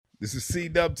This is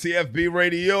CWTFB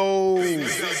Radio.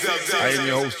 I am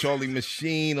your host, Charlie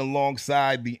Machine,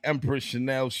 alongside the Empress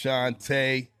Chanel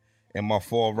Shantae, and my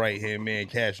far right hand man,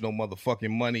 Cash No Motherfucking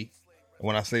Money. And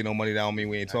when I say no money, that don't mean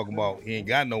we ain't talking about he ain't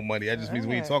got no money. That just means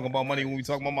we ain't talking about money when we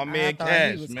talking about my man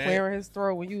Cash, he was man. clearing his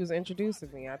throat when you was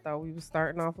introducing me. I thought we was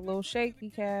starting off a little shaky,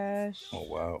 Cash. Oh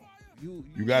wow,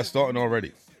 you guys starting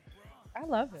already? I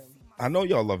love him. I know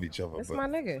y'all love each other, That's but my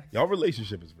nigga. y'all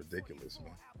relationship is ridiculous,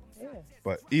 man. Yeah.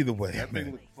 But either way, That thing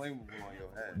man, look flammable on your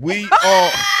head. we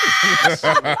all.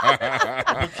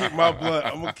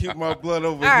 I'm gonna keep my blood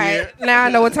over All here. right, now I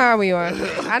know what time we on.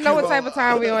 I know what type of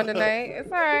time we on tonight.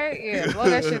 It's all right. Yeah, blow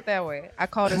that shit that way. I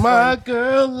called it. My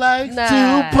girl likes Nah,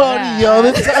 to party all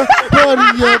the time.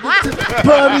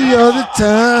 Party all the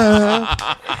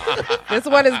time. This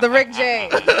one is the Rick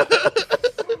James.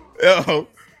 Yo,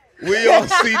 we on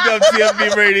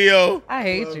CWTFB Radio. I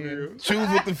hate you. Choose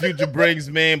what the future brings,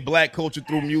 man. Black culture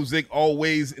through music,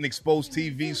 always in Exposed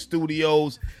TV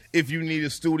studios. If you need a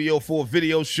studio for a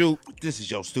video shoot, This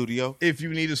is your studio. if you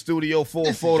need a studio for a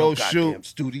This photo is your goddamn shoot,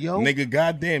 studio. nigga,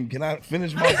 goddamn, can I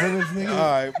finish my sentence, All nigga?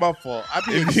 right, my fault. I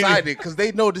be excited because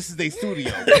they know this is their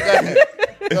studio.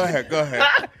 Go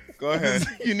ahead. Go ahead.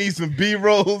 You need some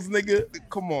B-rolls, nigga?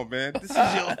 Come on, man. This is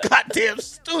your goddamn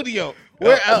studio.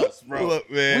 Where else, bro? Look,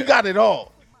 man. We got it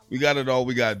all. We got it all.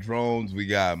 We got drones. We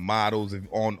got models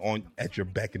on at your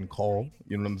beck and call.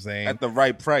 You know what I'm saying? At the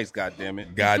right price,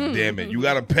 goddammit. God damn it. You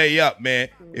got to pay up, man.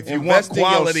 If you Invest want in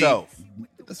quality, yourself.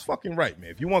 that's fucking right, man.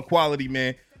 If you want quality,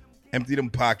 man, empty them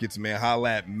pockets, man. Holla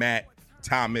at Matt,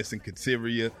 Thomas, and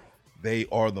Kateria. They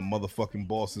are the motherfucking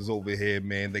bosses over here,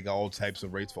 man. They got all types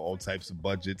of rates for all types of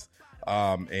budgets.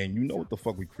 And you know what the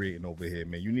fuck we creating over here,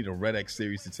 man. You need a Red X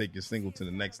series to take your single to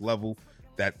the next level.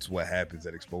 That's what happens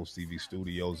at Exposed TV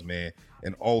Studios, man.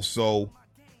 And also,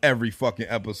 every fucking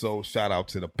episode, shout out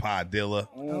to the Pie Dealer.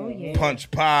 Oh yeah.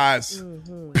 Punch pies.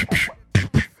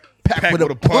 Pack With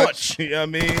a punch. You know what I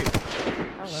mean?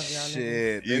 I love y'all.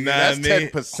 Shit. You nigga, know that's what I mean?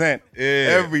 10% Yeah.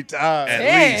 every time.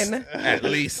 At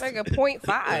least. Like a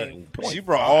 0.5. She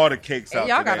brought all the cakes And out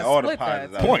y'all today. gotta All the split pies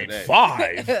that. out Point today.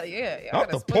 five. Yeah, y'all Not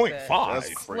gotta the split point that. five.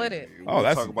 That's Split crazy. it. We'll Oh,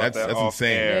 that's talk about that that's off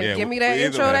insane. air. Yeah, Give me that Either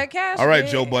intro, way. that cash. All right,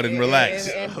 man. Joe Budden, relax.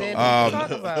 And then Um,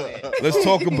 talk about it. Let's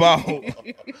talk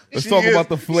about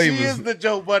the flavors. She is the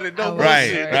Joe Budden. No Right,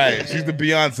 bullshit. right. She's the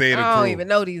Beyonce of the I don't crew. even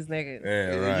know these niggas.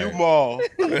 Yeah, right. You Maul.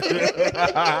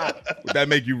 Would that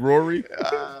make you Rory?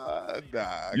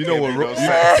 Nah. You know what Ro-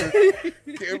 Ro-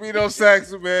 Can't be no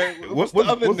Saxon, man. What's the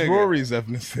other what's nigga? Rory's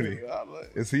ethnicity?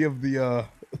 Is he of the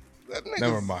That nigga's-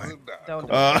 Never mind. Don't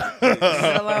do it. Leave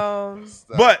it alone.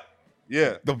 But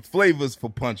Yeah. the flavors for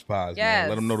punch pies, man. Yes.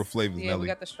 Let them know the flavors, Yeah, Nelly. we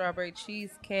got the strawberry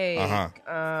cheesecake,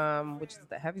 which is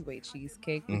the heavyweight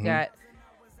cheesecake. We got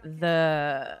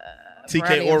the TK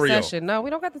brownie Oreo. obsession. No, we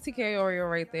don't got the TK Oreo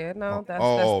right there. No,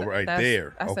 right that's,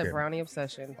 there. I said Okay. brownie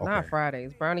obsession, Okay. not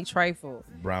Fridays. Brownie trifle.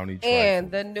 Brownie trifle.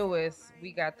 And the newest,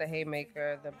 we got the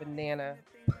haymaker, the banana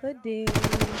pudding.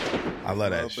 I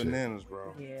love that shit. Bananas,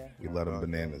 bro. Yeah, We love them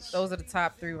bananas. those are the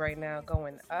top 3 right now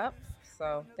going up.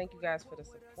 So thank you guys for the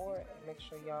support. Make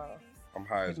sure y'all. I'm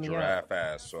high as Hit me giraffe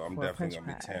ass, so I'm for a definitely punch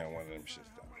gonna be pie. tearing one of them shits down.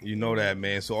 You know that,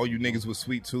 man. So all you niggas with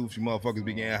sweet tooth, you motherfuckers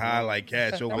be getting high like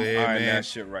Cash over I'm here, eyeing man. that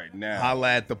shit right now.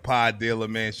 Holla at the Pie Dealer,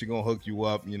 man. She gonna hook you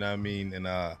up, you know what I mean?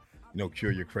 And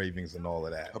cure your cravings and all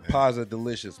of that. Her man. pies are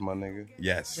delicious, my nigga.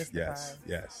 Yes, Just the yes,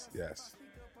 pie. yes.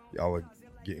 Y'all are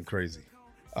getting crazy.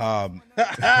 Whoa,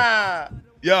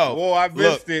 Yo, I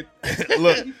missed it.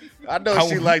 look. I know How-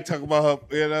 she like talking about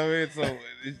her. You know what I mean? So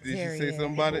did she say Period.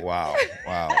 something about it? Wow.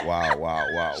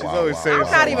 She's always saying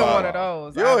I'm not even Wow. one of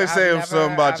those. You always I've say never-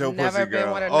 something about your I've never pussy, been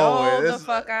girl. one of Always. no, the It's-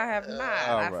 fuck I have not.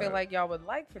 all I feel right. like y'all would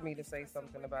like for me to say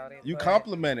something about it. You but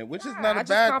compliment it, which is nah, not I a just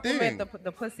bad compliment thing.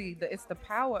 the pussy. It's the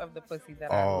power of the pussy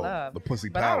that I Oh, love. the pussy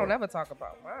but power. I don't ever talk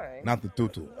about mine. Not the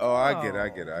tutu. Oh, I get it.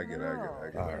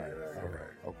 All right.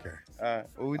 Okay. All right,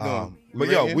 what we doing? But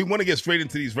yo, we want to get straight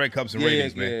into these red cups and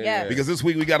ratings, man. Yes. Because this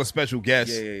week we got a special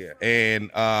guest. Yeah.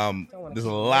 And wanna there's a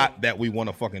keep lot that we want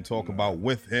to fucking talk about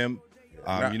with him.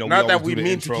 Not, we not always that do we the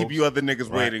mean to intros. keep you other niggas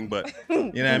Right. waiting, but You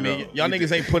know what I mean? Y'all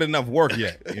niggas ain't put enough work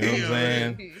yet. You know what I'm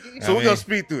saying? so we're gonna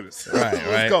speed through this. Right, Let's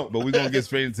right. go. But we're gonna get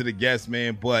straight into the guest,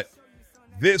 man. But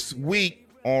this week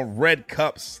on Red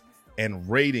Cups and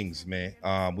Ratings, man,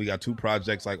 we got 2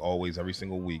 projects like always every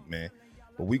single week, man.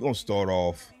 But we're gonna start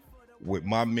off with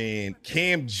my man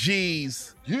Cam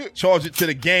G's. Charge it to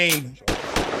the game.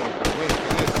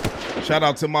 Shout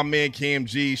out to my man Cam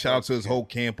G. Shout out to his whole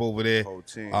camp over there. Whole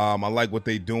team. I like what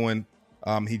they doing.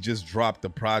 He just dropped the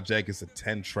project. It's a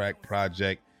 10-track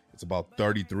project. It's about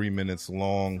 33 minutes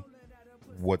long.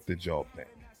 What did y'all think?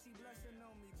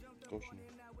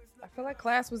 I feel like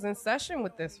class was in session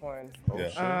with this one.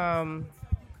 Yeah.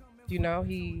 You know,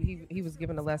 he was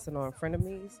given a lesson on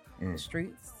frenemies, the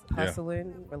streets,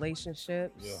 hustling,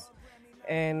 relationships. Yeah.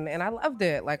 And I loved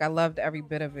it. Like, I loved every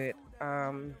bit of it,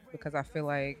 because I feel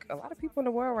like a lot of people in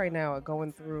the world right now are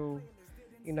going through,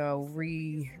 you know,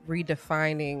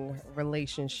 redefining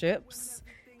relationships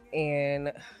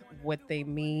and what they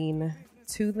mean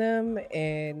to them,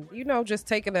 and, you know, just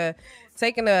taking a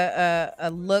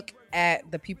look at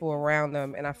the people around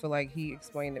them. And I feel like he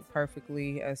explained it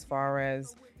perfectly as far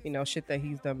as, you know, shit that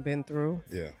he's been through.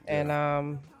 Yeah. And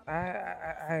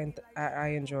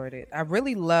I enjoyed it. I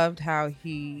really loved how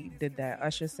he did that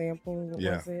Usher sample. What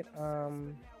was it?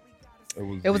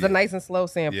 It was a nice and slow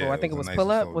sample. Yeah, I think it was nice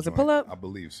Pull and Up. slow Was it joint. Pull Up? I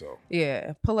believe so.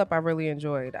 Yeah, Pull Up I really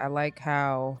enjoyed. I like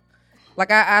how, like,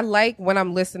 I like when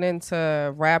I'm listening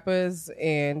to rappers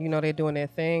and, you know, they're doing their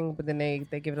thing, but then they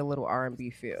give it a little R&B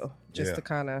feel just to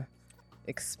kind of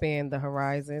expand the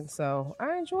horizon. So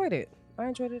I enjoyed it. I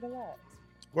enjoyed it a lot.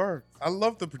 Word. I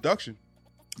love the production.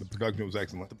 The production was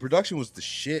excellent. The production was the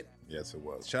shit. Yes, it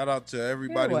was. Shout out to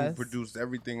everybody who was. produced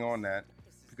everything on that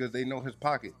because they know his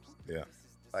pockets. Yeah.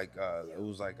 Like, it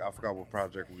was like, I forgot what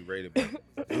project we rated, but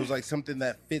it was like something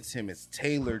that fits him. It's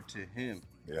tailored to him.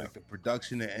 Yeah. Like, the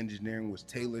production and engineering was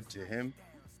tailored to him.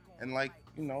 And, like,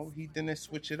 you know, he didn't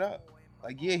switch it up.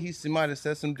 Like, yeah, he might have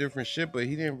said some different shit, but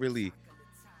he didn't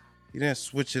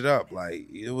switch it up. Like,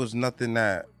 it was nothing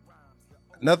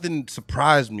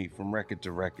surprised me from record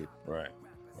to record. Right.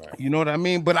 You know what I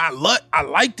mean? But I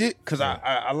liked it because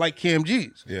I like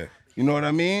KMG's. Yeah. You know what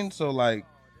I mean? So, like,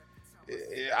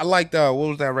 I liked, what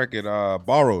was that record?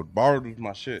 Borrowed. Borrowed was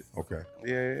my shit. Okay.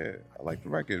 Yeah. I like the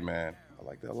record, man. I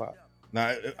liked it a lot.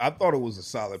 Now, I thought it was a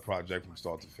solid project from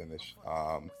start to finish.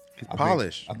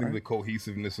 Polished. I think the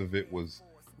cohesiveness of it was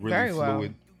really Very well.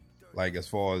 fluid. Like, as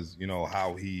far as, you know,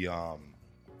 how he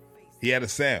had a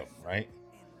sound, right?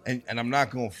 And I'm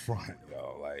not gonna front,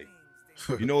 yo. Like,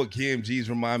 you know what KMG's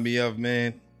remind me of,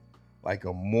 man? Like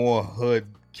a more hood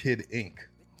Kid Ink.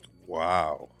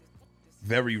 Wow.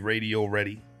 Very radio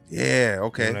ready. Yeah,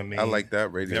 okay. You know what I mean? I like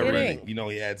that radio. Kid Very, Ink. you know,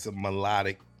 he had some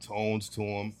melodic tones to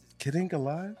him. Kid Ink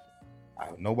alive?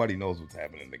 Nobody knows what's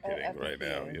happening to Kid Ink right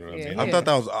now. You know what I mean? I thought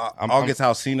that was August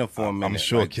Alsina for a minute. I'm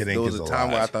sure Like, Kid there Ink was is a time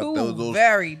alive. where I thought those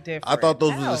very different. I thought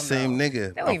those were Hell the same no.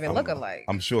 nigga. They don't even look alike.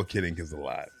 I'm sure Kid Ink is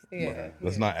alive. Yeah.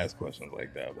 Let's not ask questions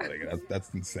like that. But like, that's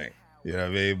insane. You know what I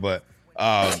mean? But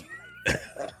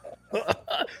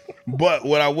but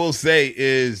what I will say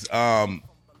is I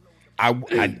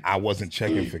wasn't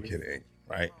checking for Kid Ink,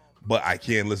 right? But I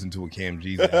can't listen to a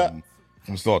KMG's album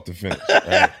from start to finish.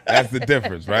 Right? That's the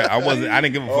difference, right? I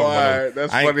didn't give a fuck about no.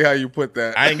 That's funny how you put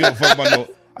that. I ain't give a fuck about no.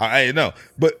 I know,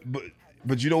 but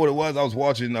you know what it was? I was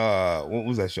watching what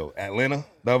was that show? Atlanta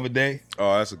the other day.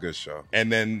 Oh, that's a good show.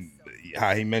 And then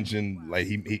how he mentioned like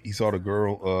he saw the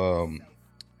girl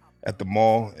at the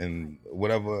mall and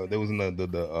whatever. They was in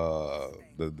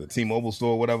the T-Mobile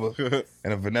store or whatever. And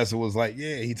then Vanessa was like,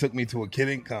 yeah, he took me to a Kid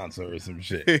Ink concert or some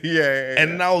shit. yeah.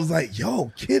 And then I was like,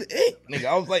 yo, Kid Ink, nigga.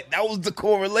 I was like, that was the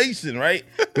correlation, right?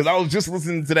 Because I was just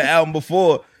listening to the album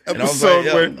before. And I was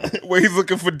Episode like, where he's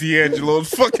looking for D'Angelo.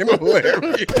 It's fucking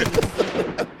hilarious.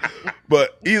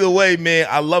 But either way, man,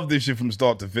 I love this shit from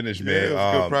start to finish, man. Yeah, it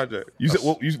was a good project. You said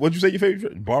what'd you say your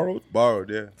favorite? Borrowed? Borrowed,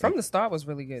 yeah. From the Start was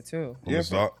really good too. From the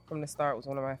start? From the Start was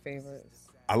one of my favorites.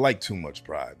 I like Too Much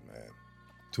Pride, man.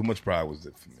 Too Much Pride was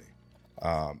it for me.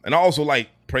 And I also like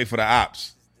Pray for the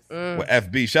Ops with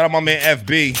FB. Shout out my man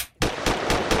FB,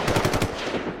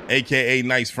 a.k.a.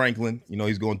 Nice Franklin. You know,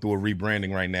 he's going through a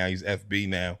rebranding right now. He's FB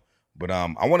now. But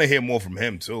I want to hear more from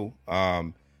him, too.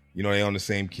 You know, they on the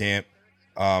same camp.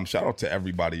 Shout out to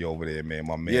everybody over there, man.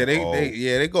 My man.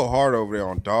 Yeah, they go hard over there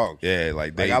on dogs. Yeah,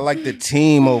 like they. I like the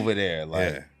team over there.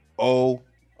 Like Yeah.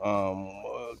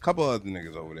 a couple other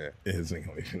niggas over there. His ain't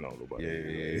gonna even know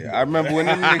nobody. Yeah. I remember when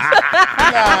them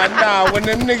niggas. When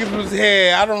them niggas was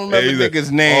here, I don't remember niggas'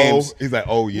 names. He's like,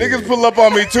 oh yeah. Niggas pull up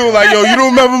on me too, like, yo, you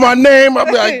don't remember my name? I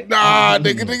be like, nah,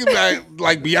 niggas be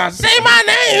like Beyonce, say my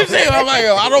name. I'm like,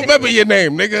 yo, I don't remember your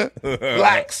name, nigga.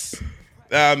 Blacks.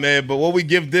 Nah, man. But what we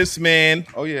give this man?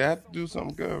 Oh yeah, I have to do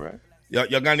something good, right?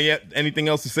 Y'all got anything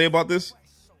else to say about this?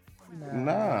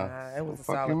 Nah. It was What a the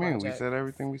fuck solid you mean? project. We said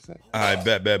everything we said. All right,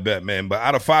 bet, man. But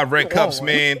out of 5 red cups,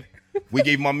 man, we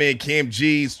gave my man Cam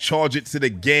G's Charge It to the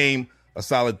Game a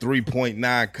solid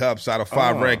 3.9 cups out of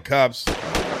 5 red cups.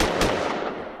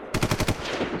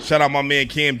 Shout out my man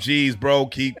Cam G's, bro.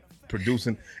 Keep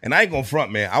producing. And I ain't gonna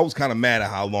front, man. I was kind of mad at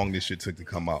how long this shit took to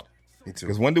come out. Me too.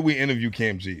 Because when did we interview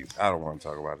Cam G's? I don't want to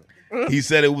talk about it. He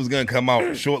said it was gonna come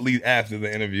out shortly after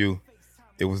the interview.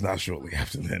 It was not shortly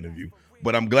after the interview.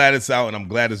 But I'm glad it's out, and I'm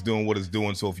glad it's doing what it's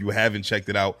doing. So if you haven't checked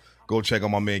it out, go check out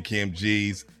my man Cam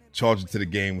G's. Charge It to the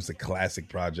Game. It's a classic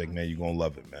project, man. You're going to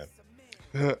love it, man.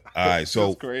 All right, so.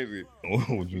 That's crazy.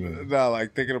 What you mean? No,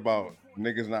 like thinking about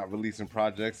niggas not releasing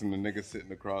projects and the niggas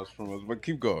sitting across from us. But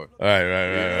keep going. All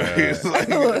right. It's like-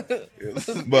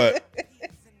 But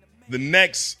the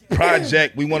next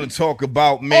project we want to talk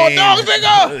about, man. Oh, dogs,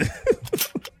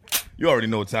 nigga! You already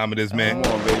know what time it is, man.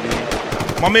 Come on,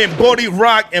 baby. My man Buddy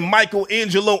Rock and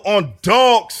Michelangelo on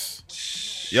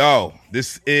Dogs. Yo,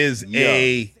 this is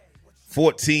a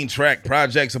 14-track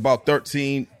project. It's about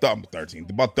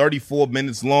 34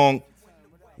 minutes long.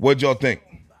 What'd y'all think?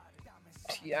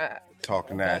 Yeah.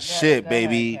 Talking that shit,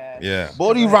 baby. Yeah.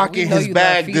 Bodie rocking know his you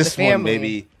bag love Feed this the one, Family.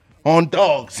 baby. On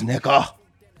Dogs, nigga.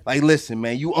 Like, listen,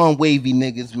 man, you unwavy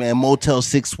niggas, man. Motel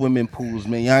 6 swimming pools,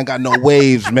 man. Y'all ain't got no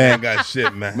waves, I man. got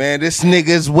shit, man. Man, this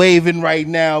nigga's waving right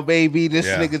now, baby. This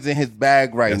Yeah. nigga's in his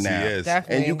bag right Yes, now. he is.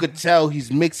 Definitely. And you could tell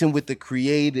he's mixing with the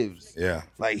creatives. Yeah.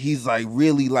 Like, he's like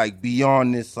really like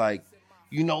beyond this, like,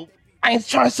 you know, I ain't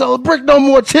trying to sell a brick no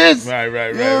more, Tiz. Right. You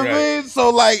know what I mean?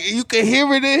 So, like, you can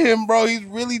hear it in him, bro. He's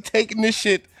really taking this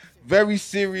shit very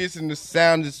serious, and the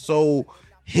sound is so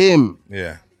him.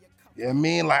 Yeah. You know what I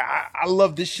mean? Like, I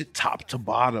love this shit top to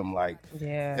bottom. Like,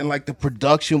 Yeah. and like the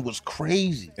production was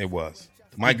crazy. It was.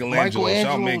 Michelangelo. Shout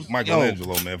out Michelangelo's-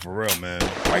 Michelangelo, man, for real, man.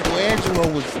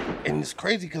 Michelangelo was, and it's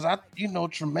crazy because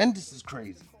Tremendous is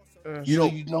crazy.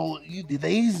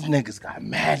 These niggas got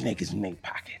mad niggas in their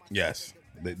pocket. Yes.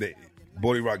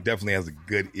 Bodie Rock definitely has a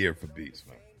good ear for beats,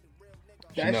 man.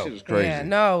 That know. shit is crazy. Yeah,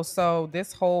 no. So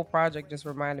this whole project just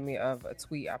reminded me of a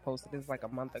tweet I posted this like a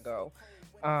month ago,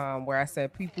 where I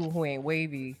said people who ain't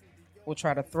wavy will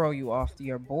try to throw you off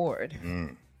your board.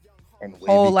 And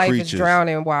Whole wavy life creatures. is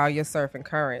drowning while you're surfing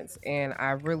currents, and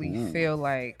I really feel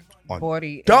like On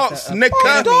Bodie Dogs, is the nigga.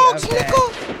 epitome Dogs, of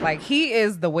that. Like, he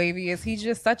is the waviest. He's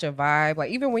just such a vibe.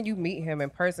 Like, even when you meet him in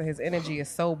person, his energy is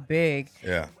so big.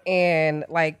 Yeah. And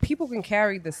like, people can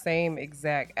carry the same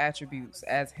exact attributes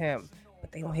as him,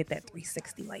 but they don't hit that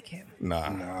 360 like him.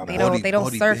 Nah. They Bodie- don't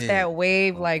Bodie surf big. that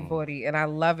wave like Bodie, and I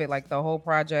love it. Like, the whole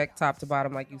project, top to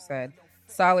bottom, like you said,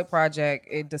 solid project.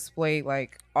 It displayed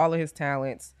like all of his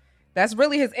talents. That's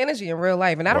really his energy in real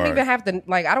life, and I don't Word. even have to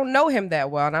like. I don't know him that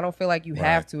well, and I don't feel like you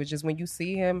have Right. to. It's just when you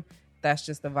see him, that's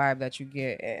just the vibe that you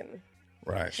get. And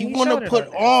Right. He He want showed to it put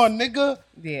on on, nigga.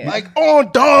 Yeah. Like,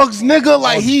 on Dogs, nigga.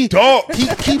 Like, On Dogs. he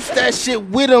keeps that shit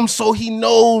with him so he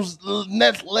knows,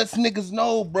 lets niggas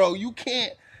know, bro. You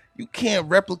can't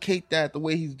replicate that the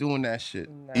way he's doing that shit.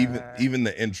 Even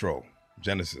the intro,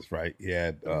 Genesis, right? He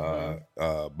had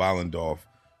Bollendorf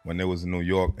when they was in New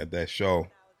York at that show,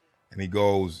 and he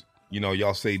goes,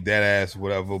 y'all say dead ass,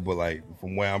 whatever, but like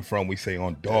from where I'm from, we say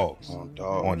on dogs, On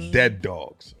dogs. on dead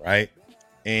dogs, right?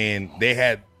 And they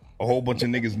had a whole bunch of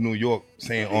niggas in New York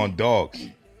saying on dogs,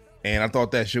 and I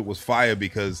thought that shit was fire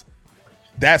because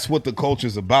that's what the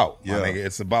culture's about. my Yeah. nigga.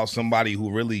 It's about somebody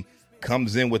who really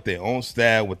comes in with their own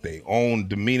style, with their own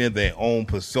demeanor, their own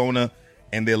persona,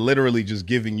 and they're literally just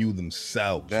giving you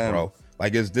themselves, Damn. bro.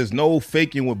 Like, there's no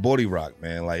faking with Bodie Rock,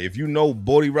 man. Like, if you know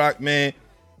Bodie Rock, man,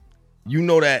 you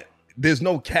know that there's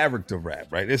no character rap,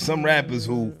 right? There's some rappers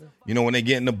who, when they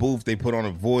get in the booth, they put on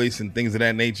a voice and things of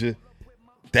that nature.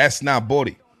 That's not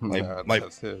Bodie. Nah, Like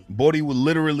that's him. Bodie would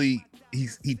literally,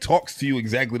 he talks to you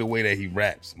exactly the way that he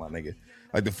raps, my nigga.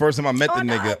 Like, the first time I met the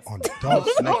nigga on Dogs,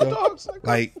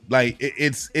 nigga. Like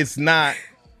it's not.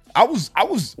 I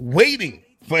was waiting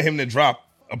for him to drop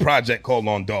a project called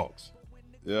On Dogs.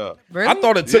 Yeah. really? I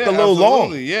thought it took Yeah, a little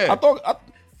long. absolutely, yeah. I thought,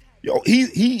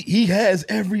 he has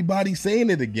everybody saying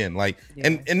it again. Like,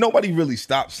 and nobody really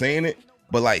stopped saying it,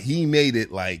 but like he made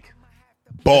it like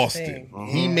Boston. thing.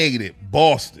 He made it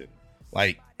Boston.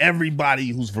 Like, everybody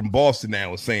who's from Boston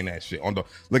now is saying that shit on the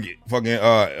look at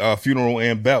fucking Funeral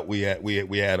and Belt we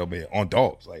had over here on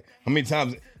Dogs. Like, how many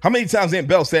times Aunt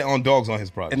Bell said on Dogs on his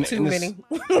project? Too many.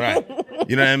 Right.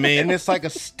 You know what I mean? And it's like a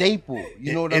staple.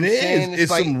 You know what It I'm is. saying?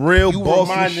 It's like some real you Boston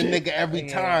remind the shit. nigga every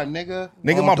time, nigga.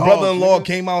 Nigga, On my Dogs, brother-in-law nigga.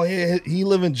 came out here. He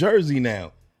live in Jersey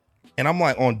now. And I'm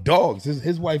like, on Dogs.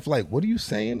 His wife like, what are you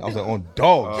saying? I was like, on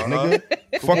Dogs, nigga.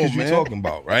 Fuck is you man. talking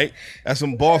about, right? That's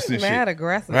some Boston shit. Mad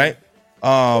aggressive. Right?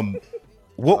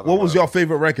 What was your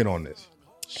favorite record on this?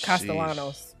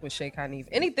 Castellanos with Sheikh Hanif.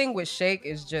 Anything with Sheikh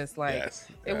is just like Yes,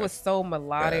 it yes, was so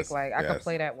melodic. yes, Like, I could yes.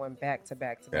 play that one back to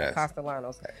back to back. Yes.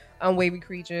 Castellanos, Unwavy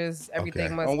Creatures, Everything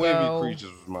Okay. Must On Go. Wavy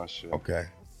Creatures was my shit. Okay.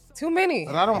 Too many.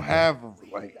 But I don't have,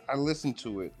 like, I listen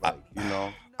to it, like, you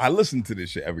know. I listened to this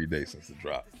shit every day since it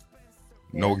dropped.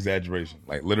 No exaggeration.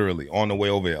 Like, literally, on the way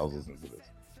over here, I was listening to this.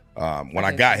 When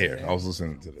I did got too, here, yeah. I was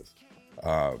listening to this.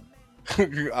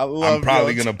 I love. I'm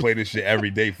probably gonna play this shit every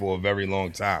day for a very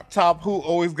long time. Top Hoop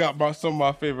always got some of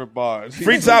my favorite bars.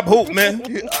 Free Top Hoop, man.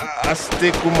 I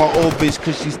stick with my old bitch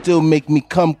because she still make me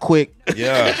come quick.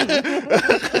 Yeah.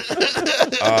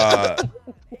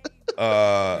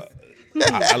 I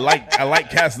like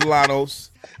Castellanos.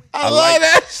 I love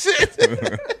that shit.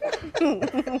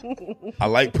 I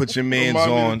like Put Your Mans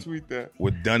Remind me to On tweet that.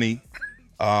 with Dunny.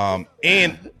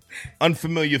 And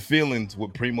Unfamiliar Feelings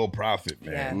with Primo Profit,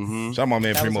 man. Yes. Shout out my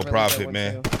man That was Primo a really Profit, good one,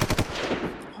 man. too.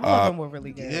 All of them were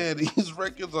really good. Yeah, these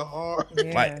records are hard.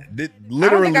 Yeah. Like I don't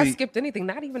literally, think I skipped anything.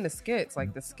 Not even the skits.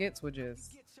 Like the skits were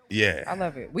just. I yeah.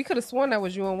 love it. We could have sworn that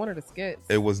was you on one of the skits.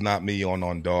 It was not me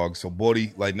on Dog. So,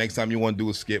 Bodie, like next time you want to do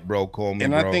a skit, bro, call me,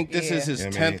 And bro. I think this is Yeah. his Yeah,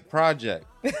 10th man. project.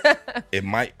 it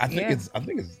might. I think Yeah. it's.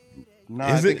 No,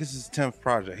 Is I think it? it's his 10th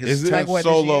project. Is His it? 10th Like what, this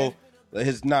solo. year?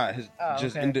 His not his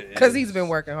just Because he's been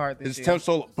working hard this His year. 10th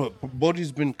solo. But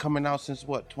Bodie's been coming out since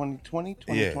what? 2020,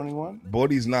 2021.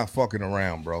 Bodie's not fucking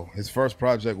around, bro. His first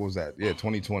project was that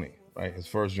 2020, right? His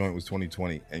first joint was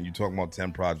 2020, and you talking about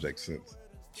 10 projects since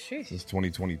Sheesh.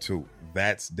 2022.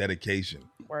 That's dedication.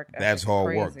 Work That's ethic,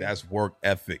 hard work. crazy. That's work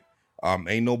ethic.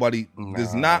 Ain't nobody.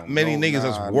 There's not many niggas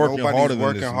that's working nobody's harder than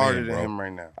working this harder man, than bro. him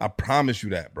right now. I promise you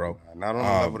that, bro. Not on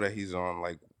the level that he's on,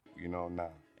 like now.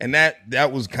 And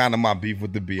that was kind of my beef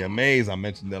with the BMAs. I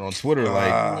mentioned that on Twitter. Like,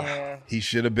 Yeah. he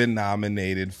should have been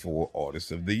nominated for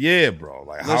Artist of the Year, bro.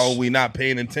 Like, how are we not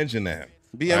paying attention to him?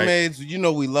 BMAs, you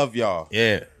know we love y'all.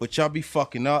 Yeah, But y'all be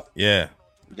fucking up. yeah.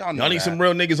 Y'all know Y'all need that. some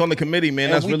real niggas on the committee, man.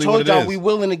 And That's we really told what it y'all is. we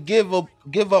willing to give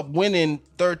up winning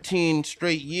 13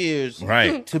 straight years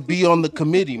Right. to be on the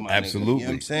committee, my nigga. Absolutely. You know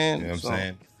what I'm saying? You know what I'm So,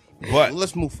 saying? But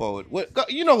let's move forward.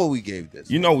 You know what we gave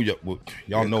this. you know, y'all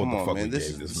Yeah, know come what the on, fuck man. we This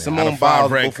gave this, is man. Out Simone of 5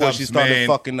 Biles red before cups, she started man,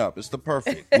 fucking up. It's the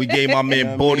perfect. we gave my man You know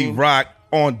what I Bodie mean? Rock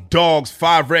on Dogs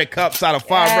 5 red cups out of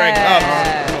 5 red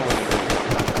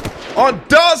cups. On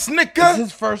Dogs, Is nigga.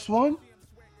 his first one?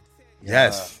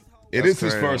 Yes. It That's is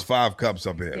his crazy. first 5 cups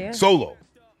up here. Yeah. Solo.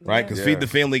 Right? Because Yeah. Feed the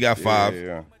Family got 5.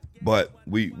 Yeah. But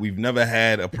we've never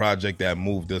had a project that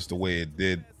moved us the way it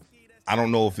did. I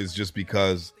don't know if it's just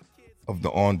because of the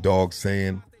On Dog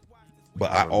saying,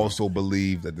 but I also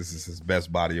believe that this is his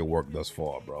best body of work thus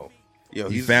far, bro. Yo,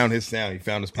 He he's found his sound. He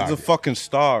found his He's pocket. a fucking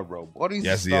star, bro. What he's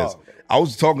Yes, a he star. is. I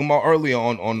was talking about earlier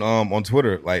on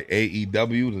Twitter, like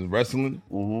AEW, the wrestling.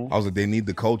 I was like, they need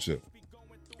the culture.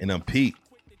 And then Pete,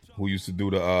 who used to do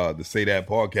the Say That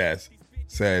podcast,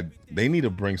 said they need to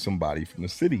bring somebody from the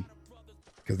city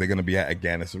because they're gonna be at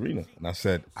Agganis Arena. And I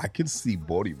said, I could see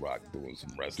Bodie Rock doing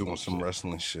some wrestling. Doing some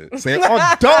wrestling shit. Saying,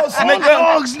 on dogs, nigga.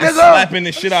 dogs, And nigga. slapping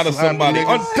the shit out of somebody.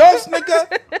 niggas. On dogs,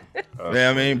 nigga. Yeah,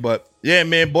 I mean, but yeah,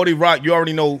 man, Bodie Rock, you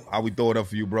already know how we throw it up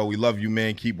for you, bro. We love you,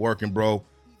 man. Keep working, bro.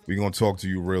 We're gonna talk to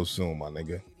you real soon, my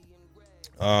nigga.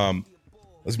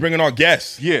 Let's bring in our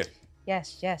guests. Yeah.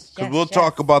 Yes. Because we'll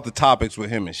talk about the topics with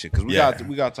him and shit. Because we Yeah. got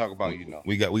to talk about,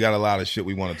 We got a lot of shit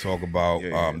we want to talk about.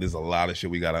 Yeah. There's a lot of shit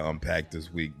we got to unpack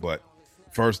this week. But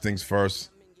first things first,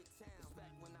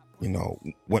 you know,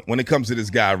 when it comes to this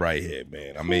guy right here,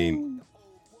 man, I mean,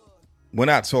 we're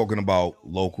not talking about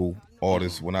local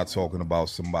artists. We're not talking about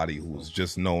somebody who's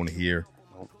just known here.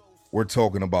 We're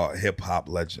talking about hip hop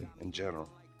legend in general.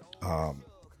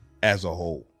 as a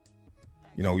whole.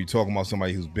 You know, you're talking about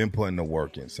somebody who's been putting the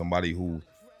work in, somebody who's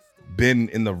been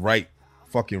in the right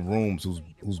fucking rooms,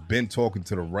 who's been talking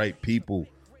to the right people,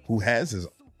 who has his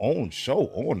own show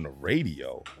on the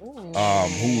radio,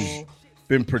 who's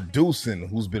been producing,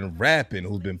 who's been rapping,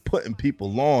 who's been putting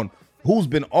people on, who's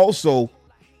been also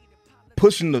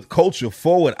pushing the culture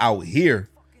forward out here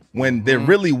when there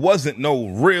really wasn't no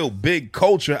real big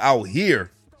culture out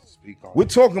here. We're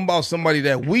talking about somebody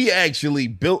that we actually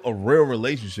built a real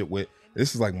relationship with.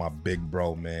 This is like my big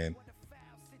bro, man.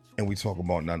 And we talk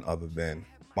about none other than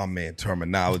my man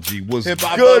Terminology. Was good,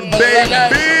 baby.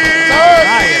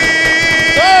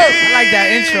 I like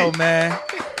that intro, man.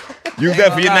 Use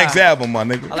that for your next album, my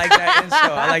nigga. I like that intro.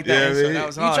 I like that Yeah, intro. man. That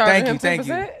was You hard. charging him Thank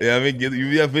you. 10%? Yeah, I mean,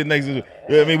 use that for your next.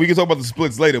 Yeah, I mean, we can talk about the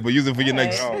splits later, but use it for your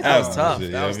next album. That was tough. and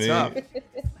shit, That was you know what I tough. mean?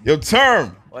 Yo,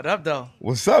 Term, What up, though?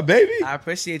 what's up, baby? I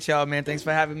appreciate y'all, man. Thanks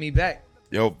for having me back.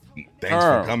 Yo, thanks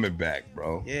Term. for coming back,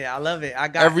 bro. Yeah, I love it. I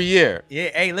got Every year. Yeah,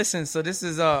 hey, listen. So this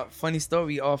is a funny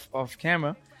story off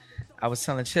camera. I was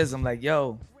telling Chiz, I'm like,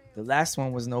 yo, the last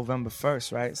one was November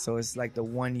 1st, right? So it's like the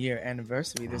 1 year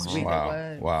anniversary this week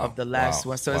Wow. of the last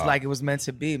one. So it's like it was meant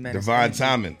to be, man. It's divine energy.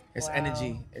 timing. It's Wow.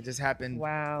 energy. It just happened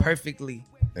Wow. perfectly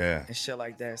Yeah, and shit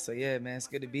like that. So yeah, man, it's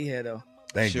good to be here though.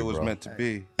 thank Shit you, was bro. meant to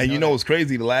be. And you know what's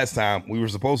crazy? The last time we were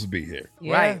supposed to be here.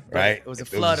 Yeah. Right. Right. It was a It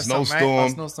was a flood or something, right? snowstorm. Oh,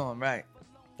 snowstorm, right.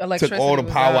 Electricity took all the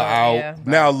was power out. Yeah.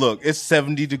 Now look, it's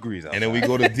 70 degrees out. And then we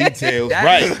go to details. That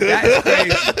Right. is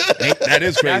crazy. That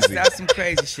is crazy. That's some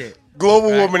crazy shit.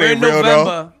 Global Right? warming We're in ain't real though.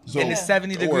 November So- and it's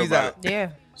 70 Don't worry degrees about out. Yeah.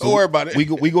 Don't worry about it.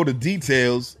 We go to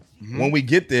details. When we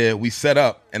get there, we set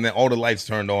up, and then all the lights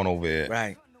turned on over here.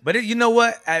 Right. But you know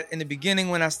what? In the beginning,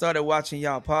 when I started watching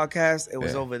y'all podcast, it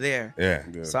was Yeah. over there. Yeah.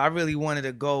 So I really wanted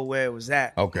to go where it was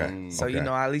at. Okay. So, Okay. you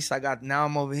know, at least now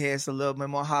I'm over here. It's a little bit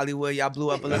more Hollywood. Y'all blew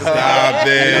up a little Stop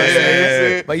bit.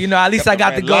 it. But, you know, at least I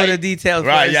got to go to the details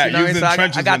Right, first. yeah, You know you what was I in mean? So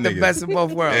trenches I got with the niggas. best of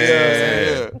both worlds.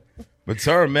 Yeah. But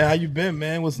sir, man, how you been,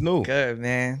 man? What's new? Good,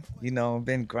 man. You know,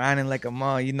 been grinding like a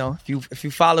mom. You know, if you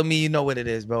follow me, you know what it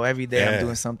is, bro. Every day Yeah. I'm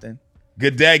doing something.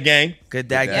 Good dad gang. Good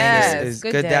Dad Yes. Gang is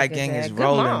good. Dad Gang is Good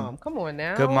rolling. mom. Come on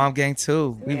now. Good Mom Gang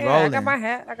too. We Yeah, rolling. I got my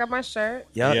hat. I got my shirt.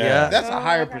 Yup, Yeah. yeah. That's a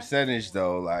higher percentage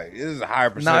though. Like this is a higher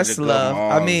percentage. No, it's of good love. I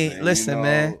moms, mean, and, listen, you know,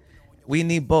 man. We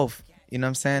need both. You know what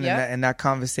I'm saying? Yeah. And that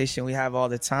conversation we have all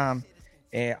the time.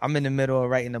 And I'm in the middle of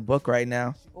writing a book right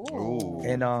now. Ooh.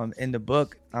 And in the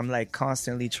book, I'm like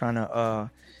constantly trying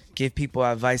to give people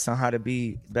advice on how to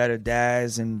be better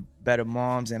dads and better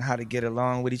moms and how to get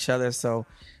along with each other. So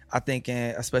I think,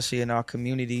 especially in our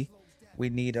community, we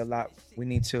need to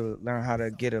learn how to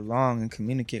get along and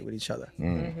communicate with each other. You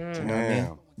know what I mean?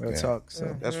 Damn. Real Yeah. talk.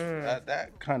 So That's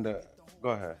that kind of. Go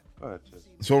ahead. Sis.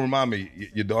 So remind me,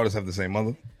 your daughters have the same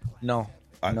mother? no.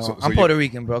 Alright, No, so I'm you- Puerto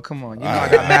Rican, bro. Come on, you know I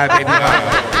got mad baby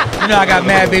mama. You know I got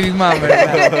mad baby mama.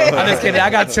 I'm just kidding.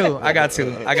 I got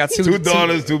two. Two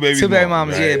daughters, two baby Two baby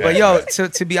mamas. mamas. Right, Yeah, right, but yo,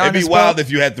 right. to be It'd honest, be wild bro, if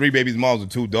you had three babies moms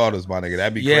with two daughters, my nigga.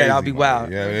 That'd be yeah, crazy. that'll be my wild.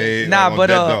 nigga. Yeah, they- nah, like on but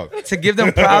Dead Dog. to give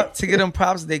them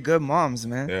props, they good moms,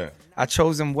 man. Yeah. I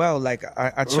chose them well. Like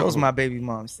I chose my baby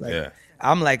moms. Like, Yeah.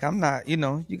 I'm not. You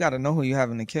know, you got to know who you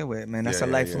having a kid with, man. That's Yeah, a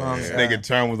yeah, lifelong. This nigga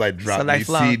term was like drop me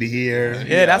lifelong- seed here.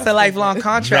 Yeah, that's a lifelong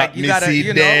contract. Drop You me gotta, seed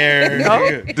you know. there. You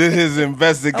know? This is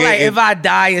investigating. Like if I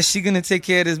die, is she gonna take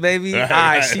care of this baby? Right, All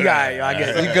right, right, she right, got it. I right,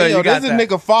 guess right. you good. Yo, You got there's a that.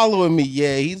 nigga following me.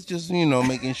 Yeah, he's just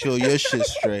making sure your shit's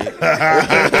straight. Word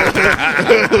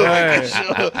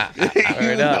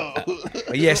up.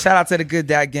 But yeah, shout out to the Good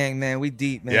Dad Gang, man. We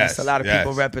deep, man. Yes, It's a lot of yes.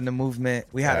 people repping the movement.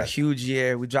 We had a Yes. huge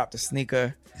year. We dropped a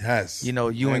sneaker. Yes. You know,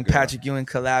 Ewing, Nigga. Patrick Ewing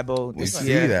collabo we this see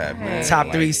year. that, man.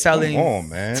 Top three selling. Come on,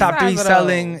 man. Top three Five of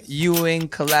selling those. Ewing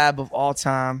collab of all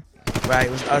time. Right?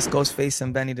 It was us, Ghostface,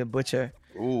 and Benny the Butcher.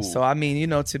 Ooh. So I mean, you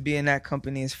know, to be in that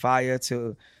company is fire.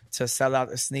 To sell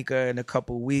out a sneaker in a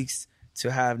couple weeks. To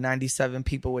have 97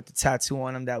 people with the tattoo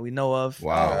on them that we know of.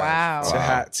 Wow.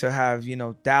 Wow. To have you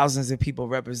know thousands of people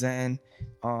representing.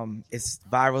 It's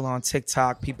viral on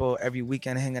TikTok. People every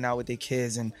weekend hanging out with their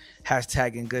kids and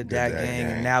hashtagging Good Dad Dad Gang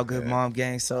Gang, and now Good Mom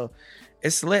Gang. So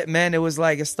it's lit, man. It was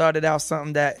like it started out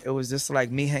something that it was just like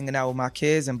me hanging out with my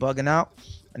kids and bugging out,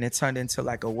 and it turned into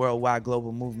like a worldwide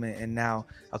global movement and now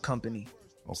a company.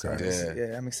 Okay. Yeah.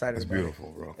 Yeah, I'm excited. That's about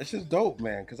beautiful, bro. It's just dope,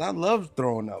 man. Because I love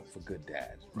throwing up for good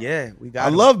dads. It. Yeah, we got. I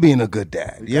it. love being a good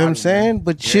dad. You know what I'm got it, saying?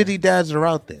 But shitty dads are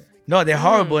out there. No, they're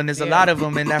horrible, and there's a yeah. lot of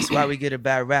them, and that's why we get a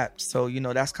bad rap. So, you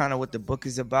know, that's kind of what the book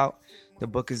is about. The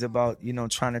book is about, you know,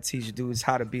 trying to teach dudes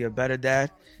how to be a better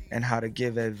dad and how to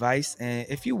give advice. And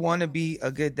if you want to be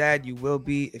a good dad, you will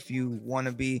be. If you want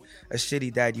to be a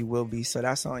shitty dad, you will be. So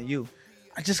that's on you.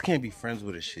 I just can't be friends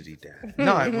with a shitty dad.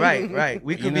 No, right.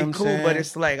 We You could know what be I'm cool, saying? but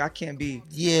it's like I can't be.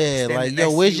 Yeah, Standing like, next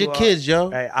yo, to where's you your all- kids, yo?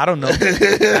 Right, I don't know.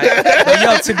 Right? But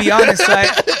yo, to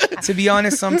be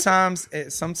honest,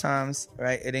 sometimes,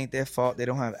 right, it ain't their fault. They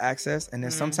don't have access, and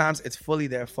then sometimes it's fully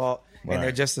their fault, Right. and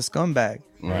they're just a scumbag,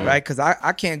 Right. right? Because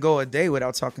I can't go a day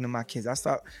without talking to my kids. I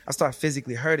start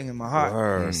physically hurting in my heart.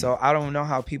 Word. So I don't know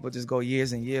how people just go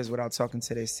years and years without talking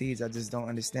to their seeds. I just don't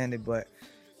understand it, but.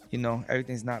 You know,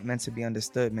 everything's not meant to be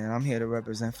understood, man. I'm here to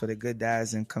represent for the good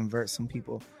dads and convert some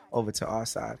people over to our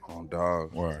side. Oh,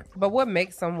 dog. Word. But what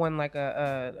makes someone like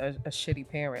a shitty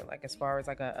parent? Like as far as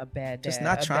like a bad dad, Just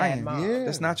not a trying. bad mom? Yeah.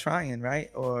 Just not trying, right?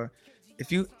 Or if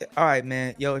you, all right,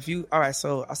 man, yo, if you, all right,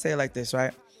 so I'll say it like this,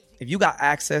 right? If you got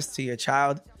access to your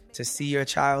child, to see your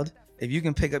child, if you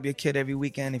can pick up your kid every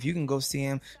weekend, if you can go see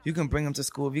him, you can bring him to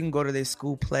school, if you can go to their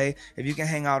school play, if you can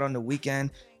hang out on the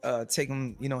weekend, take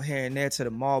them, you know, here and there to the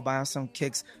mall, buy them some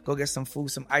kicks, go get some food,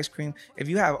 some ice cream. If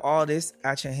you have all this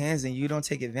at your hands and you don't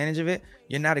take advantage of it,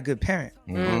 you're not a good parent.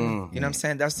 You know what I'm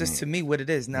saying? That's just to me what it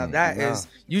is. Now that is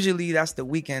usually that's the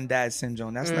weekend dad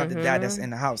syndrome. That's not the dad that's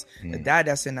in the house. The dad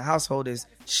that's in the household is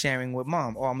sharing with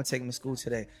mom. Oh, I'm gonna take him to school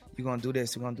today. You're gonna do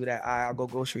this, you're gonna do that. I'll go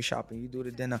grocery shopping. You do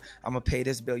the dinner. I'm gonna pay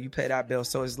this bill. You pay that bill.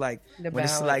 So it's like The when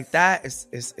it's balance. like that,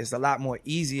 it's a lot more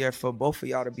easier for both of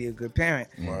y'all to be a good parent.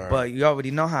 But you already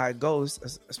know how it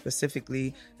goes,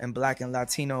 specifically in Black and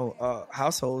Latino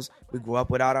households. We grew up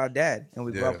without our dad, and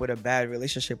we grew up with a bad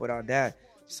relationship with our dad.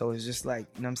 So it's just like,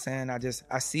 you know what I'm saying?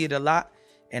 I see it a lot,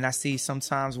 and I see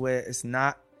sometimes where it's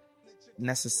not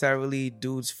necessarily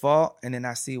dude's fault, and then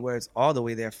I see where it's all the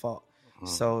way their fault.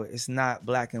 So it's not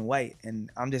black and white, and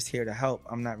I'm just here to help.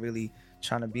 I'm not really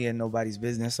trying to be in nobody's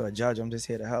business or a judge. I'm just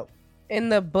here to help. In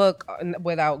the book,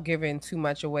 without giving too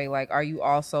much away, like, are you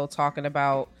also talking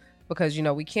about, because, you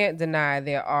know, we can't deny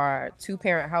there are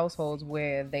 2-parent households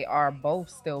where they are both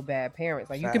still bad parents.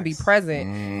 Like, you can be present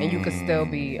and you can still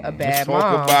be a bad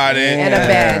mom about it. and a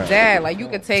bad dad. Like, you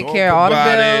could take care of all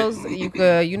the bills. You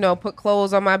could, you know, put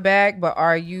clothes on my back, but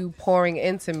are you pouring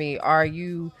into me? Are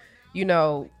you, you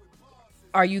know,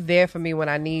 are you there for me when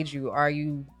I need you? Are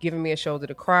you giving me a shoulder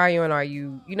to cry on? Are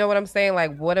you, you know what I'm saying?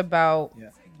 Like, what about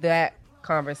that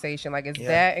conversation? Like, is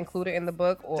that included in the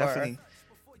book? Or Definitely.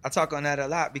 I talk on that a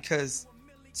lot because,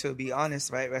 to be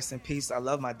honest, right, rest in peace, I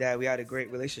love my dad. We had a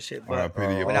great relationship. But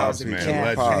when I was a kid,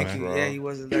 yeah, he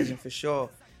was a legend for sure.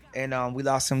 And we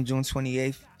lost him June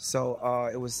 28th. So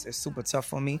it's super tough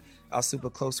for me. I was super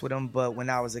close with him. But when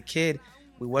I was a kid,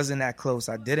 we wasn't that close.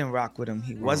 I didn't rock with him.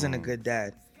 He wasn't a good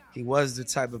dad. He was the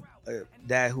type of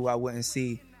dad who I wouldn't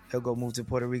see. He'll go move to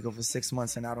Puerto Rico for 6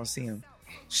 months and I don't see him.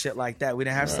 Shit like that. We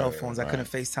didn't have cell phones. I couldn't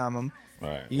FaceTime him.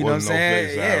 Right. You know what I'm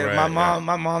saying?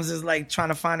 My mom's just like trying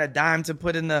to find a dime to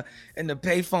put in the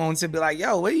payphone to be like,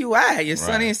 yo, where you at? Your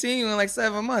son ain't seen you in like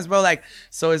 7 months, bro. Like,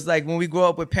 so it's like when we grow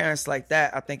up with parents like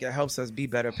that, I think it helps us be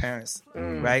better parents,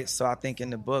 right? So I think in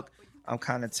the book, I'm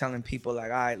kind of telling people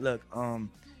like, all right, look,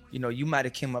 you know, you might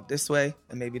have came up this way,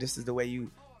 and maybe this is the way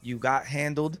you got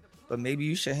handled, but maybe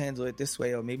you should handle it this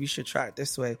way, or maybe you should try it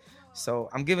this way. So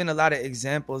I'm giving a lot of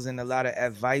examples and a lot of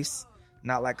advice.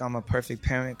 Not like I'm a perfect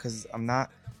parent, because I'm not.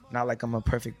 Not like I'm a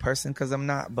perfect person, because I'm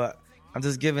not. But I'm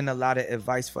just giving a lot of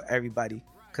advice for everybody,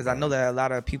 because I know that a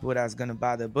lot of people that's going to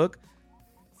buy the book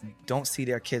don't see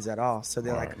their kids at all. So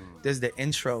they're like, there's the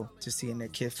intro to seeing their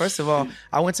kids. First of all,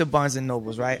 I went to Barnes &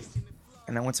 Nobles, right?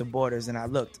 And I went to Borders, and I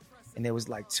looked. And there was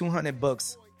like 200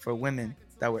 books for women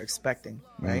that were expecting,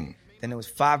 right? Then there was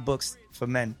 5 books for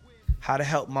men. How to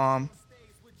help mom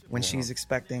when she's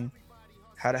expecting.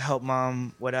 How to help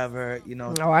mom, whatever, you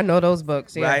know. Oh, I know those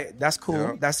books, yeah. Right? That's cool.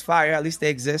 Yeah. That's fire. At least they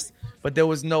exist. But there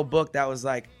was no book that was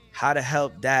like, how to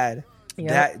help dad.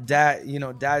 Yep.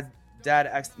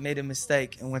 Dad made a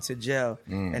mistake and went to jail.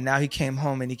 And now he came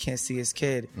home and he can't see his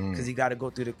kid because he got to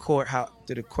go through the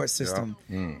court system.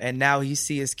 And now he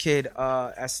see his kid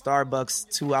at Starbucks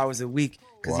 2 hours a week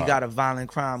because he got a violent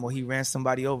crime or he ran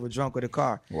somebody over drunk with a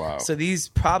car. Wow. So these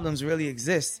problems really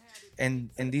exist.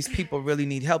 And these people really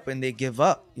need help, and they give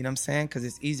up. You know what I'm saying? Because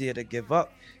it's easier to give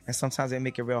up, and sometimes they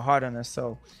make it real hard on us.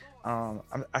 So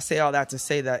I say all that to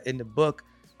say that in the book,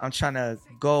 I'm trying to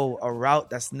go a route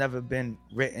that's never been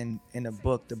written in a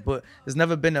book. There's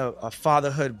never been a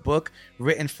fatherhood book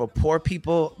written for poor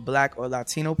people, Black or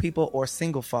Latino people, or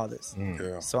single fathers.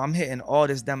 So I'm hitting all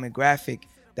this demographic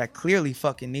that clearly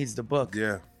fucking needs the book.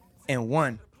 In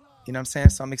one. You know what I'm saying?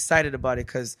 So I'm excited about it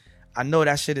because I know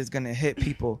that shit is going to hit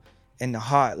people in the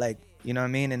heart, like, you know what I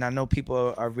mean? And I know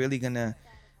people are really gonna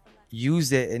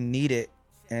use it and need it,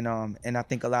 and I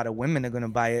think a lot of women are gonna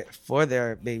buy it for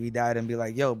their baby dad and be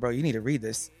like, yo, bro, you need to read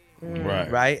this.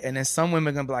 Right? And then some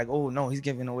women are gonna be like, oh no, he's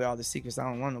giving away all the secrets, I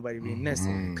don't want nobody reading this,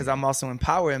 because I'm also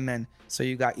empowering men. So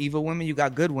you got evil women, you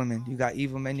got good women, you got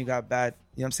evil men, you got bad,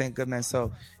 you know what I'm saying, good men.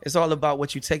 So it's all about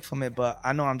what you take from it, but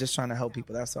I know I'm just trying to help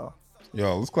people, that's all.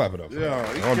 Yo, let's clap it up. Yo,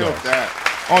 he killed that.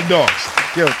 On dogs.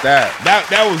 Killed that.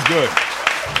 That was good.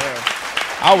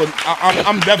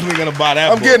 I'm definitely gonna buy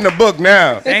that. I'm book. getting the book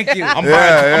now. Thank you. I'm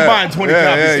buying 20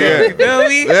 copies. You feel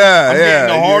me?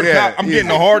 I'm getting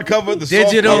the hardcover, the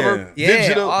digital, softcover,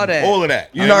 digital, all of that.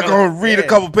 You're not gonna read a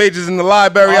couple pages in the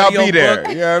library. Audio I'll be there.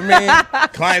 book. You know what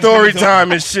I mean? Story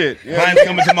time and shit. Clients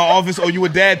coming to my office. Oh, you a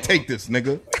dad? Take this,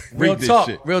 nigga. Real talk.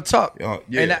 Shit. Real talk. Yeah.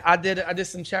 And I did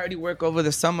some charity work over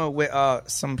the summer with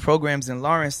some programs in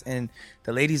Lawrence, and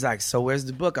the lady's like, so where's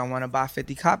the book? I want to buy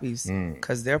 50 copies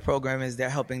because their program is they're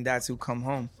helping dads who come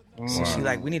home. So she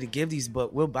like, we need to give these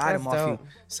books. We'll buy them off you.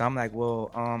 So I'm like,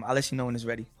 well, I'll let you know when it's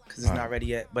ready because it's not ready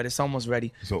yet, but it's almost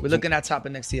ready. So, we're looking at top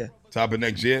of next year. Top of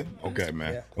next year? Okay,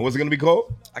 man. Yeah. And what's it going to be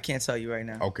called? I can't tell you right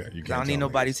now. Okay, you can't. I don't need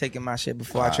nobody taking my shit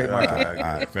before I trademark it. All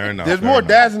right, fair enough. There's more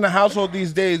dads in the household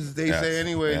these days, they say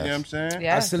anyway, you know what I'm saying?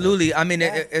 Yeah. Absolutely. I mean,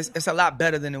 it's a lot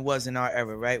better than it was in our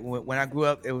era, right? When I grew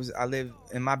up, I lived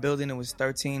in my building, it was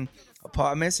 13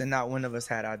 apartments, and not one of us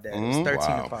had our dad. It was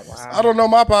 13 apartments. I don't know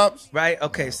my pops. Right?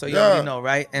 Okay, so you already know,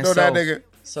 right? And know that nigga.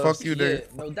 So, fuck you,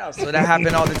 nigga. No doubt. So that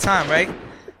happened all the time, right?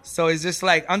 So it's just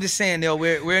like I'm just saying, yo,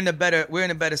 we're in a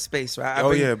better space, right?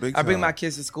 I bring my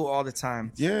kids to school all the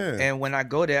time. Yeah. And when I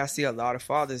go there, I see a lot of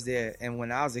fathers there. And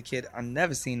when I was a kid, I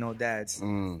never seen no dads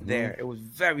there. It was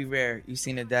very rare. You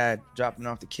seen a dad dropping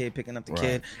off the kid, picking up the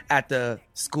kid at the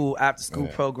school after school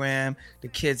program. The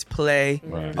kids play,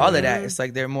 all of that. It's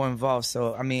like they're more involved.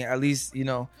 So I mean, at least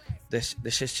the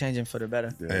shit's changing for the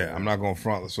better. Yeah, I'm not gonna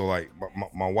front. So like,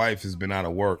 my wife has been out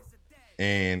of work,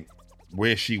 and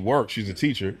where she works, she's a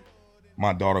teacher.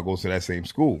 My daughter goes to that same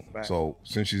school. Right. So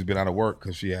since she's been out of work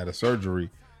because she had a surgery,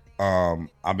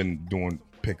 I've been doing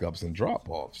pickups and drop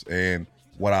offs. And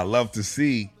what I love to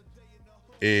see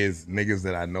is niggas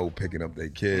that I know picking up their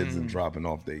kids and dropping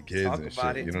off their kids Talk and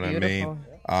about shit. it. You know what Beautiful.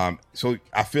 I mean? So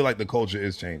I feel like the culture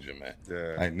is changing, man.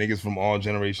 Yeah. Like niggas from all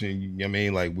generations, you know what I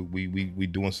mean? Like we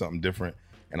doing something different.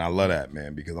 And I love that,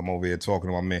 man, because I'm over here talking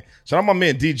to my man. Shout out my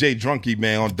man DJ Drunky,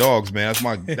 man, on Dogs, man.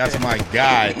 That's my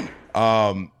guy.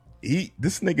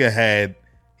 This nigga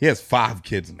he has 5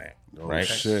 kids now, right?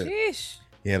 Shit. Sheesh.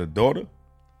 He had a daughter.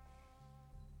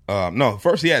 No,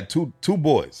 first he had two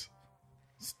boys,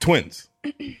 twins,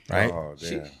 right? Oh,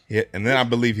 damn. And then I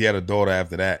believe he had a daughter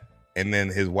after that. And then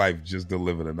his wife just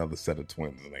delivered another set of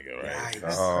twins, nigga, right?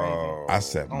 Yikes. Oh. I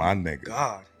said, my nigga.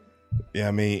 God. Yeah,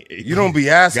 I mean, You don't be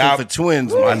asking God- for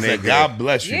twins, my my nigga. nigga. God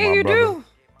bless you, Yeah, my you brother. do. You know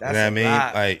That's what I a mean?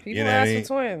 lot. Like, People you know what I ask mean? for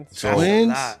twins. So, That's a Twins?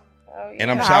 lot. Oh,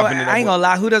 and I'm yeah. chopping it up. I ain't gonna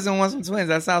lie. Who doesn't want some twins?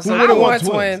 That sounds so. I wouldn't want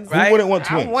want twins? twins. Right? Who wouldn't want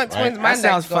twins? I want twins. right? My That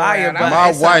sounds next go fire, around. but My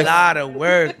it's wife- a lot of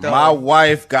work though. My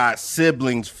wife got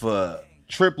siblings for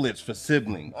triplets for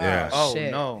siblings. Yeah. oh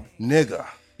Shit. no, Nigga.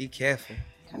 be careful.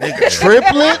 Nigga.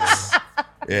 Triplets?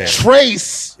 Yeah.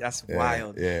 Trace. That's Yeah,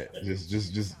 wild. Yeah,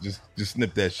 just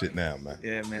snip that shit now, man.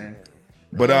 Yeah, man.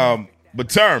 But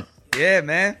Term, Yeah,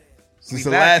 man. since We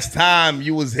the back. last time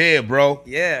you was here, bro,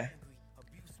 Yeah,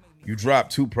 you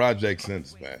dropped 2 projects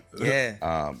since, man.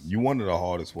 yeah. You one of the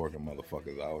hardest working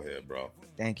motherfuckers out here, bro.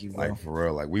 Thank you, bro. Like for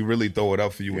real, like we really throw it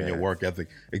up for you and Yeah. your work ethic,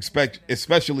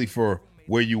 especially for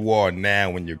where you are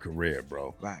now in your career,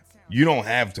 bro. Right. You don't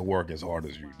have to work as hard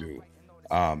as you do,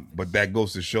 but that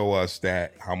goes to show us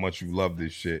that how much you love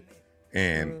this shit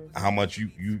and how much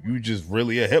you just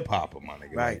really a hip hopper, my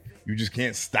nigga. Right. Like, you just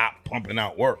can't stop pumping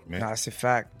out work, man. No, that's a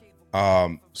fact.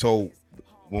 So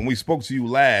when we spoke to you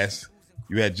last,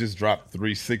 you had just dropped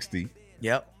 360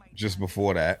 Yep. just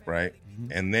before that, right?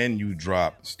 And then you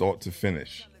dropped Start to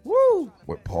Finish Woo.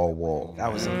 with Paul Wall.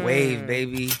 That was a wave,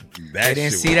 baby. That I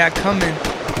didn't shit see was- that coming.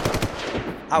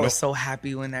 I Nope. was so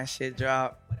happy when that shit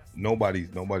dropped. Nobody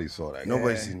saw that.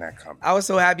 Nobody seen that coming. I was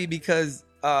so happy because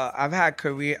I've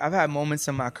had moments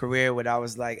in my career where I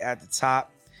was like at the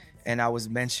top and I was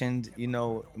mentioned,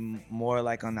 more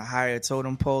like on the higher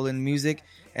totem pole in music.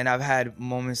 And I've had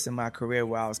moments in my career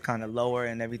where I was kind of lower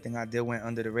and everything I did went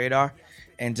under the radar.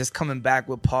 And just coming back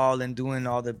with Paul and doing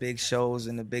all the big shows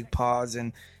and the big pods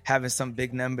and having some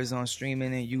big numbers on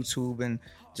streaming and YouTube and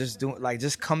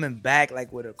just coming back like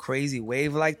with a crazy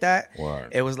wave like that. Word.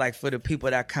 It was like for the people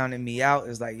that counted me out,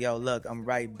 it's like, yo, look, I'm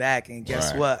right back. And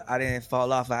guess Right. what? I didn't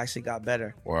fall off. I actually got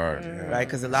better. Word. Right?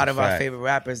 Because a lot That's of a our fact. favorite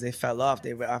rappers, they fell off.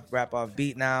 They rap off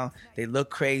beat now. They look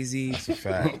crazy. That's a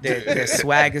fact. Their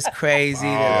swag is crazy.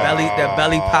 Their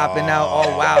belly popping out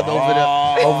all wild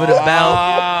over the belt.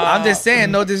 I'm just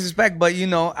saying, no disrespect, but I'm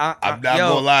not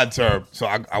gonna lie, Terp. So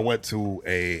I went to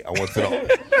the. All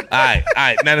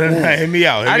right. No. Hear me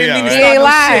out. I didn't mean to He start ain't no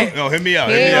lying. shit. No, hear me out.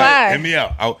 He Hear me ain't out. lying. Hear me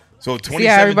out. So See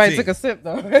how everybody 2017. took a sip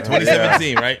though.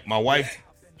 2017, right? My wife,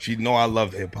 she know I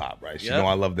love hip hop, right? She Yep. know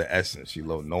I love the essence. She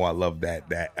know I love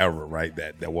that era, right?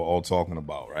 That we're all talking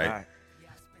about, right? Right.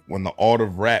 When the Art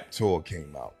of Rap tour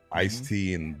came out,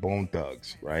 Ice-T and Bone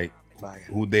Thugs, right? Fire.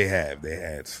 Who they have? They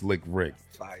had Slick Rick,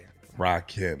 Fire.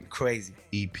 Rakim, Crazy.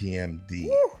 EPMD,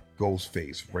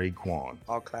 Ghostface, Raekwon.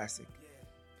 All classic.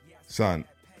 Son,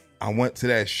 I went to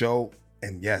that show,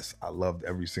 and yes, I loved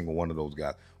every single one of those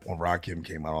guys. When Rakim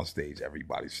came out on stage,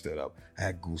 everybody stood up. I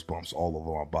had goosebumps all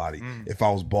over my body. If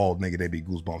I was bald, nigga, there'd be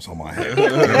goosebumps on my head. You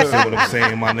know what I'm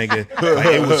saying, my nigga? Like,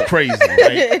 it was crazy,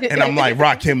 right? And I'm like,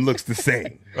 Rakim looks the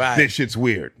same. Right. This shit's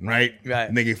weird, right?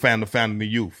 Right. Nigga found the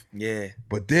youth. Yeah.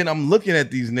 But then I'm looking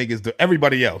at these niggas,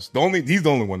 everybody else. He's the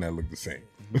only one that looked the same,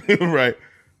 right?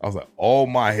 I was like, all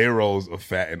my heroes are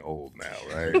fat and old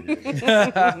now, right?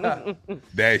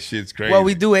 That shit's crazy. Well,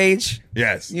 we do age,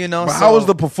 Yes. But But how was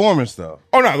the performance though?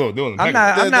 Oh no, doing I'm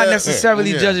not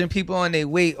necessarily yeah. judging people on their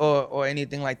weight or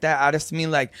anything like that. I just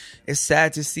mean like it's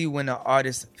sad to see when an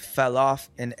artist fell off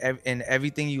and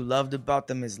everything you loved about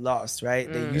them is lost,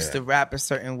 right? They used to rap a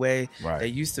certain way. Right. They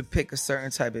used to pick a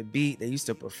certain type of beat. They used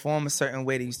to perform a certain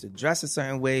way. They used to dress a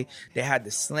certain way. They had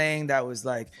the slang that was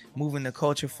like moving the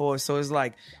culture forward. So it's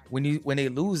like when they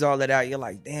lose all of that, you're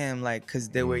like, damn, like, because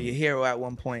they were your hero at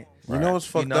one point. You know what's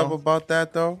fucked up about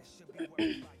that though?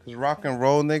 Because rock and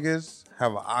roll niggas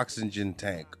have an oxygen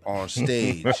tank on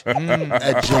stage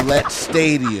at Gillette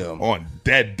Stadium. On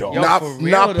Dead Dog. Yo, Not for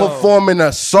real, not though. performing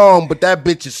a song, but that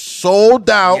bitch is sold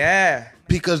out. Yeah.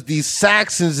 Because these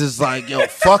Saxons is like, yo,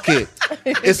 fuck it.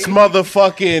 It's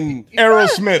motherfucking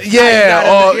Aerosmith.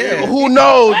 yeah, or Yeah. who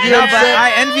knows? You know No, what but I'm saying?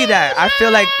 I envy that. I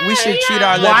feel like we should treat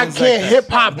our Why legends can't like hip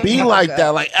hop be like that?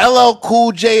 Like LL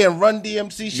Cool J and Run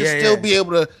DMC should Yeah, still yeah. be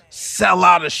able to sell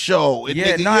out a show. And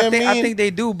Yeah, nigga, no, you know I what think they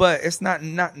do, but it's not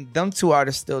them two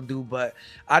artists still do. But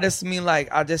I just mean like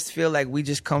I just feel like we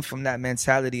just come from that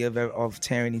mentality of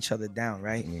tearing each other down,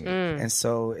 right? And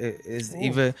so it is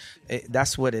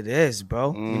that's what it is, bro.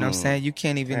 You know what I'm saying? You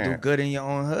can't even do good in your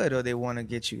own hood, or they want to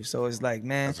get you. So it's like,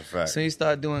 man, That's a fact. so you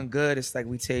start doing good, it's like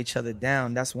we tear each other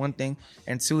down. That's one thing.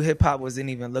 And two, hip hop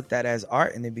wasn't even looked at as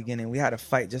art in the beginning. We had to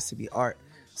fight just to be art.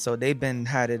 So they've been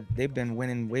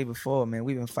winning way before, man.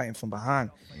 We've been fighting from behind,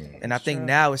 and I think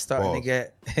now it's starting to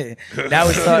get. Now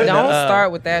it's starting. Don't to,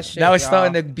 start with that shit. Now it's y'all.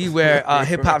 starting to be where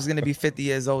hip hop's gonna be 50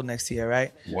 years old next year,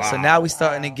 right? Wow. So now we're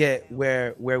starting to get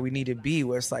where we need to be,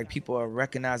 where it's like people are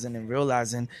recognizing and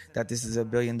realizing that this is a $1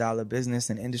 billion business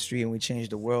and industry, and we change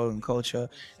the world and culture,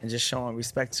 and just showing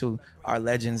respect to our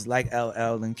legends like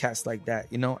LL and cats like that.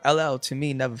 You know, LL to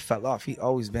me never fell off. He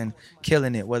always been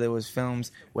killing it, whether it was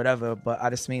films, whatever. But I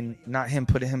just mean not him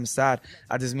putting him aside.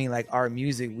 I just mean like our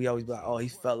music. We always be like, oh, he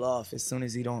fell off as soon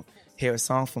as he don't hear a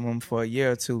song from him for a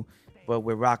year or two. But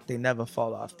with rock, they never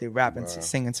fall off. They rap and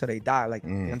sing until they die. Like, you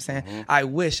know what I'm saying?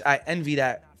 I envy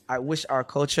that. I wish our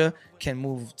culture can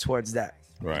move towards that.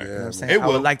 Right. You know what I'm saying? It I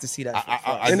will. would like to see that.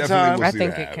 I In definitely time. will I see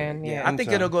think that it happen. can. Yeah. I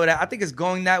think it'll go that. I think it's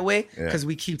going that way Yeah. because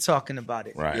we keep talking about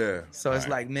it. Right. Yeah. So it's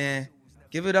like, man,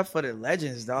 give it up for the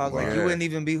legends, dog. Like, you Yeah. wouldn't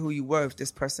even be who you were if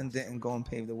this person didn't go and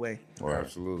pave the way. Right. You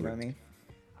Absolutely. know what I mean?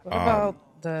 What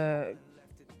about the,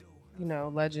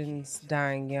 legends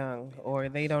dying young, or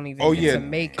they don't even Oh get yeah, to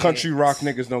make country it, rock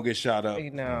niggas don't get shot up.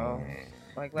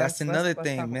 Like That's let's another talk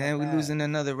thing, man. about We that. losing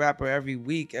another rapper every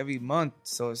week, every month.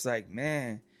 So it's like,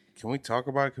 man. Can we talk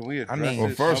about it? Can we address mean- it? Well,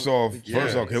 first off, Yeah.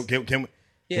 can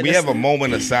Yeah, we let's- have a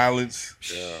moment of silence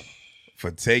for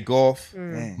Takeoff?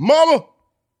 Man. Mama.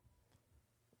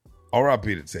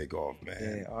 R.I.P. to Takeoff,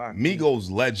 man. Yeah, R.I.P.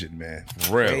 Migos legend, man.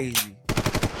 For real. Crazy.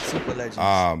 Super legends.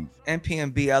 And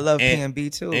PNB. I love and- PNB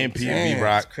too. and PNB Damn,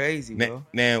 rock. It's crazy, Now, bro.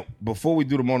 now, before we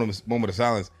do the moment of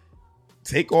silence,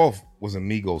 Takeoff was a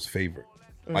Migos favorite,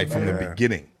 like from the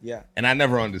beginning. Yeah. And I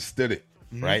never understood it,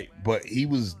 right? But he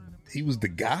was the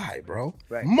guy, bro.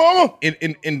 Right. Mama.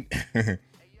 In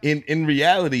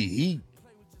reality,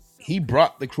 he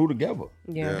brought the crew together.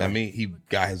 Yeah. I mean, he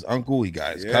got his uncle, he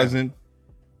got his cousin,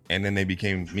 and then they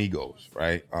became Migos,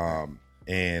 right?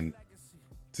 And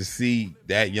to see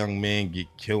that young man get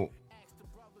killed,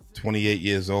 28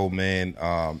 years old, man,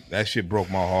 that shit broke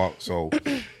my heart. So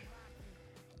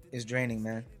It's draining,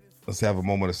 man. let's have a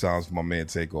moment of silence for my man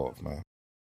Takeoff, man.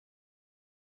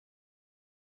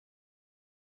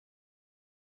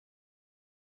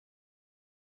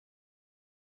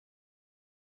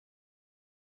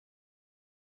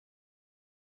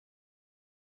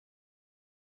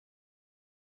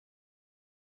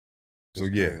 So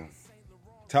yeah,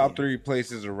 Top 3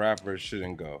 places a rapper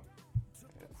shouldn't go.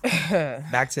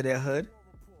 Back to their hood.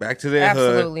 Back to their hood.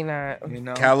 Absolutely not. You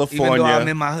know, California. Even though I'm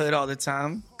in my hood all the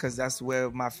time, because that's where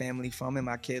my family from and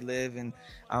my kid live, and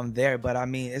I'm there. But I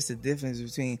mean, it's the difference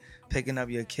between picking up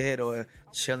your kid or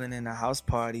chilling in a house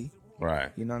party.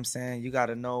 right. You know what I'm saying? You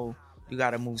gotta know, you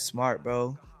gotta move smart,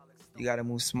 bro. You gotta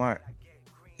move smart.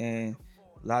 And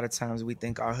a lot of times we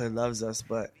think our hood loves us,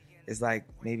 but it's like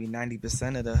maybe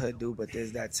 90% of the hood do, but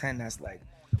there's that 10 that's like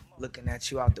looking at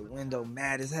you out the window,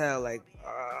 mad as hell, like,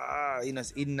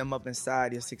 it's eating them up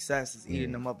inside. Your success is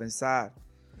eating them up inside.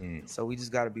 So we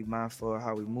just got to be mindful of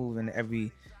how we move in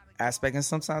every aspect. And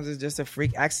sometimes it's just a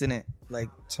freak accident. Like,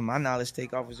 to my knowledge,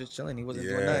 Takeoff was just chilling. He wasn't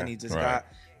doing nothing. He just got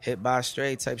hit by a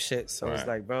stray type shit. So it's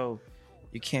like, bro,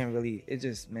 you can't really, it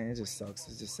just sucks.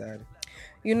 It's just sad.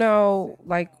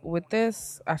 Like with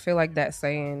this, I feel like that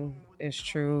saying is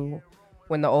true.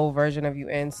 When the old version of you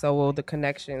ends, so will the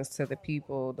connections to the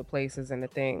people, the places, and the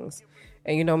things.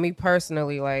 And me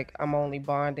personally, like, I'm only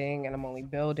bonding and I'm only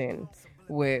building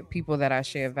with people that I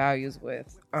share values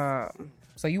with.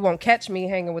 So you won't catch me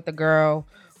hanging with the girl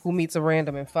who meets a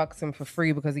random and fucks him for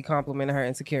free because he complimented her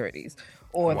insecurities.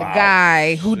 Or the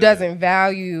guy who doesn't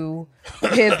value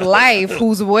his life,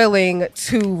 who's willing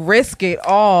to risk it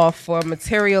all for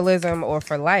materialism or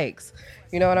for likes.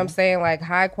 You know what I'm saying? Like,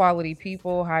 high quality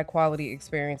people, high quality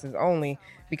experiences only,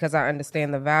 because I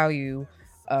understand the value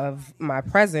of my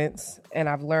presence, and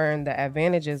I've learned the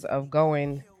advantages of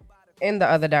going in the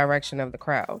other direction of the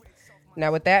crowd.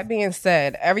 Now, with that being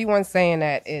said, everyone's saying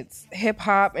that it's hip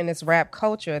hop and it's rap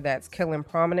culture that's killing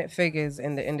prominent figures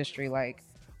in the industry like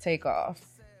Takeoff,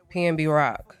 PNB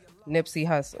Rock, Nipsey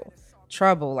Hussle,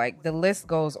 Trouble, like the list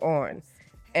goes on.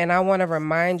 And I want to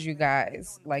remind you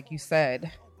guys, like you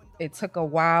said, it took a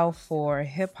while for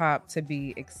hip hop to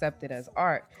be accepted as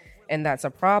art. And that's a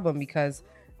problem because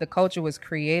the culture was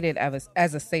created as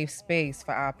a safe space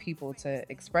for our people to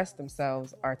express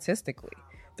themselves artistically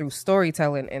through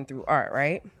storytelling and through art,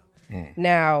 right?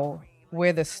 Now,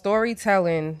 where the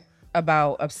storytelling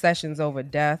about obsessions over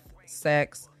death,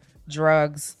 sex,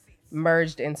 drugs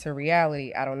merged into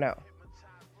reality, I don't know.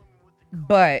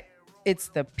 But it's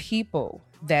the people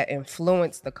that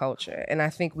influence the culture. And I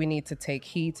think we need to take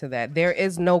heed to that. There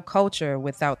is no culture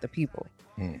without the people,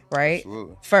 right?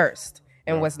 Absolutely. First.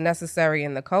 And what's necessary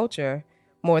in the culture,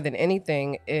 more than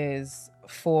anything, is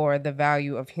for the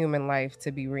value of human life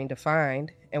to be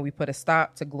redefined, and we put a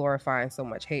stop to glorifying so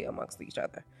much hate amongst each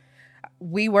other.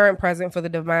 We weren't present for the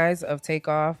demise of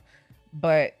Takeoff,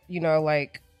 but, you know,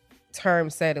 like Term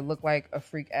said, it looked like a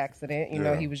freak accident. You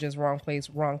know, he was just wrong place,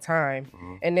 wrong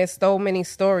time. And there's so many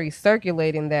stories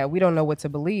circulating that we don't know what to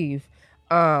believe.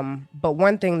 But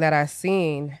one thing that I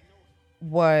seen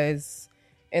was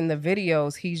in the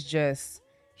videos,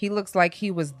 he looks like he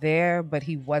was there, but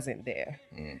he wasn't there.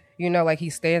 You know, like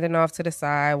he's standing off to the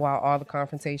side while all the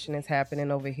confrontation is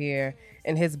happening over here.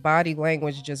 And his body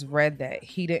language just read that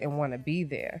he didn't want to be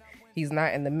there. He's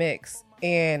not in the mix.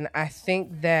 And I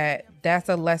think that that's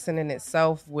a lesson in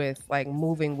itself with like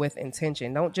moving with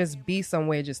intention. Don't just be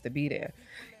somewhere just to be there.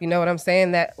 You know what I'm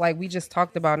saying? That like we just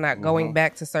talked about not going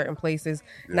back to certain places,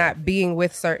 not being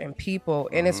with certain people.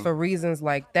 And it's for reasons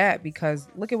like that, because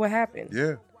look at what happened.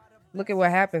 Yeah. Look at what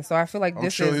happened. So I feel like I'm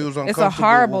sure he was it's a uncomfortable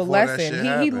horrible before that lesson. shit He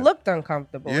happened. looked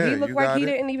uncomfortable. Yeah, He looked you like got he it.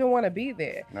 didn't even want to be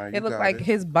there. No, you It looked got like it.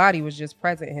 his body was just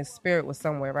present. His spirit was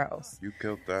somewhere else. You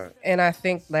killed that. And I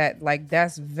think that like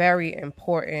that's very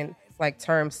important. Like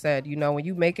Term said, you know, when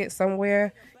you make it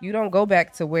somewhere, you don't go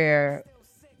back to where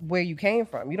you came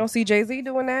from. You don't see Jay-Z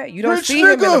doing that. You don't Rich see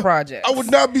him in the nigga, project. I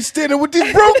would not be standing with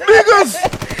these broke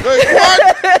niggas. Like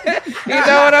what? You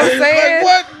know what I'm saying?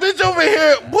 Like what? Bitch over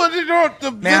here, put it on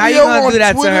the Man, how you video gonna on do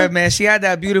that Twitter. to her, man? She had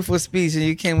that beautiful speech, and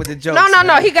you came with the jokes. No.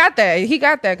 man. He got that. He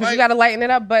got that because Like- you got to lighten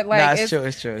it up. But like, Nah, it's true.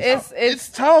 It's true. It's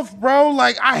tough, bro.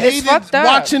 Like I hated fucked up.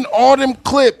 watching all them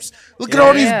clips. Look at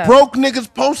all these Yeah. broke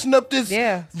niggas posting up this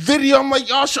Yeah. video. I'm like,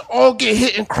 y'all should all get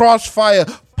hit in crossfire.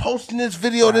 Posting this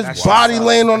video, that this shit body sucks.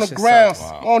 laying on That the shit ground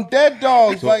sucks. on dead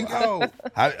dogs. So- Like, yo,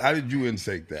 How did you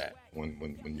intake that when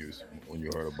you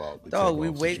heard about the Dog,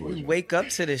 Takeoff we situation? wake up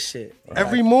to this shit.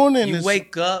 every morning You it's-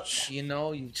 wake up, you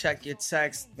know, you check your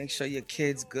text, make sure your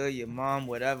kid's good, your mom,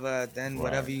 whatever. Then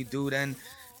whatever you do, then,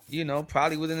 you know,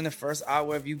 probably within the first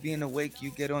hour of you being awake,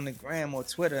 you get on the gram or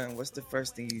Twitter, and what's the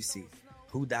first thing you see?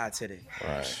 Who died today?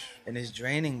 Right. And it's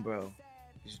draining, bro.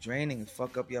 It's draining. It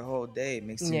fuck up your whole day. It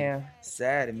makes you Yeah.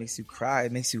 sad. It makes you cry.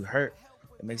 It makes you hurt.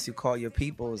 It makes you call your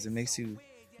peoples. It makes you,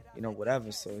 you know,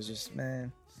 whatever. So it's just,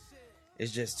 man,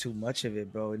 it's just too much of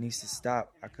it, bro. It needs to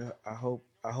stop. I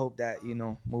hope that, you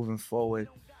know, moving forward,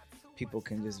 people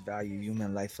can just value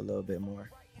human life a little bit more.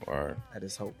 All right. I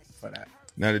just hope for that.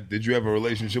 Now, did you have a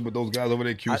relationship with those guys over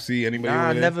there? QC? Anybody Nah,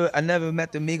 over there? I never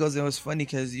met the Migos. It was funny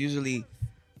because usually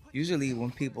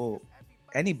when people,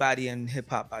 anybody in hip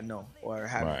hop I know or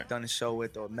have Right. done a show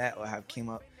with or met or have came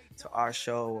up to our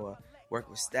show or worked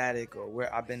with Static or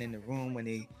where I've been in the room when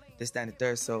they this, that, and the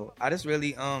third. So I just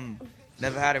really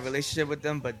never had a relationship with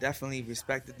them, but definitely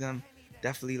respected them.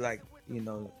 Definitely like, you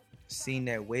know, seen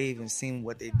their wave and seen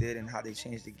what they did and how they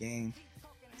changed the game.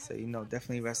 So, you know,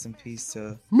 definitely rest in peace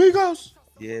to Migos.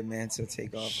 yeah, man, to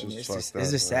take off. Shit's I mean, it's fucked just, up,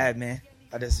 it's just man. sad, man.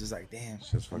 I just was like, damn,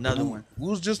 another one. We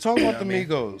was just talking about the what I mean?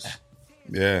 Migos.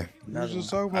 Yeah. We was just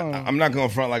talking about them. I'm not gonna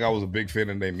front like I was a big fan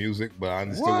of their music, but I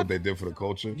understood what they did for the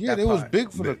culture. Yeah, That they was part.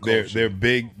 big for the culture. They're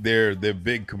big. They're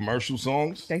big commercial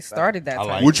songs. They started that I time.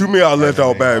 like What you mean I left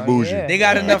out Bad Bougie? yeah. They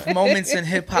got enough moments in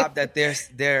hip hop that they're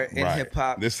in Right. hip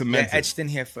hop. They're They're cemented. etched in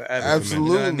here forever.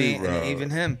 Absolutely, You know what I mean? bro. And even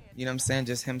him, you know what I'm saying?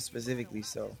 Just him specifically.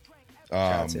 So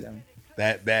shout out to them.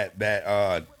 That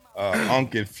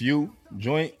Unk and Few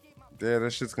joint. Yeah,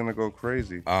 that shit's gonna go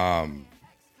crazy.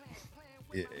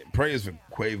 Prayers for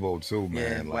Quavo too,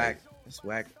 man. Yeah, like, whack. It's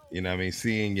whack. you know what I mean?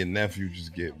 Seeing your nephew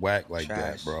just get whacked like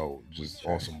Trash. that, bro. Just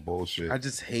awesome bullshit. I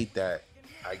just hate that.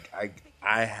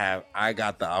 I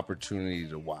got the opportunity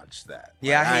to watch that.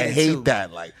 Yeah, Like, I hate it hate too.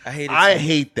 that. Like I hate it I too.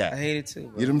 hate that. I hate it too.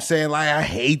 Bro. You know what I'm saying? Like I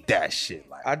hate that shit.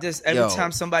 Like I just every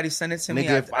time somebody send it to me,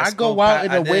 nigga, if I scroll go out past-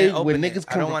 in I a didn't way open where it. niggas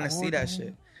I can don't want to record see that me.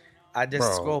 shit. I just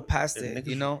Bro, scroll past the it. niggas-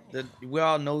 You know, we're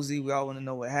all nosy. We all want to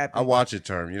know what happened. I watch it,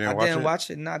 Term. You didn't I watch didn't it? watch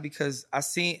it, not because I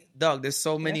seen Doug. There's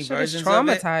so many That shit is versions of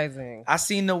it. traumatizing. I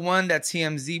seen the one that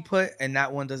TMZ put, and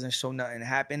that one doesn't show nothing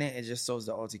happening. It just shows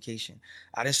the altercation.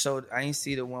 I ain't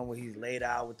see the one where he's laid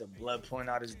out with the blood pouring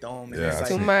out his dome. And Yeah, it's I like,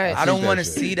 Too seen- much. I don't that want to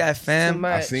shit. see that, Too fam.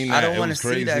 much. I seen I that. don't It want to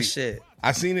was see that crazy. shit.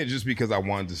 I seen it just because I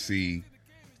wanted to see.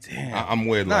 Damn. I'm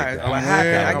weird Nah, like that. what I'm happened,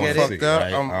 weird. I I get wanna it. see Fucked up.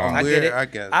 right? I'm I weird. get it. I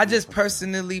guess. I just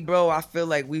personally, bro, I feel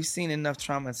like we've seen enough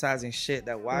traumatizing shit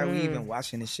that why are we even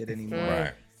watching this shit anymore?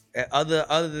 Right.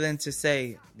 Other than to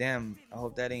say, damn, I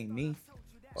hope that ain't me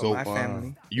or So, my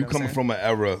family. You know what coming I'm saying? from an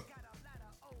era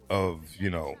of,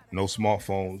 no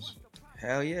smartphones,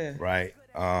 Hell yeah. right?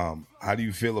 How do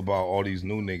you feel about all these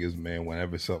new niggas, man?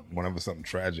 Whenever something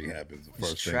tragic happens, the It's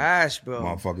first thing trash, bro.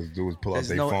 motherfuckers do is pull out There's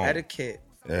their no phone. etiquette.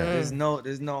 Yeah. There's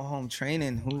no home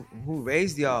training. Who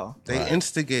raised y'all? They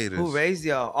instigators. Who raised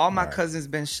y'all? All my Right. cousins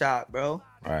been shot, bro.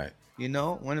 Right. You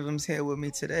know, one of them's here with me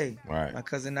today. Right. My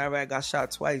cousin Iraq got shot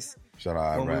twice Shout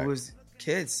out when Iraq. we was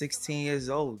kids, 16 years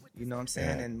old. You know what I'm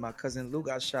saying? Yeah. And my cousin Lou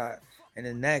got shot in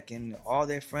the neck, and all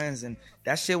their friends, and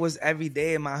that shit was every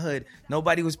day in my hood.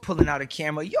 Nobody was pulling out a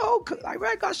camera. Yo,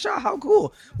 Iraq got shot. How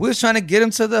cool? We was trying to get him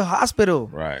to the hospital.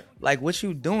 Right. Like, what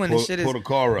you doing? Pull- This shit is. pull the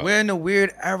car up. We're in a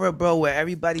weird era, bro, where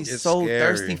everybody's It's so scary.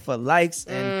 thirsty for likes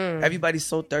and everybody's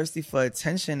so thirsty for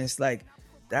attention. It's like,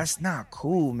 that's not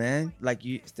cool, man. Like,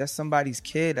 that's somebody's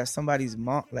kid. That's somebody's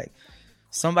mom. Like,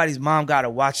 somebody's mom gotta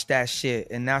watch that shit,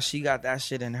 and now she got that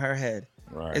shit in her head.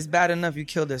 Right. It's bad enough you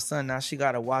killed her son. Now she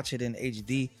gotta watch it in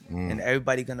HD, and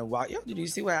everybody gonna watch. Yo, did you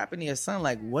see what happened to your son?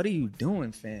 Like, what are you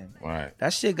doing, fam? Right.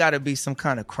 That shit gotta be some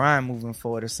kind of crime moving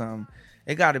forward or something.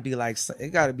 It gotta be like, it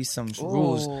gotta be some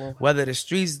rules, whether the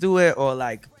streets do it or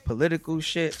like political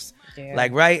shits. Yeah.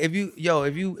 Like, right? If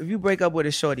you break up with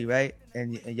a shorty, right,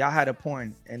 and y'all had a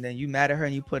porn, and then you mad at her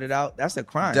and you put it out, that's a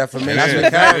crime. Defamation Yeah.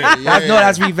 of character.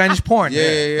 That's revenge porn. Yeah,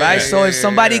 right. yeah, So if yeah,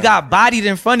 somebody yeah. got bodied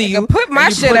in front of you, Put my and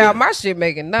you shit put out. it- My shit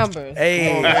making numbers. Hey,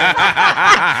 hey,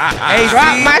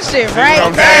 Drop see? my shit right what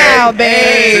I'm now, saying?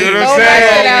 babe. See what I'm Throw my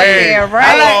saying? shit out Hey, there right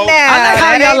hello. now. I like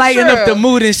how That y'all ain't lighten up true. the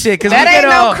mood and shit. Cause That we ain't get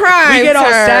no all, crime we get all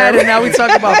term. sad and now we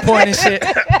talk about porn and shit.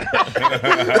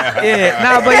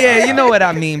 But you know what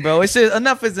I mean, bro. It's just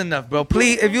enough is enough, bro.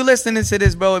 Please, if you listening to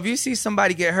this, bro, if you see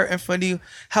somebody get hurt in front of you,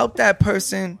 help that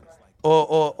person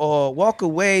or walk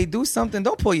away, do something.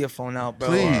 Don't pull your phone out, bro.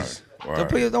 Please. Don't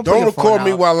pull Don't your record phone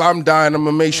me out. while I'm dying. I'm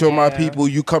gonna make sure my Yeah. people,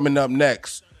 you coming up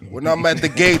next. When I'm at the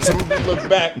gates, I'm gonna look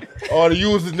back. Oh, the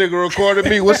user nigga recorded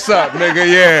me. What's up, nigga?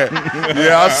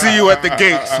 Yeah, I'll see you at the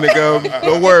gates, nigga.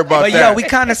 Don't worry about But that. yo, we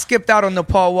kind of skipped out on the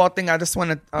Paul Wall thing. I just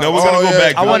want to. No, we're gonna Oh, go yeah.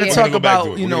 back. To I it. want We're to gonna talk go back to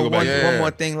about, it. you We're know, gonna go one, back to it. one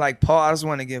more thing. Like Paul, I just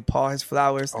want to give Paul his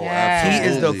flowers. Oh, Yeah. He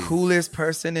is the absolutely. coolest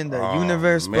person in the Oh,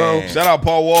 universe, bro. man. Shout out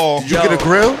Paul Wall. Did you get a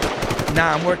grill?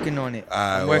 Nah, I'm working on it.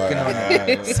 I'm working on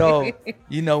it. So,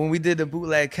 you know, when we did the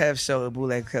Bootleg Kev show, the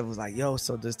Bootleg Kev was like, yo,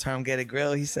 so does Term get a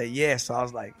grill? He said, yeah. So I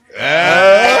was like, you know,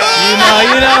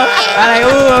 I'm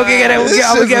like, ooh, okay,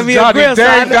 I'm gonna get me a grill. So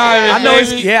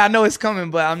I know it's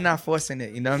coming, but I'm not forcing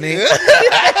it. You know what I mean? You know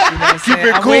what I'm saying? Keep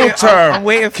it I'm cool, waiting- Term. I'm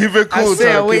waiting. Keep it cool, I said,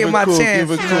 Term. I'm waiting Keep it my cool. chance.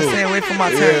 Keep it You know what I'm cool. saying? Wait for my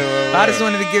turn. right, But I just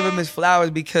wanted to give him his flowers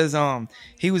because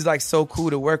he was like so cool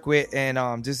to work with, and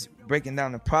just breaking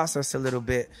down the process a little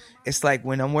bit. It's like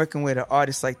when I'm working with an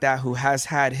artist like that who has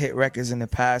had hit records in the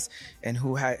past and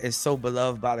who is so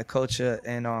beloved by the culture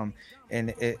and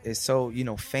it is so, you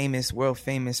know, famous, world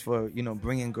famous for, you know,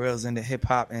 bringing girls into hip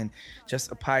hop and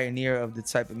just a pioneer of the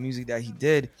type of music that he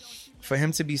did. For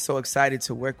him to be so excited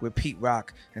to work with Pete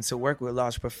Rock and to work with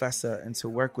Large Professor and to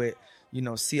work with, you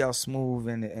know, CL Smooth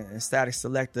and Static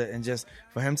Selector, and just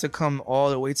for him to come all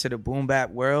the way to the boom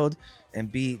bap world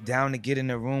and be down to get in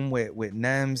the room with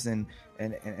Nems and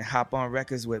hop on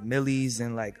records with Millies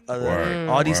and like other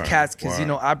all these cats, because you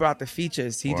know I brought the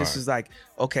features. He just was like,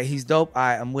 okay, he's dope.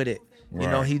 I'm with it. You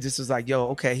know, he just was like, yo,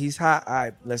 okay, he's hot. All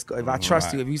right, let's go. If I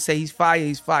trust you, if you say he's fire,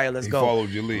 he's fire. Let's He go. followed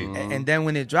your lead. And then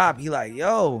when it dropped, he like,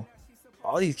 yo,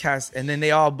 all these cats, and then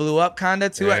they all blew up kind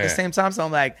of too at the Yeah. same time. So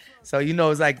I'm like, so you know,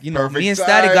 it's like, you know, Perfect me and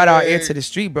Static got our ear timing. to the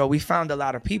street, bro. We found a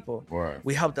lot of people. Right.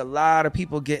 We helped a lot of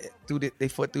people get through their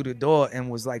foot through the door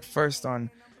and was like first on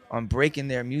breaking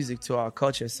their music to our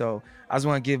culture. So I just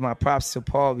want to give my props to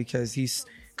Paul because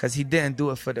he didn't do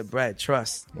it for the bread.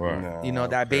 Trust. Right. You know,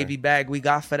 that baby bag we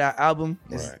got for that album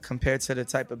is compared to the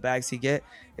type of bags he get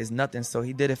is nothing. So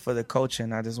he did it for the culture,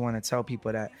 and I just want to tell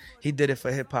people that he did it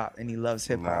for hip hop, and he loves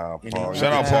hip hop. Nah, Paul,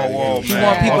 Shout out Paul Wall, He man.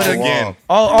 want people Once to again.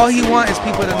 all he want is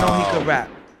people to know he could rap.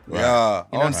 Yeah.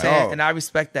 You know what I'm saying? no. And I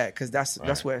respect that because that's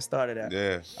where it started at.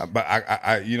 Yeah. But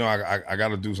I got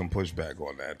to do some pushback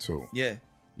on that too. Yeah.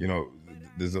 You know,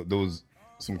 there was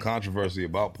some controversy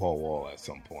about Paul Wall at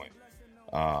some point.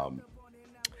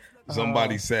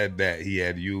 Somebody said that he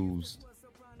had used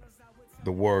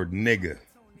the word nigga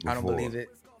before. I don't believe it.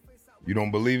 You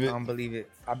don't believe I it? don't believe it.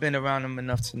 I've been around him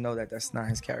enough to know that that's not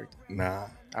his character. Nah.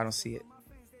 I don't see it.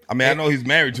 I mean, I know he's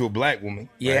married to a black woman.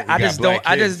 Yeah, right? He I got just black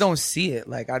don't. I kids. just don't see it.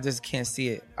 Like I just can't see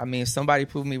it. I mean, if somebody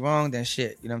prove me wrong, then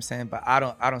shit. You know what I'm saying? But I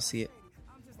don't see it.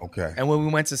 Okay. And when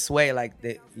we went to Sway, like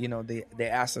they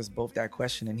asked us both that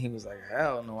question, and he was like,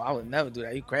 "Hell no, I would never do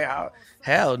that. You crazy?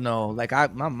 Hell no. Like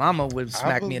my mama would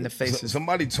smack me in the face.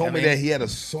 Somebody told me I mean- that he had a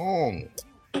song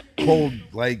called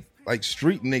like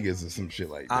Street Niggas or some shit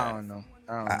like that. I don't know.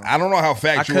 I don't know how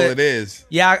factual could- it is.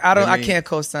 Yeah, I don't. I I mean- can't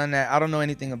co-sign that. I don't know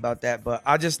anything about that, but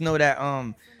I just know that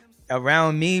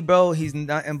around me, bro, he's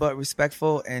nothing but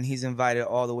respectful, and he's invited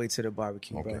all the way to the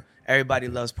barbecue, bro. Okay. Everybody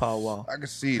loves Paul Wall. I can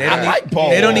see They that. don't, like Paul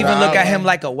they don't Wall. even look at him Nah.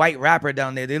 like a white rapper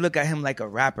down there. They look at him like a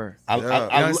rapper. I Yeah.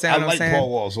 You understand what I'm like saying? Paul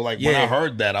Wall. So like when Yeah. I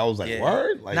heard that, I was like, Yeah.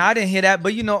 word? Like, No, I didn't hear that,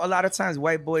 but you know, a lot of times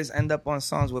white boys end up on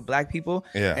songs with black people,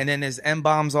 Yeah. and then there's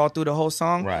M-bombs all through the whole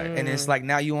song, Right. and it's like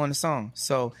now you on the song.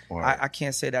 So Right. I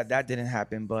can't say that didn't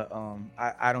happen, but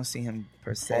I don't see him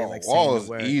per se Paul like Wall saying is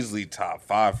the word. easily top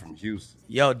 5 from Houston.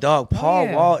 Yo, dog, Paul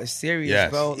yeah. Wall is serious,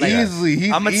 Yes. bro. Like, Easily.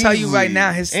 He's I'm gonna tell you right easily-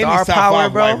 now, his and star he's top power,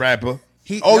 5 bro. white rapper.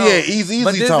 He's easily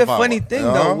But this is top the 5 funny white. thing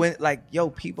Uh-huh. though, when like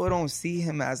people don't see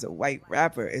him as a white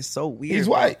rapper. It's so weird. He's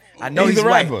bro. white. I know He's he's a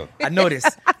white. rapper. I know this,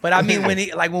 but I mean when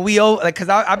we cause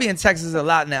I be in Texas a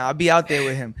lot now. I be out there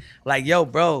with him. Like yo,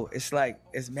 bro, it's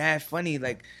mad funny.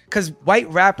 Like cause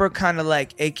white rapper kind of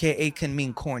like AKA can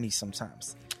mean corny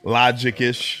sometimes.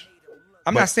 Logic-ish.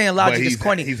 I'm But- not saying but Logic is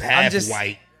corny. He's I'm half just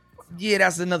white. yeah,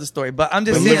 that's another story. But I'm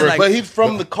just The saying lyric- like But he's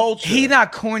from the culture. he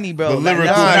not corny, bro. The Like, lyrical-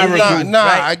 that's Nah, what I mean. lyrical- nah,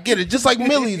 Right. I get it. Just like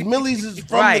Millie's. Millie's is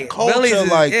from Right. the culture. Millie's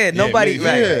is- like, yeah, nobody. Yeah,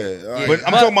 right. yeah. But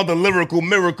I'm talking about the lyrical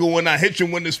miracle when I hit you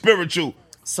when the spiritual.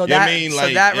 So You know that, what I mean? so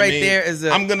Like, that I right mean, there is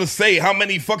a. I'm gonna say how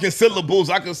many fucking syllables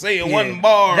I can say in Yeah. one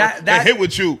bar That- and hit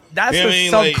with you. That's You know the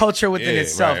what I mean? subculture Like, within yeah,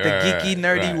 itself, right, the right, geeky, right,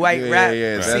 nerdy right. white Yeah, rap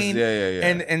yeah, that's- scene.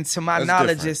 yeah. And to my That's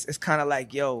knowledge, different. it's kind of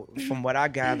like, yo, from what I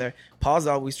gather, Paul's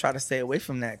always try to stay away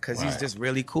from that because he's Right. just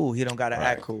really cool. He don't gotta Right.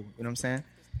 act cool. You know what I'm saying?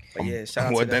 But yeah, shout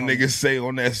out What to that the nigga say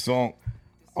on that song?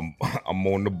 I'm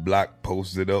on the block,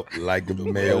 posted up like a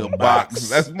mailbox.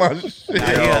 That's my shit. Nah,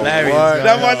 he hilarious, what? bro.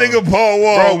 That's my nigga Paul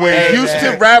Wall. Bro, when man.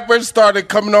 Houston rappers started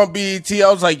coming on BET, I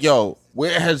was like, yo,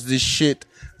 where has this shit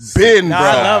been, Nah, bro?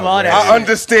 I love all that I shit.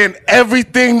 understand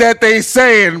everything that they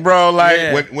saying, bro. Like,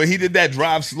 Yeah. When he did that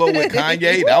Drive Slow with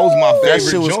Kanye, that was my favorite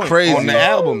shit was joint crazy. on the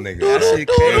album, nigga. That shit You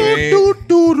know what I mean?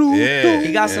 Yeah.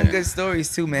 He got some yeah. good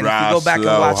stories too, man. Drive if you go back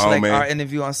slow, and watch like homie. our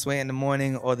interview on Sway in the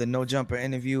Morning or the No Jumper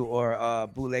interview or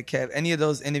Bootleg Kev, any of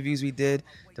those interviews we did,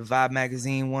 the Vibe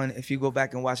Magazine one, if you go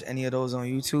back and watch any of those on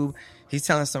YouTube, he's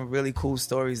telling some really cool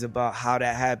stories about how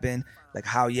that happened, like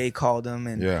how Ye called him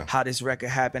and Yeah. how this record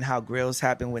happened, how Grills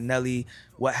happened with Nelly,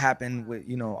 what happened with,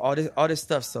 you know, all this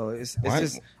stuff. So it's Why-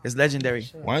 just it's legendary.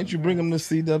 Why don't you bring him to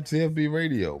CWTFB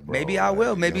radio, bro? Maybe I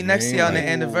will. Maybe You know next what I year on mean? the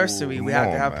anniversary, we Come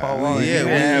have to have on, Paul man. Wall. yeah,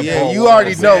 Man, yeah, Paul you Wall,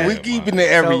 already know. man, We man. keeping it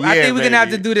every So year. I think we're gonna have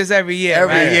to baby. do this every year.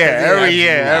 every right? year, every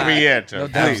year, Absolutely. every year. No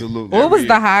doubt. Absolutely. What was Every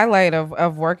the year. highlight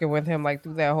of working with him like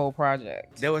through that whole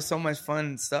project? There was so much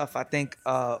fun stuff. I think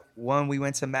one, we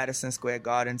went to Madison Square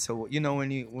Garden. So you know when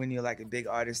you're like a big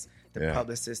artist, the Yeah.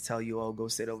 publicists tell you, "Oh, go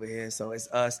sit over here." So it's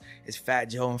us. It's Fat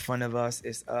Joe in front of us.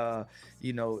 It's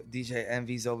DJ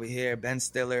Envy's over here. Ben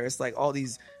Stiller. It's like all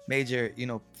these major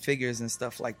figures and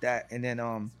stuff like that. And then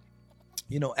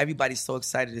everybody's so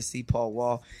excited to see Paul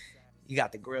Wall. You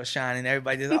got the grill shining.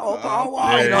 Everybody's like, "Oh, Paul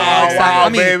Wall!" Yeah, all excited. Wall, I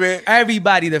mean, baby.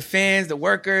 everybody, the fans, the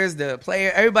workers, the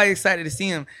player, everybody excited to see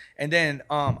him. And then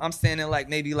I'm standing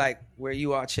maybe where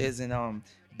you are, Chiz, and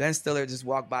Ben Stiller just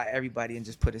walked by everybody and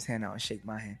just put his hand out and shake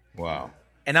my hand. Wow.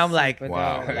 And I'm like,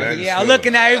 Wow. yeah, I'm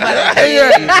looking at everybody. Like, Hey,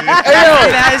 yeah, yo.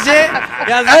 that shit.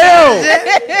 Y'all see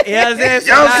that shit? You know what I'm saying? So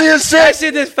Y'all that- see his shit? That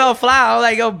shit just fell flat. I was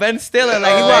like, yo, Ben Stiller.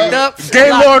 Like, he walked up.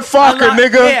 Gaylord Fokker, I locked-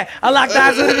 nigga. Yeah, I locked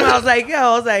eyes with him. I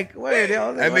was like, word. Yo, I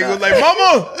was That what nigga was up? like,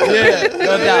 "Mama." Yeah,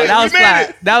 no doubt. That was We made fly.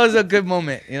 it. That was a good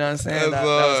moment. You know what I'm saying? That's That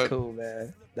was hard. cool,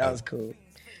 man. That was cool.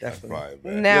 Definitely. Right,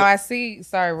 man. Now I see.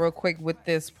 Sorry, real quick with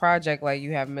this project, like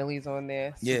you have Millie's on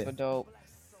there, Yeah. super dope.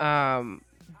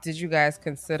 Did you guys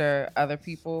consider other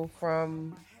people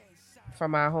from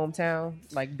our hometown,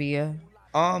 like Bia?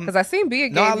 Because I seen Bia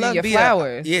gave you your Bia.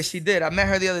 flowers. Yeah, she did. I met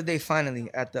her the other day finally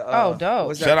at the. Oh, dope.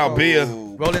 what's that Shout out called? Bia.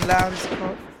 Rolling Loud. Is it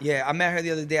called? Yeah, I met her the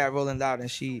other day at Rolling Loud,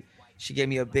 and she she gave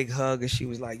me a big hug and she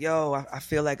was like, yo, I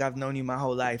feel like I've known you my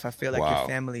whole life. I feel like Wow. your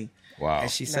family. Wow. And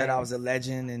she said I Nice. was a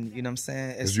legend, and you know what I'm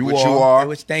saying? It's You What are. you are.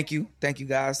 which thank you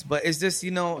guys. But it's just, you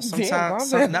know, calm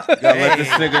sometimes down. no, Gotta let this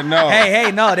nigga know.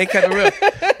 hey, no, they cut it real.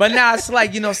 But now it's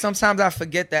like, you know, sometimes I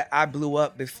forget that I blew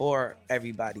up before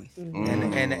everybody,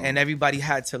 and everybody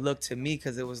had to look to me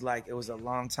because it was a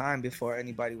long time before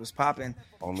anybody was popping.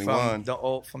 Only from one.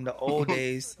 the old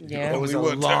days. Yeah. It was a Only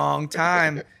one long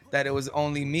time that it was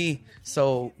only me.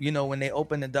 So, you know, when they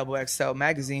opened the Double XL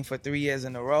magazine for 3 years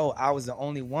in a row, I was the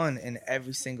only one in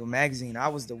every single magazine. I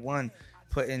was the one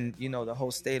putting, you know, the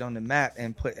whole state on the map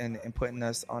and putting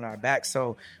us on our back.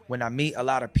 So when I meet a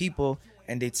lot of people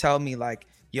and they tell me like,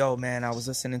 yo, man, I was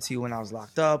listening to you when I was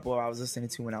locked up, or I was listening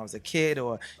to you when I was a kid,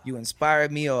 or you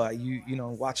inspired me, or you know,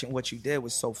 watching what you did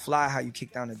was so fly, how you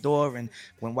kicked down the door, and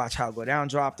when Watch How It Go Down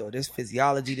dropped, or this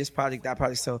Physiology, this project, that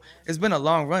project. So it's been a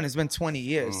long run. It's been 20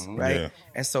 years, right? Yeah.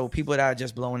 And so people that are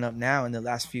just blowing up now in the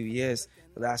last few years,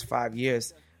 the last 5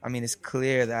 years, I mean, it's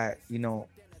clear that, you know,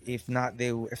 if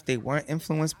they weren't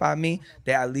influenced by me,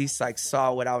 they at least like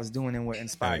saw what I was doing and were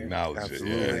inspired. Acknowledge it.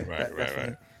 Absolutely. Yeah, right.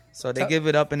 Definitely. So they give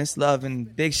it up and it's love,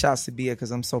 and big shouts to Bia because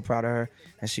I'm so proud of her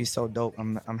and she's so dope.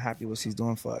 I'm happy what she's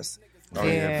doing for us. Oh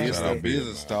yeah, Yeah. B's Shout out a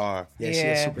Bia, star. Yeah, she's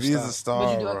Yeah. a B's a superstar. star,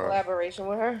 Would you do a bro. collaboration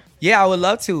with her? Yeah, I would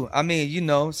love to. I mean, you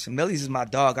know, Millie's is my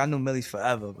dog. I knew Millie's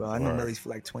forever, bro. I knew Right. Millie's for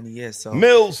like 20 years. So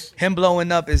Mills. him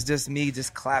blowing up is just me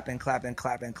just clapping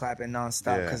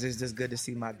nonstop Yeah. because it's just good to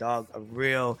see my dog, a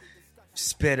real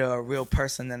spitter, a real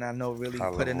person that I know really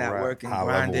High put in that level rap. work and High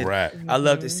grinded. level rap. I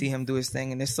love to see him do his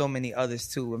thing, and there's so many others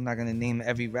too. I'm not gonna name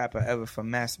every rapper ever from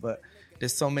Mass, but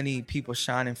there's so many people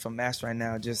shining from Mass right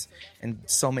now, just in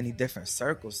so many different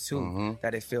circles too,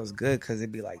 that it feels good because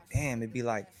it'd be like, damn, it'd be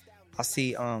like,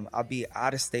 I'll be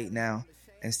out of state now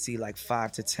and see like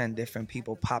 5 to 10 different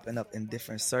people popping up in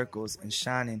different circles and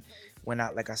shining. When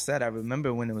like I said, I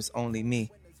remember when it was only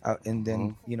me. And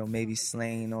then, you know, maybe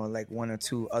Slain or like 1 or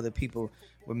 2 other people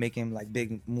were making like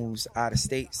big moves out of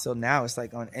state. So now it's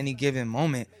like on any given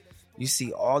moment, you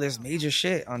see all this major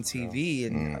shit on TV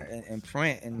and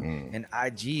print and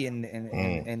IG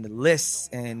and the lists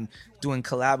and doing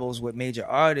collabos with major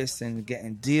artists and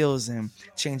getting deals and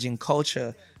changing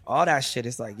culture. All that shit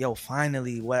is like, yo,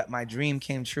 finally, what my dream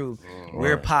came true.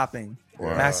 We're popping.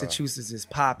 Word. Massachusetts is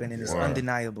popping and it's Word.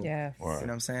 undeniable. Yeah. You know what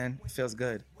I'm saying? It feels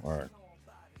good. All right.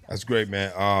 That's great,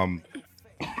 man.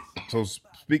 So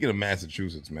speaking of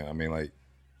Massachusetts, man, I mean, like,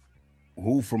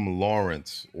 who from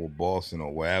Lawrence or Boston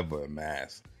or wherever in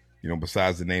Mass, you know,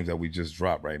 besides the names that we just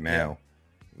dropped right now,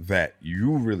 that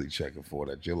you really checking for,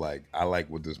 that you're like, I like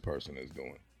what this person is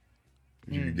doing?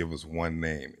 If you could give us one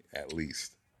name at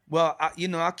least. Well,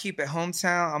 I'll keep it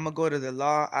hometown. I'm gonna go to the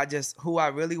law. Who I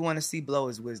really want to see blow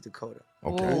is Wiz Dakota.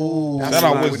 Okay. Ooh. Shout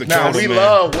out Wiz Now Dakota, we man.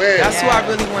 love Wiz. That's who I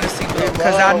really want to see blow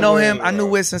because I know him. I knew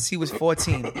Wiz. Wiz since he was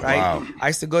 14, right? Wow. I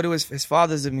used to go to his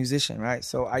father's a musician, right?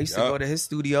 So I used to go to his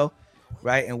studio,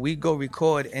 right? And we go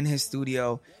record in his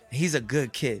studio. He's a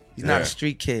good kid. He's not Yeah. a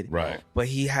street kid, Right. But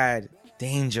he had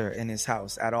danger in his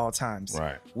house at all times.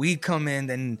 Right. We'd come in,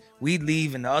 then we'd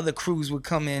leave, and the other crews would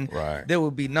come in. Right. There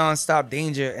would be nonstop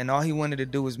danger, and all he wanted to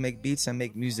do was make beats and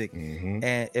make music. Mm-hmm.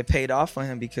 And it paid off for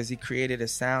him because he created a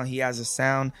sound. He has a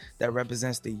sound that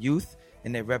represents the youth,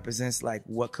 and it represents like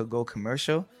what could go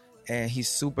commercial. And he's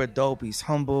super dope. He's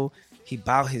humble. He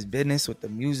bout his business with the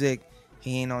music.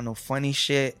 He ain't on no funny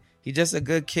shit. He's just a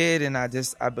good kid, and I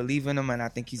believe in him, and I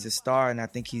think he's a star, and I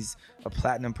think he's a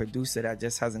platinum producer that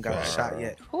just hasn't got a shot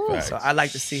yet. Facts. So I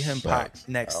like to see him Facts. pop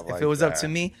next. I If like it was up that. to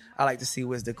me, I like to see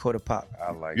Wiz Dakota pop.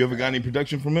 I like You ever that. got any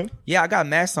production from him? Yeah, I got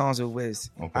mad songs with Wiz.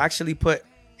 Okay. I actually put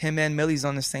him and Millie's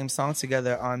on the same song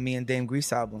together on me and Dame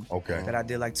Grease album. Okay. That I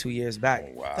did like 2 years back.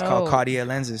 Oh, wow. It's called Oh. Cartier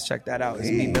Lenses. Check that out. It's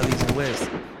me, Millie's, and Wiz.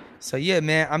 So yeah,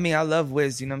 man. I mean, I love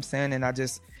Wiz. You know what I'm saying? And I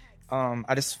just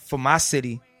for my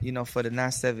city, you know, for the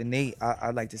 978,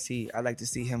 I like to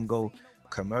see him go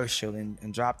commercial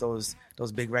and drop those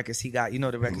big records he got. You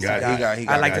know the records he got- got. he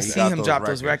I like to he see got him those drop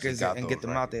those records. He records got and those get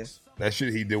them out there. records. That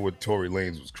shit he did with Tory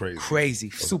Lanez was crazy. Crazy,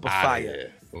 It was super outta fire.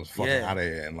 here. It was fucking Yeah. out of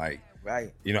here. And like,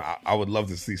 Right. you know, I would love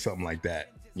to see something like that,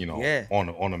 you know, Yeah.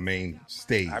 on a main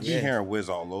stage. I be Yeah. hearing Wiz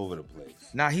all over the place.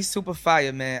 Nah, he's super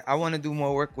fire, man. I want to do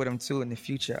more work with him too in the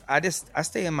future. I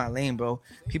stay in my lane, bro.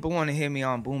 People want to hear me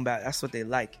on boom bap. That's what they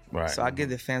like. Right. So I give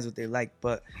the fans what they like.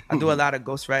 But I do a lot of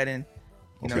ghostwriting.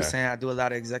 You know what I'm Okay. saying? I do a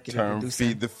lot of executive Term producing.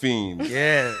 Feed the Fiend.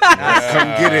 Yeah. Come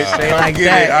get it. Straight Come like get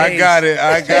that. it. I Hey, got it.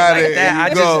 I got like it. that. Here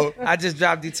you go. I just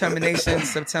dropped Determination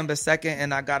September 2nd,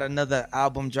 and I got another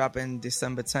album dropping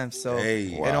December 10th. So Hey.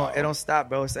 it don't stop,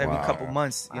 bro. It's every Wow. couple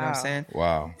months. You know what I'm Wow. saying?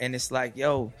 Wow. And it's like,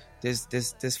 yo,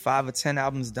 there's 5 or 10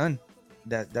 albums done.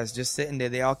 that's just sitting there.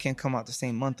 They all can't come out the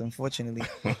same month, unfortunately.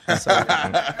 So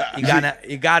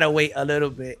you gotta wait a little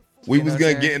bit. We You was know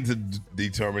gonna what I'm get into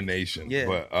determination, Yeah.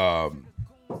 but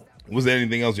was there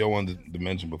anything else y'all wanted to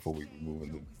mention before we move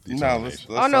into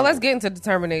determination? Let's get into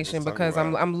determination talk because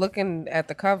about it. I'm looking at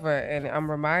the cover and I'm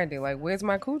reminded, like, where's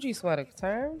my Coogee sweater,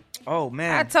 Term? Oh I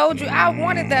man, told you I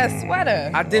wanted that sweater.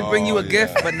 I did bring you a yeah.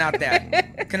 gift, but not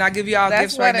that. Can I give you all That's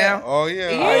gifts right what it- now? Oh yeah.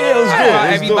 Yeah. Oh, yeah, let's do it. Buy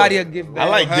Let's do everybody it. a gift I bag.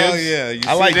 like Hell gifts. yeah. You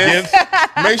I see like this?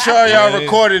 gifts. Make sure y'all Yeah.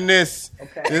 recording this.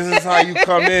 This is how you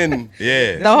come in.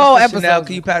 Yeah. The whole Chanel, episode.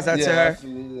 can you pass that to her?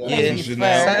 Yeah.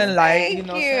 Chanel. Something light, Thank you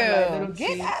know, you. something light, little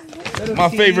Get tea. out. Little My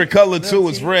tea. favorite color too Little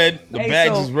is tea. red. The Hey,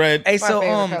 bags so- is red. Hey, My so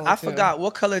favorite color, I too. forgot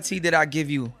what color tea did I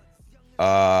give you? You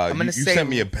gonna say- sent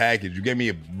me a package. You gave me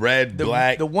a red,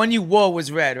 black. The one you wore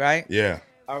was red, right? Yeah.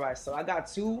 All right, so I got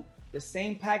two, the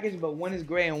same package, but one is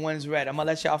gray and one's red. I'm gonna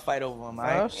let y'all fight over them, all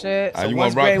right? Oh shit. You want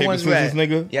one's rock, gray, paper, one's scissors, red.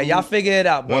 nigga? Yeah, y'all figure it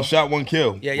out, bro. One shot, one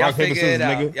kill. Yeah, y'all rock, paper, figure scissors, it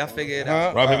out. nigga. Y'all figure it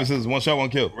out. Rock, paper, scissors. One shot, one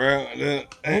kill.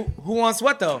 Who wants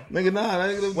what though? Nigga, nah.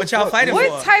 Nigga, What y'all fighting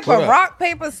What for? type Hold of up. rock,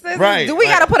 paper, scissors? Right, Do we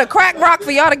like- gotta put a crack rock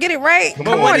for y'all to get it right? Come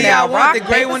on, on what do now, y'all want, rock, the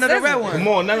gray paper, one or the red scissors. one? Come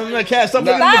on, no, Cash, stop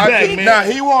Nah, looking in the back, keep- man. Nah,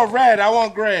 he want red. I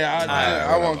want gray.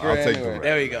 I want I'll gray. take the anyway. red.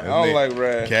 There we go. I don't like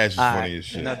red. Cash is All funny right, as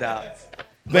shit. no doubt.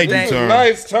 Thank you, Thank- Term.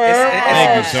 Nice turn.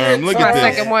 Thank you, Oh, Term. shit, Look My at this.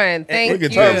 second one. Thank Look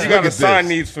at you. this. You Look gotta at sign this.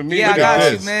 these for me. Yeah, I Look at got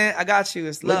this. you, man. I got you.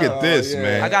 It's Look love. at this, yeah.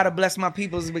 man. I gotta bless my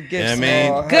peoples with gifts. Yeah,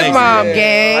 man. man. Good Thank mom, you.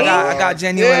 gang. I got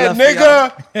genuine Yeah, love for y'all.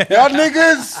 nigga. Y'all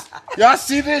niggas. Y'all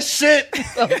see this shit?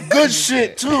 Good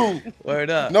shit too. Word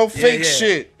up. No fake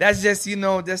shit. That's just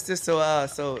that's just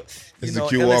so you It's know.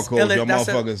 the QR code, y'all that's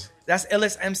motherfuckers. That's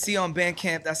Illis MC on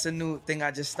Bandcamp. That's a new thing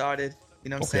I just started. You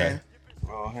know what I'm Okay. saying?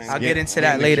 Oh, I'll get into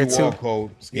that later QR too. Code.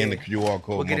 Scan the QR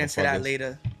code. We'll get into that motherfuckers.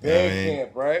 later. Yeah, man. Camp,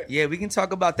 right? Yeah, we can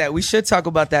talk about that. We should talk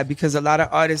about that because a lot of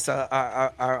artists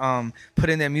are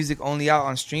putting their music only out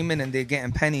on streaming and they're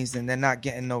getting pennies and they're not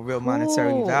getting no real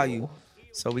monetary Ooh. value.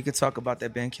 So we could talk about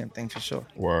that Bandcamp thing for sure.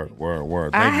 Word. I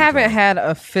Thank you, haven't Term. had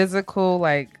a physical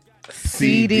like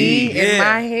CD in Yeah.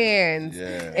 my hands,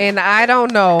 Yeah. and I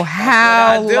don't know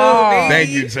how what I do, long. baby. Thank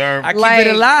you, Term. I keep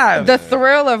it alive. The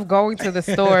thrill of going to the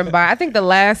store and buy. I think the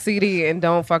last CD, and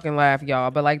don't fucking laugh,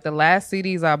 y'all, but like the last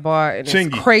CDs I bought, and Chingy.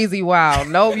 it's crazy wild.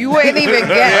 No, you wouldn't even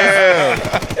guess.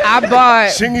 Yeah. I bought.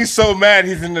 Chingy's so mad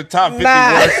he's in the top 50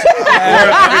 Nah. worst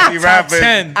 50 rappers.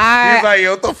 10. He's I like,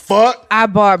 yo, what the fuck? I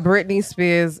bought Britney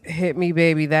Spears' "Hit Me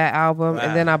Baby" that album, Wow.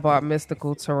 and then I bought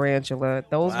Mystical Tarantula.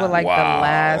 Those were like Wow. the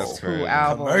last That's two crazy.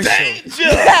 albums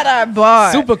Commercial. that I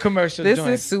bought. Super commercial. This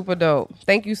joint. is super dope.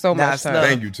 Thank you so Nah, much, it's Term. love.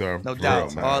 Thank you, Term. No For doubt.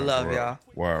 real, man. All love, For real.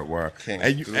 y'all. Word. Came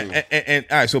And, through. and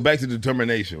all right, so back to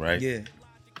determination, right? Yeah.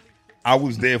 I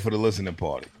was there for the listening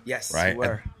party. Yes. Right. You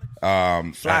were.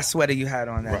 I Fly sweater you had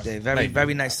on that Right. day. Very, Thank you.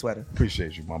 very nice sweater.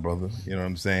 appreciate you, my brother. You know what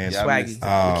I'm saying? Yeah, I Swaggy. missed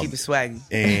it. We keep it swaggy.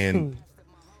 And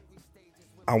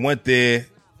I went there.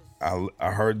 I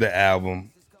heard the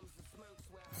album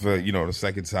for the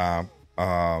second time.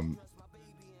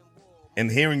 And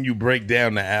hearing you break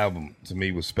down the album to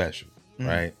me was special,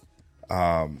 right?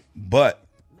 But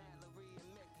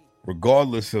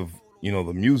regardless of the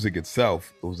music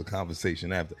itself, it was a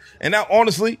conversation after. And now,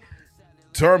 honestly,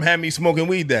 Term had me smoking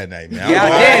weed that night, man. Yeah, I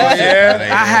was did. like, Yeah.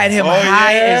 man. I had him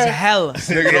high as hell.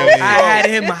 Nigga don't I smoke. had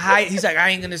him high. He's like, I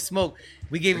ain't gonna smoke.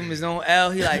 We gave him his own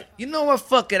L. He like, you know what?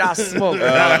 Fuck it, I smoke.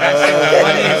 That shit was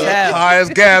funny as hell.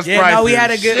 Highest gas Yeah, prices. no, we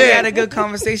had a Shit. good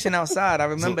conversation outside. I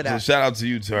remember So that. shout out to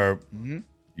you, Term.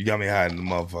 You got me high in the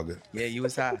motherfucker. Yeah, you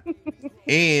was high.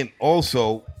 And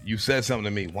also, you said something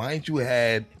to me. Why ain't you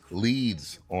had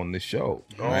leads on the show?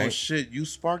 Oh, Right? shit. You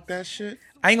sparked that shit?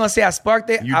 I ain't gonna say I sparked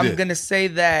it. You I'm did. gonna say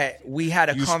that we had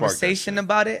a You sparked that conversation shit.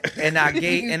 about it, and I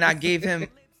gave him an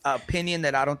opinion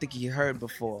that I don't think he heard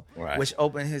before, Right. which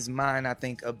opened his mind, I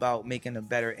think, about making a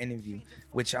better interview.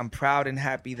 Which I'm proud and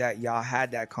happy that y'all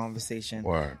had that conversation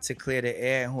Word. to clear the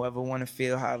air. And whoever want to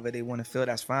feel however they want to feel,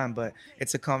 that's fine. But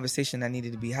it's a conversation that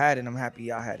needed to be had, and I'm happy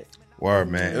y'all had it. Word,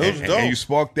 man. It was and, dope. and you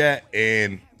sparked that,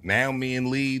 and now me and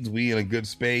Leeds, we in a good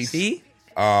space. See,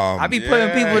 I be putting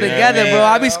Yeah, people yeah, together, man. bro.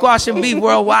 I be squashing beef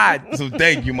worldwide. So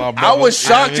thank you, my brother. I was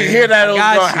shocked to hear that it was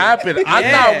got gonna you. happen. I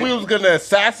Yeah. thought we was gonna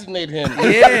assassinate him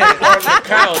Yeah. on the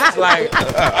couch. Like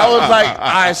I was like, all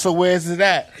right, so where's it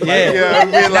at? Like, Yeah. you know what I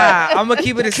mean? Like, Nah, I'm gonna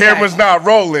keep it a camera's stack. not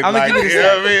rolling. I'm gonna like, keep it you a know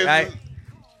stack, what I mean? right?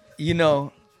 You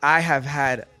know, I have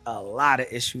had a lot of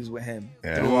issues with him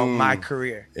Yeah. throughout my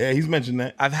career. Yeah, he's mentioned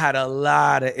that. I've had a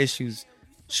lot of issues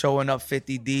showing up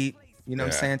 50 deep. You know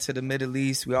what Yeah. I'm saying? To the Middle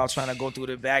East. We all trying to go through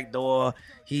the back door.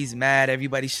 He's mad.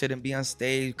 Everybody shouldn't be on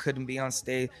stage. Couldn't be on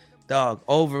stage. Dog,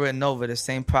 over and over the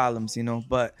same problems,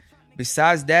 But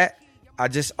besides that, I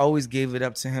just always gave it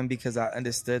up to him because I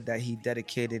understood that he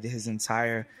dedicated his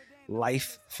entire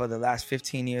life for the last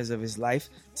 15 years of his life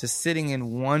to sitting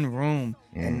in one room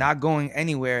and not going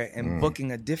anywhere and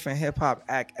booking a different hip-hop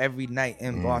act every night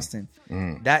in Boston.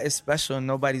 That is special, and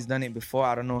nobody's done it before.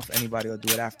 I don't know if anybody will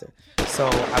do it after. So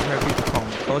I've heard people call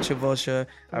him culture vulture.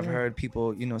 I've heard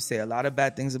people, say a lot of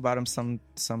bad things about him.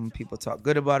 Some people talk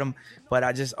good about him, but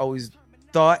I just always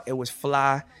thought it was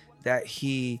fly that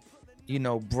he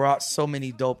brought so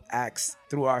many dope acts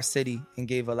through our city and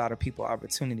gave a lot of people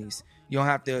opportunities. You don't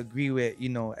have to agree with,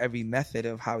 every method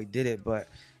of how he did it, but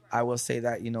I will say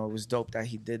that, it was dope that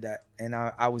he did that. And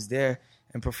I was there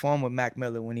and performed with Mac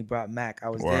Miller when he brought Mac. I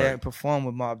was there and performed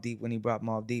with Mobb Deep when he brought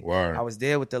Mobb Deep. I was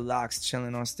there with the Locks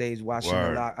chilling on stage watching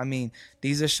the Lock. I mean,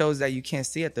 these are shows that you can't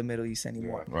see at the Middle East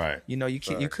anymore.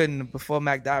 You couldn't, before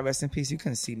Mac died, rest in peace, you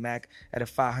couldn't see Mac at a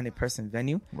 500-person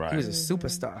venue. He was a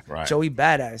superstar. Joey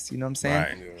Badass, you know what I'm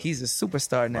saying? He's a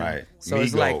superstar now. So Migos.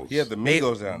 it's like, yeah, the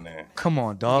Migos down there. Come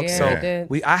on, dog. Yeah,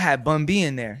 so I had Bun B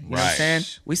in there. You know what I'm saying?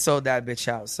 We sold that bitch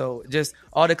out. So just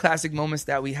all the classic moments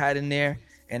that we had in there.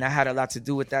 And I had a lot to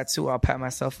do with that too. I'll pat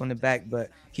myself on the back, but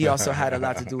he also had a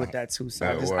lot to do with that too. So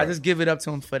I just give it up to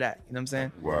him for that. You know what I'm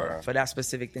saying? For that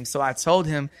specific thing. So I told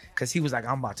him, because he was like,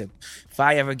 I'm about to, if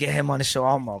I ever get him on the show,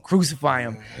 I'm going to crucify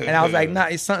him. And I was like, nah,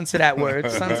 it's something to that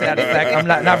word. Something to that effect. I'm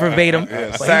not verbatim. But he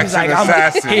was like,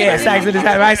 Saxon assassin,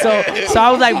 right? So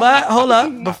I was like, but hold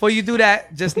up. Before you do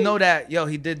that, just know that,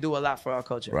 he did do a lot for our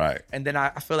culture. Right. And then I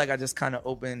feel like I just kind of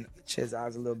opened Chiz's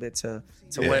eyes a little bit to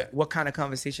what kind of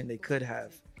conversation they could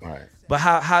have. Right. But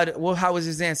how was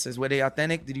his answers? Were they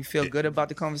authentic? Did you feel good about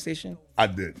the conversation? I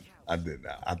did. I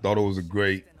thought it was a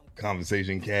great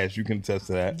conversation. Cash, you can attest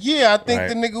to that. Yeah, I think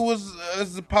the nigga was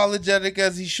as apologetic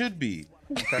as he should be.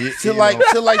 To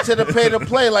the pay to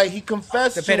play, like he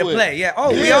confessed to pay to it. play. Yeah.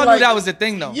 Oh, we all knew that was the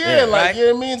thing though. Yeah, like you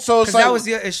know what I mean. So it's like, that was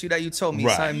your issue that you told me.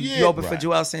 Right. Something you opened for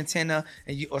Joel Santana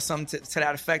and or something to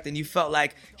that effect, and you felt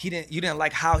like you didn't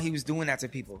like how he was doing that to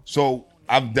people. So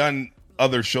I've done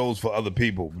other shows for other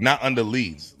people, not under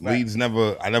Leeds. Leeds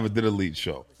I never did a Leeds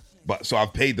show, but so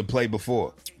I've paid to play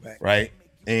before, right?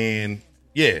 And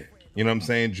yeah, you know what I'm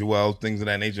saying, Joel, things of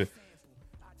that nature.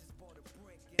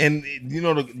 And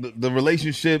the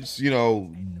relationships,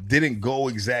 didn't go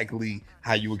exactly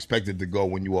how you expected to go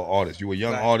when you were an artist. You were a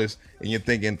young artist, and you're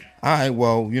thinking, all right,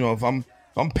 well, if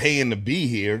I'm paying to be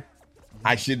here,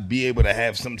 I should be able to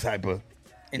have some type of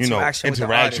interaction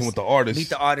with the artist. Meet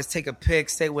the artist, take a pic,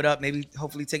 say what up, maybe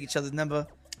hopefully take each other's number.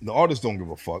 The artists don't give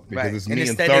a fuck because it's me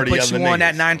and 30 other niggas. And instead they put you on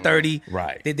at 9:30.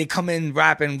 Right. They come in,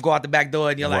 rap, and go out the back door,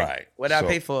 and you're like, what did I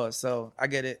pay for? So I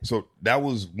get it. So that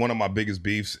was one of my biggest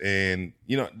beefs, and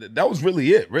that was really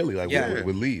it, really, like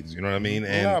with Leeds, you know what I mean?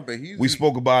 And we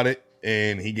spoke about it,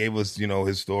 and he gave us,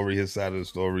 his story, his side of the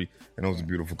story, and it was a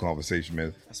beautiful conversation,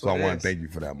 man. So I want to thank you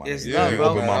for that, man.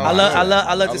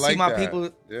 I love to see my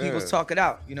people talk it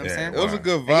out. You know what I'm saying? It was a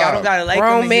good vibe. And y'all don't gotta like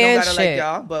them, and he don't gotta shit. like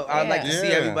y'all, but I like to see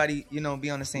everybody, be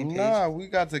on the same page. Nah, we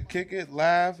got to kick it,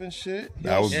 laugh and shit.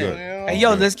 That was good.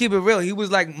 And let's keep it real. He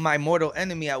was like my mortal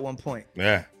enemy at one point.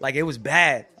 Yeah. Like it was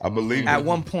bad. I believe at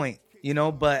one point,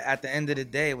 but at the end of the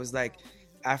day, it was like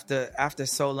after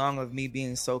so long of me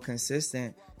being so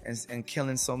consistent and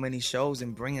killing so many shows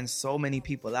and bringing so many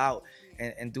people out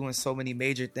and doing so many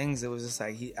major things, it was just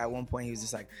like at one point he was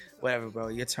just like, whatever, bro,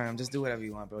 your turn, just do whatever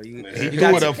you want, bro. You do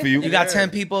it up for you. You got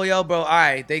 10 people, bro. All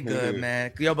right, they good,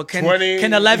 man. But can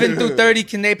 11 through 30,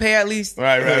 can they pay at least?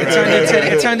 Right.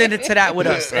 It turned into that with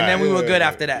us, and then we were good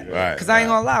after that. Right. Because I ain't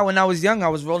gonna lie, when I was young, I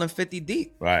was rolling 50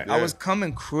 deep. Right. I was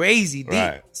coming crazy deep.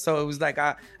 Right. So it was like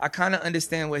I kind of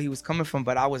understand where he was coming from,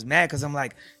 but I was mad because I'm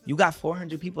like, you got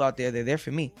 400 people out there. They're there for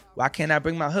me. Why can't I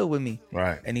bring my hood with me?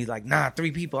 Right. And he's like, nah,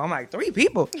 3 people. I'm like, 3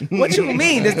 people? What you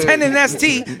mean? There's 10 in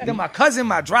ST. Then my cousin,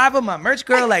 my driver, my merch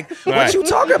girl. Like, what you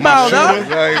talking about, dog?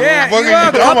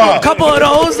 A couple of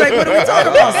those. Like, what are we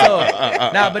talking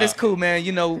about? So, but it's cool, man.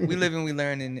 We live and we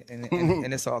learn,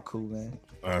 and it's all cool, man.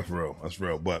 That's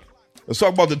real. But let's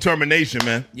talk about determination,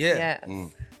 man. Yeah.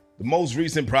 Yes. The most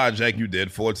recent project you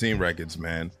did, 14 Records,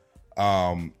 man.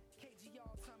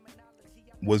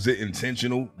 Was it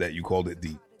intentional that you called it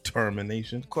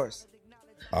Determination? Of course.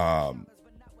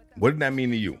 What did that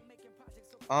mean to you?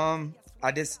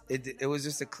 It was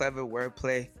just a clever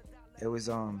wordplay. It was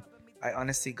I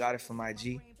honestly got it from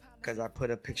IG because I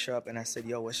put a picture up and I said,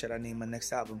 yo, what should I name my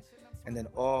next album? And then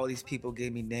all these people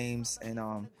gave me names,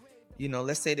 and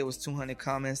let's say there was 200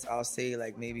 comments, I'll say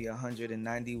like maybe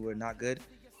 190 were not good.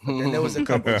 But then there was a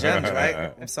couple gems,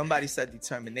 right? And somebody said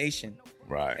Determination.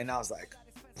 Right. And I was like,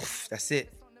 that's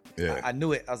it. Yeah. I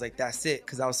knew it. I was like, that's it.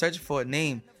 Because I was searching for a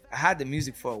name. I had the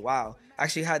music for a while.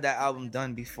 actually had that album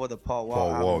done before the Paul Wall Paul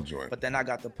album, Wall joint. but then I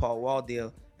got the Paul Wall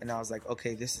deal, and I was like,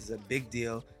 okay, this is a big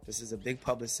deal. This is a big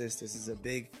publicist. This is a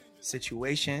big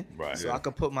situation. Right. So Yeah. I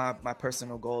could put my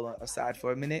personal goal aside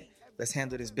for a minute. Let's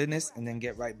handle this business and then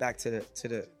get right back to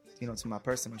the to my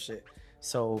personal shit.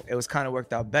 So it was kind of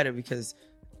worked out better because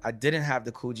I didn't have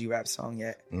the Cool G Rap song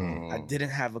yet. I didn't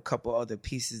have a couple other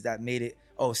pieces that made it.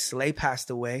 Oh, Slay passed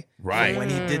away. Right. When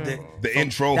he did The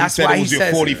intro, he that's said why it was he your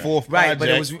says- 44th right, but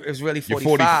it project. was really Your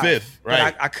 45. 45th, But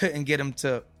right. I couldn't get him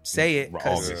to say it, 'cause-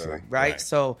 Obviously, right? right.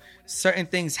 So certain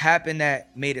things happened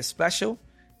that made it special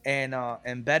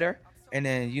and better. And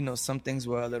then, some things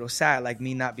were a little sad, like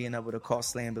me not being able to call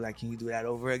Slay and be like, can you do that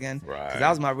over again? Right. Because that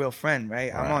was my real friend,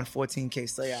 right? I'm on 14K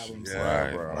Slay albums. Yeah,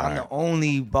 Right, bro. right. I'm the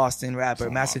only Boston rapper,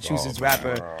 my Massachusetts God,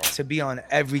 rapper to be on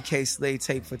every K Slay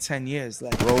tape for 10 years.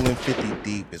 Like Rolling 50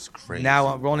 deep is crazy. now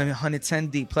I'm rolling 110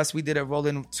 deep. Plus we did a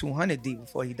rolling 200 deep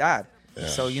before he died.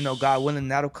 So, God willing,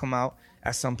 that'll come out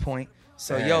at some point.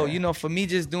 So, for me,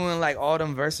 just doing like all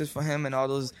them verses for him and all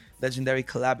those legendary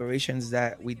collaborations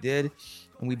that we did,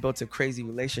 and we built a crazy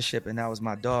relationship, and that was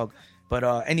my dog. But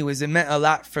anyways, it meant a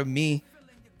lot for me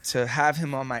to have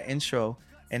him on my intro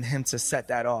and him to set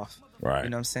that off. Right. You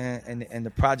know what I'm saying? And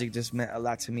the project just meant a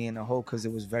lot to me in the whole because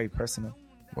it was very personal.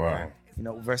 Right.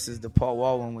 Versus the Paul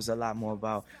Wall one was a lot more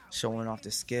about showing off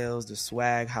the skills, the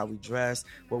swag, how we dress,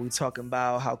 what we talking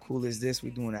about, how cool is this, we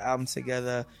doing an album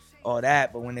together, all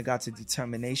that. But when it got to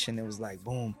Determination, it was like,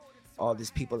 boom, all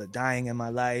these people are dying in my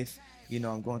life.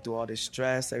 I'm going through all this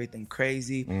stress, everything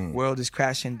crazy. World is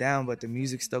crashing down, but the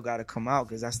music still got to come out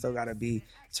because that still got to be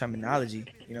terminology.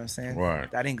 You know what I'm saying? Right.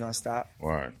 That ain't going to stop.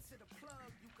 Right.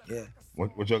 Yeah.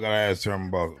 What y'all gotta ask Term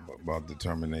about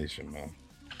determination, man?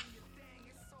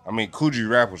 I mean, Cool G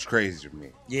Rap was crazy to me.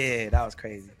 Yeah, that was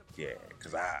crazy. Yeah,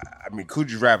 because I mean, Cool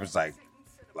G Rap is like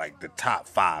the top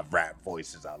 5 rap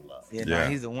voices I love. Yeah, Yeah. Nah,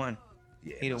 he's the one.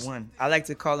 Yeah, He the one. I like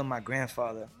to call him my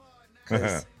grandfather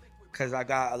because I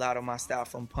got a lot of my style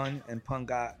from Pun, and Pun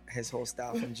got his whole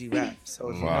style from G Rap. So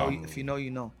if you know,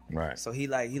 you know. Right. So he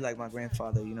like my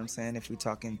grandfather. You know what I'm saying? If we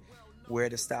talking where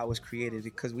the style was created,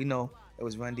 because we know it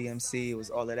was Run DMC, it was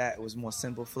all of that. It was more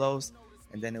simple flows,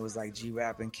 and then it was like G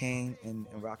Rap and Kane and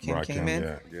Rakim came in,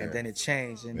 and then it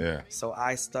changed. And so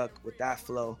I stuck with that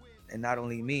flow. And not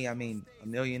only me, I mean, a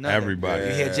million others. Everybody.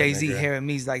 You hear Jay-Z nigga. hearing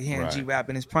me, it's like hearing Right. G Rap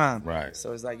in his prime. Right.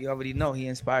 So it's like you already know he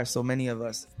inspires so many of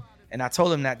us. And I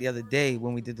told him that the other day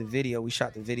when we did the video. We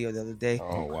shot the video the other day.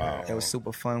 Oh wow. It was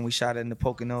super fun. We shot it in the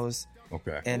Poconos.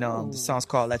 Okay. And the song's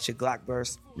called Let Your Glock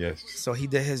Burst. Yes. So he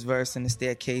did his verse in the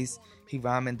staircase. He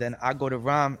rhymed, and then I go to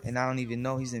rhyme, and I don't even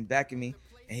know he's in back of me.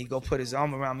 And he go put his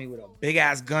arm around me with a big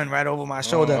ass gun right over my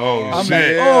shoulder. Oh, I'm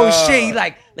shit. like, oh shit. He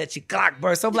like, let your Glock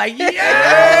burst. I'm like, yeah,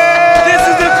 this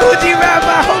is the Cool G rap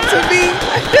I hope to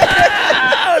be.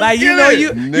 Like, you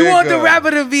want the Nigga.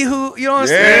 rapper to be who, you know what I'm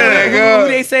Yeah, saying? nigga. Who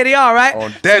they say they are, right?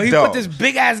 On So that he dog. put this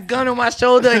big ass gun on my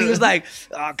shoulder, and he was like,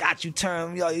 "Oh, got you,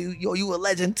 Term. Yo, you a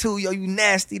legend too. Yo, you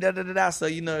nasty." Da da da da. So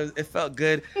it felt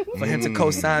good for him to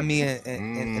co-sign me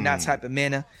in that type of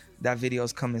manner. That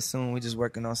video's coming soon. We're just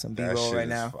working on some That B-roll shit right is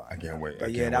now. fire. I can't wait.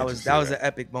 But yeah, that was an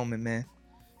epic moment, man.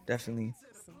 Definitely.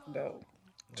 Dope.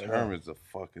 Term is a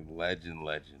fucking legend.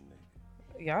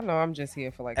 Y'all know I'm just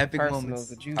here for like Epic the personals, moments.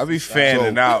 the juicy I be stuff.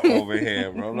 fanning out over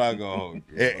here, bro. I'm not gonna hold you.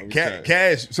 Bro. I'm sorry.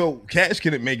 Cash. So Cash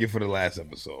couldn't make it for the last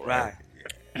episode, right?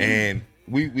 Right. And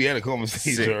we had a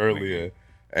conversation Sick, earlier,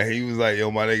 and he was like, "Yo,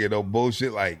 my nigga, no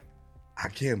bullshit. Like, I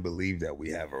can't believe that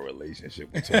we have a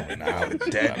relationship with terminology."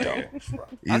 Dead my dog. nigga.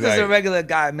 He's I'm just a like- regular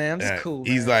guy, man. I'm just Yeah, cool.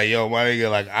 He's man. like, yo, my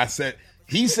nigga, like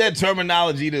he said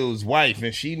terminology to his wife,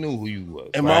 and she knew who you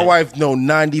was. And right? my wife know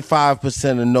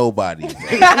 95% of nobody. Bro.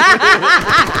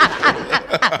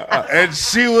 And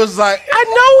she was like, I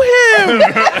know him.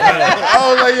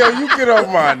 I was like, yo, you get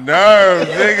on my nerves,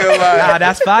 nigga. Nah, Like,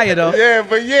 that's fire though. yeah,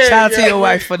 but yeah. Shout out to yeah, your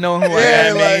wife for knowing who I Yeah,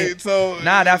 am, man. like, so.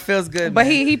 Nah, that feels good. But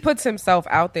man. he puts himself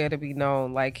out there to be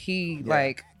known. Like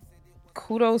like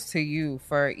kudos to you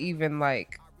for even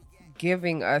like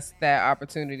giving us that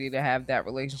opportunity to have that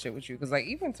relationship with you. Because like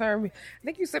even Term, I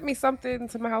think you sent me something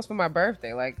to my house for my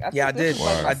birthday. Like Yeah, I think this did.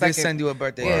 was, like, my I did second- send you a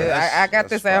birthday. Yeah, gift. I got that's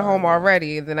this at fine, home man.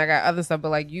 already, and then I got other stuff. But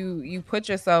like you put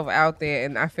yourself out there,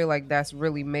 and I feel like that's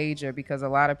really major because a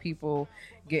lot of people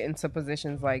get into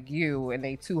positions like you, and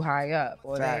they too high up,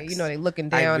 or Facts. they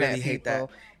looking I down really at hate people.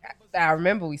 I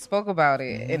remember we spoke about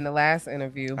it in the last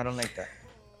interview. I don't like that.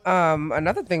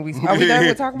 Another thing we are we done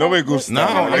with talking Nobody about goes. this? No,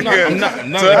 I'm not.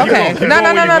 No, Okay, keep no.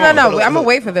 going where you going. I'm gonna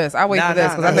wait for this. I'll wait Nah, for this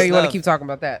nah, because I know you want to love. keep talking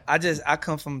about that. I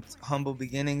come from humble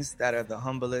beginnings that are the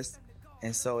humblest,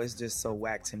 and so it's just so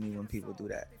whack to me when people do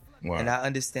that. Wow. And I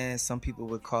understand some people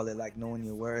would call it like knowing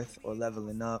your worth or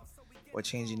leveling up, or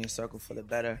changing your circle for the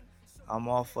better. I'm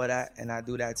all for that, and I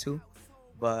do that too.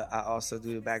 But I also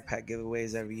do the backpack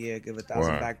giveaways every year. Give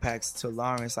 1,000 backpacks to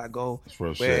Lawrence. I go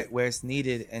where it's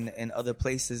needed and other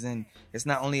places. And it's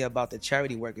not only about the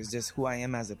charity work. It's just who I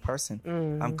am as a person.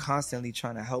 I'm constantly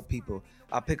trying to help people.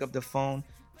 I pick up the phone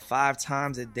 5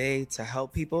 times a day to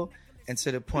help people. And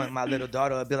to the point, my little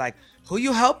daughter would be like, who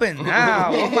you helping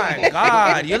now? Oh, my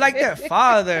God. You're like their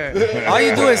father. All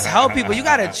you do is help people. You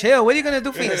got to chill. What are you going to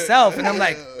do for yourself? And I'm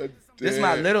like, this is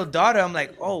my little daughter. I'm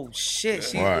like, oh, shit.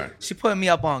 She putting me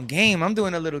up on game. I'm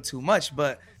doing a little too much,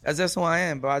 but that's just who I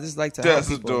am, bro. I just like to help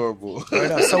people. That's adorable.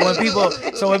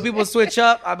 So when people switch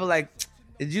up, I be like,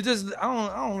 did you just,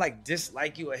 I don't like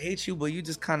dislike you or hate you, but you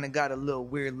just kind of got a little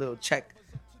weird little check.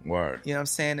 Word. You know what I'm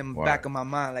saying? In the back of my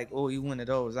mind, like, oh, you one of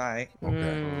those, all right.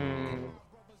 Okay.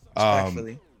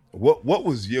 Respectfully. What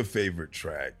was your favorite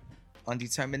track? On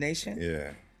Determination?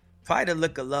 Yeah. Probably The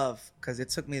Look of Love, because it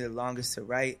took me the longest to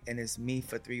write, and it's me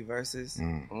for 3 verses.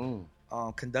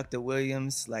 Conductor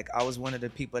Williams, like, I was one of the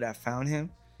people that found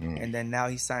him, and then now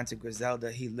he signed to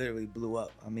Griselda. He literally blew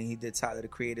up. I mean, he did Tyler, the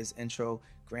Creator's intro,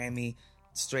 Grammy,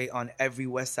 straight on every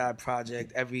West Side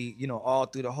project, all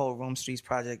through the whole Rome Streets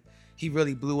project. He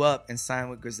really blew up and signed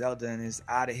with Griselda and is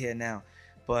out of here now.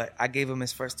 But I gave him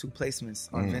his first 2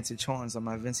 placements on Vintage Horns, on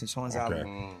my Vintage Horns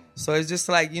album. So it's just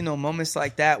like, moments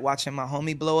like that, watching my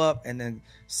homie blow up and then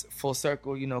full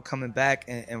circle, coming back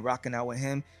and rocking out with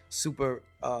him. Super,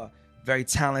 very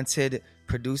talented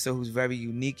producer who's very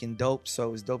unique and dope. So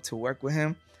it was dope to work with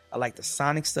him. I like the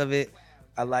sonics of it.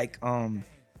 I like the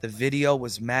video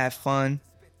was mad fun.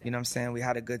 You know what I'm saying? We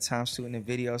had a good time shooting the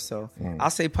video. So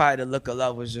I'll say probably The Look of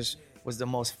Love was the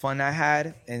most fun I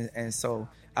had. And so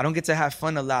I don't get to have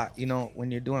fun a lot.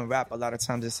 When you're doing rap, a lot of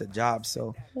times it's a job.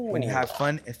 So when you have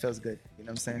fun, it feels good. You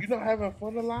know what I'm saying? You not having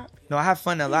fun a lot? No, I have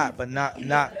fun a lot, but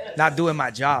not doing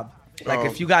my job. Like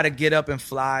if you got to get up and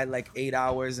fly like 8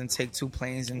 hours and take 2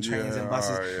 planes and trains and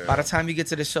buses, by the time you get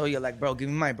to the show, you're like, bro, give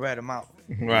me my bread, I'm out.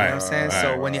 Right. You know what I'm saying?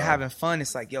 So when you're having fun,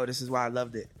 it's like, yo, this is why I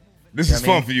loved it. This is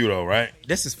fun for you though, right?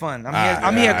 This is fun.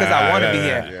 I'm here because I want to be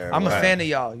here. I'm a fan of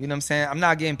y'all. You know what I'm saying? I'm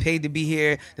not getting paid to be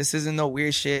here. This isn't no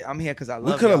weird shit. I'm here because I love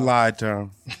y'all. We could have lied to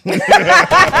him.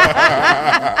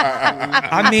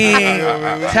 I mean,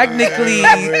 technically,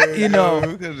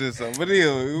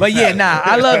 But yeah,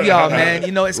 I love y'all, man.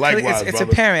 It's Likewise, it's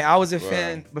apparent. I was a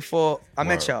fan before I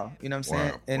met y'all. You know what I'm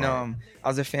saying? And I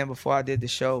was a fan before I did the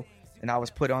show. And I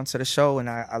was put onto the show, and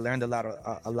I learned a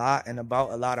lot and about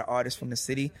a lot of artists from the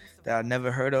city that I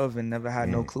never heard of and never had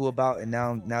no clue about. And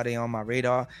now they on my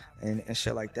radar and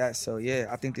shit like that. So yeah,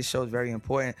 I think this show is very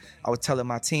important. I was telling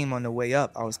my team on the way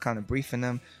up, I was kind of briefing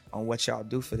them on what y'all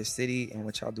do for the city and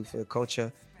what y'all do for the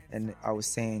culture. And I was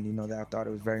saying, that I thought it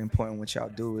was very important what y'all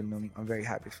do, and I'm very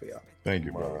happy for y'all. Thank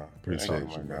you, bro. Appreciate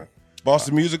you, man.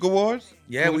 Boston Music Awards?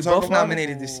 Yeah, we both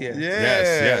nominated this year.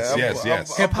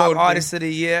 Yes. Hip Hop Artist of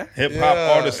the Year. Hip Hop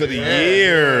Artist of the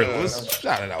Year. Let's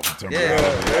shout it out for Tim.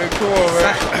 Yeah, very cool,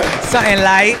 man. Something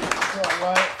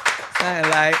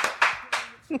light.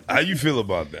 How you feel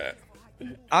about that?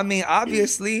 I mean,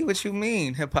 obviously, what you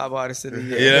mean, Hip Hop Artist of the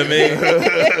Year? You know what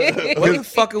I mean? What the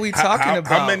fuck are we talking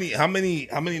about? How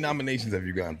many nominations have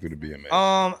you gotten through the BMA?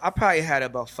 I probably had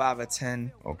about 5 or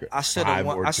 10. Okay. I should have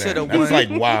won. That's like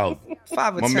wild.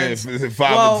 5 or 10. My man said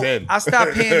 5 or 10. I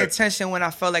stopped paying attention when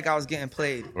I felt like I was getting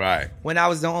played. Right. When I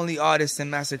was the only artist in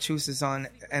Massachusetts on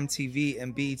MTV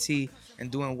and BET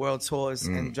and doing world tours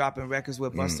and dropping records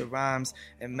with Busta Rhymes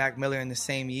and Mac Miller in the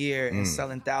same year and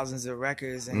selling thousands of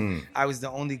records, and I was the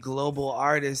only global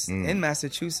artist in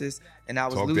Massachusetts, and I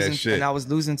was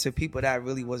losing to people that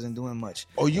really wasn't doing much.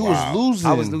 Oh, you was losing.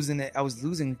 I was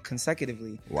losing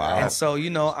consecutively. Wow. And so,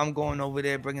 I'm going over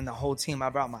there bringing the whole team.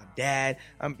 I brought my dad.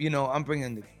 I'm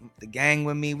bringing the gang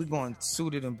with me. We going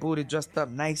suited and booted, dressed up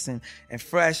nice and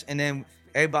fresh, and then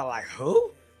everybody like,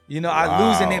 who? I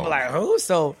lose and they be like, who?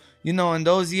 So, in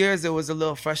those years, it was a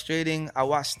little frustrating. I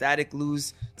watched Static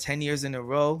lose 10 years in a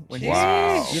row. When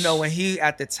he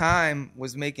at the time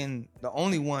was the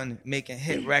only one making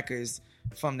hit records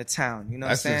from the town. You know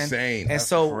what I'm saying? That's insane. And That's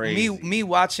so crazy. me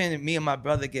watching me and my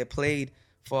brother get played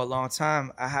for a long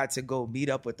time, I had to go meet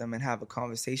up with them and have a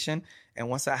conversation. And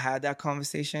once I had that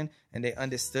conversation and they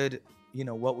understood,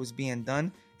 what was being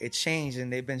done, it changed,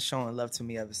 and they've been showing love to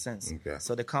me ever since. Okay.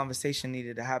 So the conversation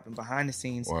needed to happen behind the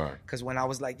scenes, because when I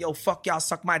was like, yo, fuck y'all,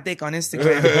 suck my dick on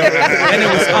Instagram, and it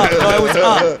was up. No, it was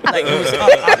up. Like, it was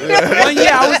up. One year,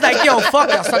 I was like, yo,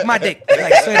 fuck y'all, suck my dick.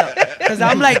 Like, straight up. Because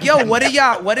I'm like, yo, what are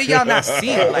y'all not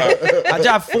seeing? Like, I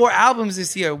dropped 4 albums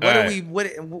this year.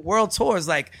 What world tours,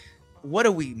 like, what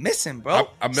are we missing,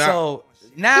 bro?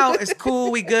 now it's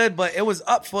cool, we good, but it was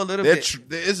up for a little bit.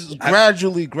 It's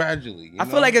gradually. I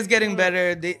feel like it's getting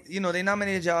better. They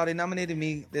nominated y'all, they nominated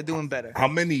me. They're doing better. How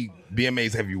many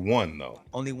BMAs have you won though?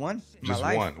 Only one in my Just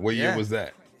life. one. What year was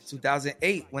that?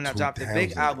 2008 when I dropped the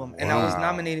big album, and I was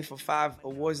nominated for 5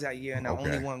 awards that year, and I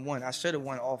only won 1. I should have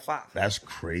won all 5. That's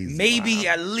crazy. Maybe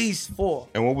at least 4.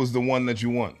 And what was the one that you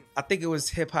won? I think it was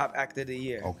Hip Hop Act of the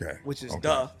Year. Okay. Which is Okay.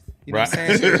 duh. You know Right. what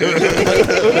I'm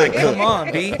saying? Like, come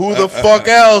on, B. Who the fuck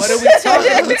else? What are we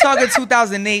talking? We talking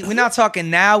 2008. We're not talking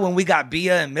now when we got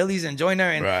Bia and Millie's and Joyner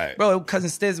and Right. bro, Cousin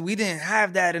Stiz. We didn't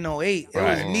have that in 08. It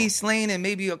Right. was me, Slane, and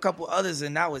maybe a couple others,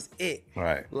 and that was it.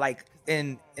 Right. Like,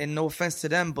 and no offense to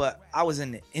them, but I was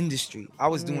in the industry. I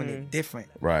was doing it different.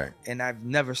 Right. And I've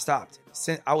never stopped.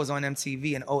 Since I was on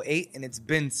MTV in 08, and it's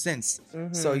been since.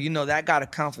 So that got to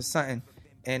count for something.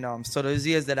 And so those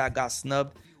years that I got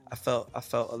snubbed, I felt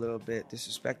a little bit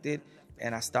disrespected,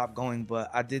 and I stopped going.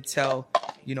 But I did tell,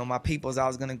 my peoples I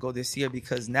was gonna go this year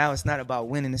because now it's not about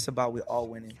winning; it's about we all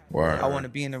winning. Word. I want to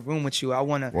be in the room with you. I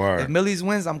want to. Word. If Millie's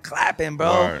wins, I'm clapping,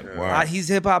 bro. Word. He's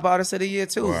hip hop artist of the year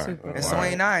too, Word. and so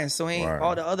ain't I, and so ain't Word.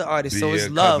 all the other artists. So Bia, it's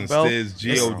love, Cousin bro. Stiz,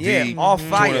 G.O.D., Yeah, all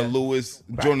fire.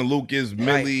 Jordan Lucas,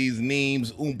 Millie's,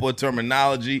 Neems, Oompa,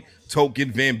 Terminology,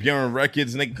 Token, Van Buren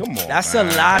Records. Nigga, come on. That's man.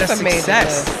 a lot of That's amazing.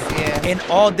 success Yeah. in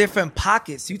all different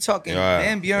pockets. You talking Yeah.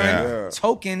 Van Buren, Yeah.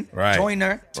 Token, Right.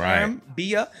 Joyner, Term,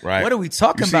 Bia. Right. What are we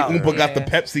talking You see, about? Oompa got the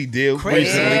Pepsi deal Crazy.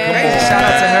 recently. Come Crazy. on. Shout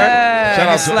out to her. Shout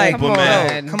out It's to like, Oompa,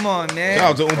 man. Come on, man. Shout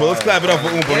out to Oompa. Let's clap it up for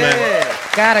Oompa, man. Yeah.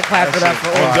 Gotta clap it up for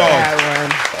shit all fire. that one.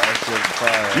 That shit's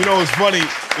fire. You know, it's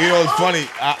funny.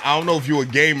 I don't know if you're a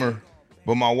gamer,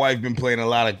 but my wife been playing a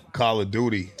lot of Call of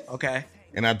Duty. Okay.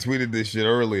 And I tweeted this shit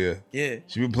earlier. Yeah.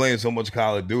 She been playing so much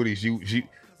Call of Duty.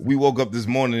 We woke up this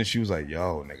morning and she was like,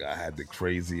 "Yo, nigga, I had the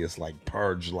craziest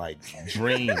purge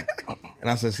dream." And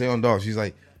I said, "Say on dog." She's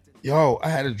like, "Yo, I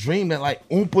had a dream that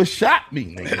Oompa shot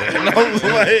me, nigga." And I was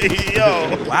like,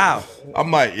 "Yo, Wow.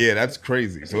 I'm like, yeah, that's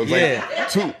crazy." So it's Yeah.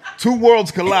 two worlds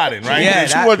colliding, right? Yeah,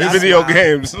 She watches that's video wild.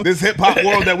 games. This hip hop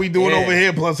world that we doing Yeah. over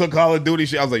here, plus her Call of Duty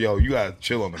shit. I was like, "Yo, you gotta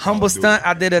chill on the Call Humble of Duty." stunt.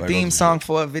 I did a Like, theme those song shit.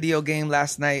 for a video game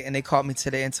last night, and they called me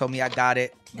today and told me I got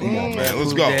it. Come on, man, let's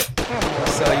Proved go. it.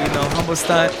 So humble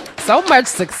stunt. So much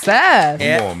success.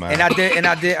 Yeah, on, man. and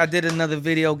I did another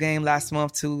video game last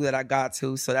month too that I got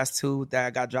to. So that's 2 that I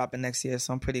got dropping next year.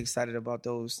 So I'm pretty excited about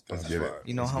those. Let's get it.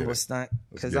 Humble Let's get it. stunt.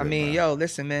 Because get it, man.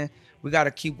 listen, man, we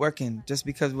gotta keep working. Just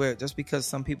because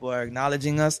some people are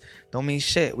acknowledging us, don't mean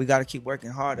shit. We gotta keep working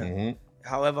harder. Mhm.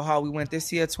 However hard we went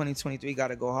this year, 2023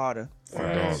 gotta go harder.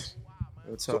 Fuck dogs.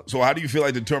 Real talk. So how do you feel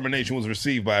like Determination was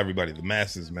received by everybody, the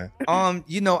masses, man?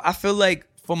 I feel like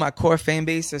for my core fan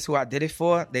base, that's who I did it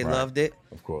for. They Right. loved it.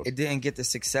 Of course. It didn't get the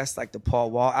success like the Paul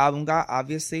Wall album got,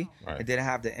 obviously. Right. It didn't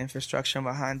have the infrastructure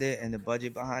behind it and the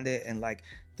budget behind it and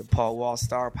the Paul Wall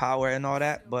star power and all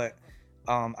that. But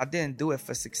I didn't do it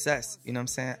for success. You know what I'm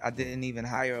saying? I didn't even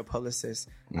hire a publicist.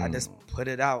 I just put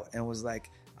it out and was like,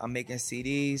 I'm making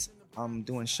CDs. I'm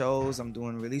doing shows. I'm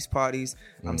doing release parties.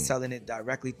 I'm selling it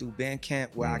directly through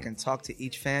Bandcamp where I can talk to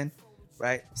each fan,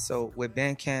 right? So with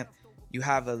Bandcamp, you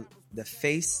have the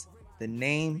face, the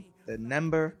name, the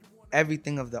number,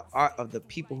 everything of the art of the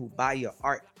people who buy your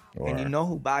art. And you know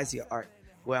who buys your art.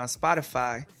 Where on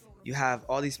Spotify, you have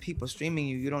all these people streaming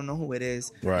you. You don't know who it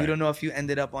is. Right. You don't know if you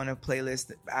ended up on a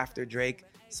playlist after Drake.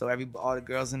 So all the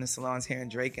girls in the salons hearing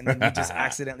Drake, and then you just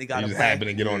accidentally got You to just play. happen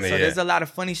to get on there, So yeah. there's a lot of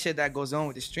funny shit that goes on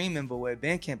with the streaming, but with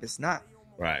Bandcamp, it's not.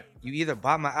 Right. You either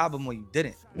bought my album or you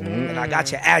didn't, and I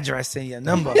got your address and your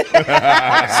number, so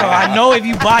I know if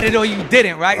you bought it or you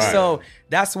didn't, right? Right. So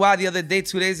that's why the other day,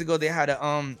 2 days ago, they had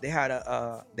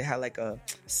like a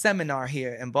seminar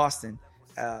here in Boston,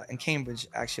 in Cambridge,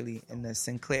 actually, in the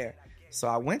Sinclair. So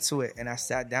I went to it and I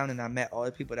sat down and I met all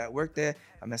the people that worked there.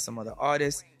 I met some other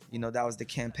artists. That was the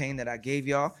campaign that I gave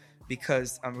y'all,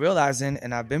 because I'm realizing,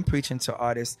 and I've been preaching to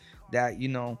artists, that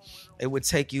it would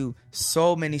take you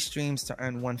so many streams to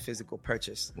earn one physical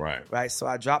purchase. Right. So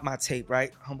I dropped my tape,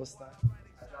 right? Humble stunt.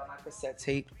 I dropped my cassette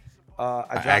tape.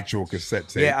 Actual cassette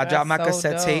tape. Yeah, I dropped my That's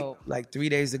so cassette tape dope. like 3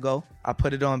 days ago. I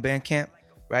put it on Bandcamp,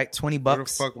 right? $20. Where the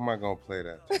fuck am I gonna play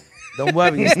that? Don't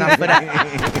worry, it's not for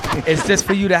that. It's just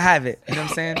for you to have it. You know what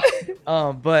I'm saying?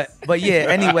 But yeah.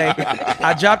 Anyway,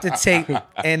 I dropped the tape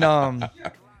and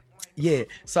yeah.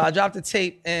 So I dropped the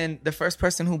tape and the first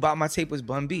person who bought my tape was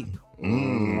Bun B.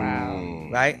 Wow.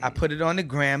 Right? I put it on the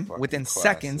gram within classic.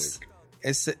 seconds.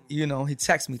 It's he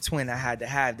texted me, twin. I had to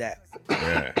have that.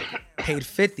 Yeah. Paid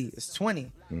 $50. It's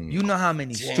 $20. You know how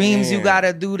many streams you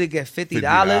gotta do to get $50?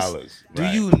 $50, Do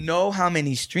right. you know how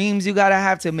many streams you gotta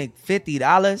have to make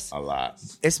 $50? A lot.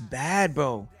 It's bad,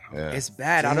 bro. Yeah. It's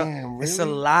bad. Damn, It's a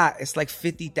really? lot. It's like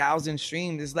 50,000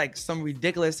 streams. It's like some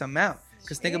ridiculous amount.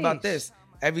 Because think about Sheesh. this.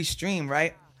 Every stream,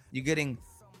 right? You're getting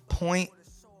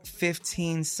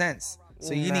 0.15 cents.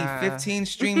 So you need Nah. 15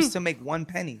 streams to make 1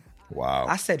 penny. Wow.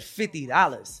 I said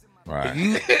 $50. Right.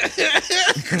 You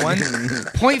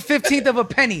 1.15 of a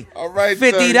penny. All right,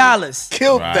 $50.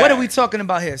 Killed Right. that. What are we talking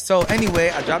about here? So anyway,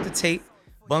 I dropped the tape.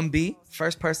 Bun B,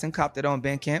 first person copped it on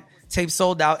Bandcamp. Tape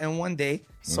sold out in 1 day.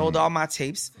 Sold all my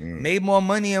tapes. Made more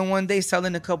money in 1 day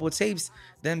selling a couple tapes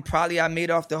than probably I made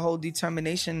off the whole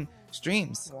Determination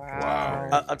streams. Wow.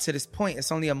 Up to this point,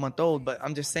 it's only a month old, but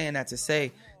I'm just saying that to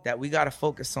say that we got to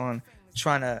focus on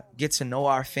trying to get to know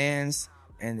our fans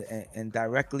and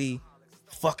directly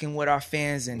fucking with our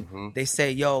fans. And they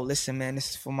say, yo, listen, man,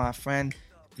 this is for my friend.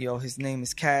 Yo, his name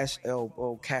is Cash.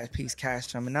 Cash, peace, Cash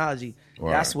Terminology.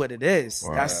 Word. That's what it is.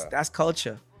 Word. That's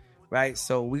culture, right?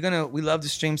 So we love the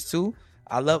streams too.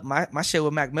 I love my shit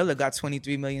with Mac Miller got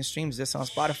 23 million streams just on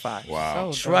Spotify.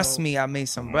 Wow. So Trust dope. me, I made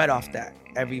some bread off that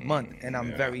every month, and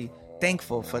I'm very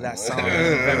thankful for that song. I'm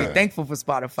very thankful for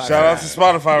Spotify. Shout out to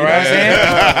Spotify, You know what I'm right? saying?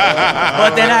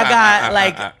 But then I got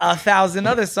like 1,000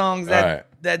 other songs that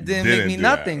Right. didn't make me do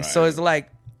that, nothing. right. So it's like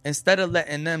instead of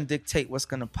letting them dictate what's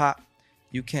gonna pop,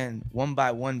 you can one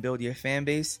by one build your fan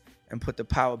base and put the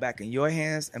power back in your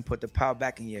hands and put the power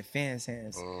back in your fans'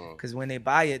 hands. Because when they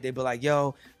buy it, they be like,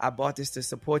 yo, I bought this to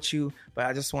support you, but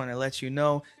I just want to let you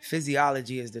know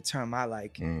physiology is the term I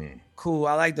like. Cool,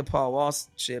 I like the Paul Wall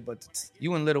shit, but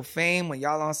you and Little Fame, when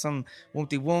y'all on some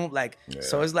whoop-de-whoop, like,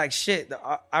 so it's like shit.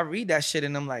 I read that shit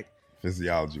and I'm like,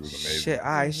 Physiology was amazing. shit, all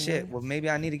right, shit. Well, maybe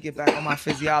I need to get back on my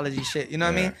physiology shit. You know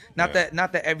what I mean? Not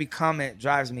that every comment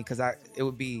drives me, because it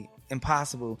would be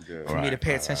impossible for me to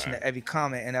pay attention to every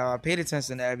comment. And if I paid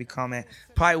attention to every comment,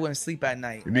 probably wouldn't sleep at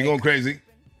night. You be right? going crazy.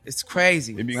 It's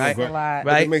crazy, You be right? going A lot.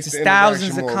 Right? it makes It's the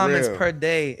thousands of interaction more comments real. per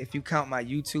day. If you count my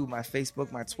YouTube, my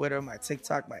Facebook, my Twitter, my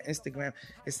TikTok, my Instagram,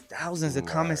 it's thousands of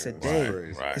comments a day.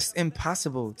 right. It's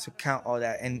impossible to count all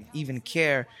that and even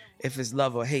care if it's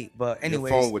love or hate. But Your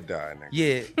anyways, phone would die,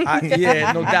 nigga.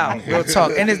 yeah, no doubt. Real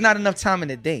talk. And there's not enough time in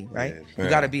the day, right? Yeah. You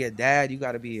got to be a dad. You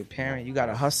got to be a parent. You got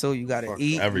to hustle. You got to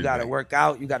eat. You got to everything. work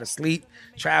out. You got to sleep,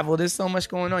 travel. There's so much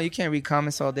going on. You can't read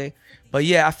comments all day. But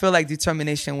yeah, I feel like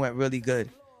Determination went really good.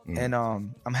 And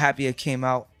I'm happy it came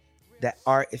out. That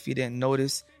art, if you didn't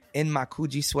notice, in my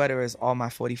Coogee sweater is all my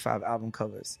 45 album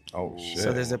covers. Oh, shit.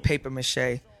 So there's a paper mache.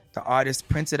 The artist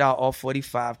printed out all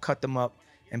 45, cut them up,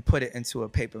 and put it into a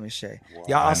paper mache.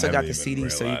 Y'all also never got the even CD,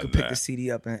 so you realized could pick that. the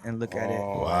CD up and look at it.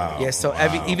 Wow. Yeah, so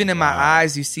even in my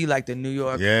eyes, you see like the New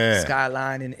York Yeah.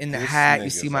 skyline, and in the This hat, you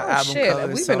nigga's see my Oh, album shit. covers.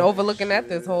 We've so- been overlooking that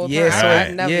this whole time. yeah, so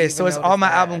I've never even so it's all my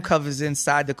noticed that. album covers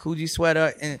inside the Coogee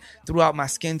sweater and throughout my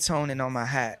skin tone and on my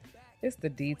hat. It's the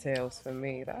details for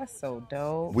me. That's so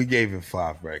dope. We gave him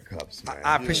 5 red cups, man.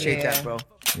 I appreciate Yeah. that, bro.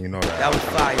 You know that. That was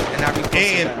fire, and I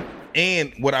reposted that.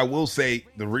 and what I will say,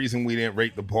 the reason we didn't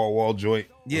rate the Paul Wall joint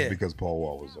was Yeah. because Paul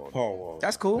Wall was on it. Paul Wall.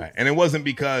 That's cool. Right. And it wasn't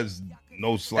because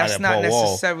no slide That's at not Paul Wall.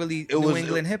 necessarily It New was-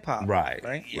 England hip hop. Right.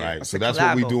 Right. Right. So a that's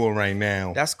what we collabo. doing right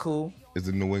now. That's cool. Is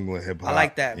the New England hip hop. I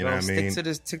like that, You bro. know what I mean?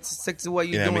 Stick to what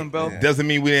You you're know what I doing, mean? bro. Doesn't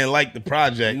mean we didn't like the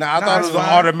project. Nah, I thought it it's was an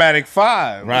fine. automatic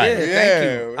 5. Right. Yeah, thank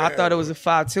you. Yeah, I thought it was a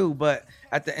 5 too, but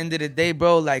at the end of the day,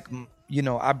 bro, like, you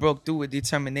know, I broke through with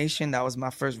Determination. That was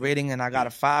my first rating, and I got a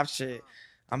 5. Shit,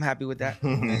 I'm happy with that. You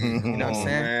know what I'm saying?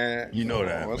 Man. You know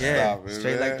that. Let's Yeah, stop it,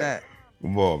 straight man. like that.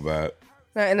 Come on, man.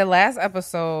 Now, in the last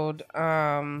episode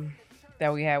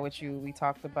that we had with you, we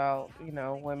talked about, you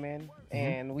know, women,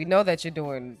 and we know that you're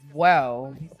doing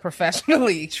well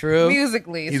professionally, True.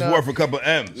 musically. He's so, worth a couple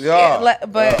M's. Yeah. Let's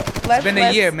It's been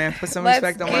a year, man. Put some Let's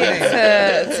respect on my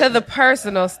get name. to the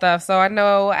personal stuff. So I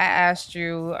know I asked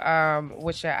you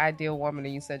what's your ideal woman,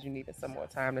 and you said you needed some more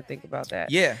time to think about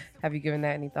that. Yeah, Have you given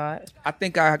that any thought? I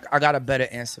think I got a better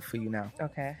answer for you now.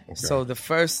 Okay. So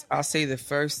I'll say the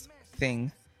first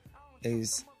thing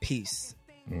is peace.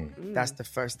 That's the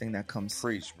first thing that comes.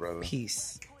 Preach, brother.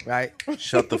 Peace, right?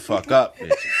 Shut the fuck up,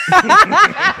 bitch.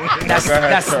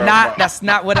 That's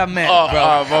not what I meant,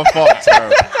 bro. My fault,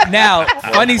 Term. Now,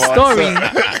 funny story.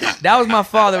 That was my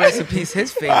father, rest in peace,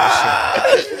 his favorite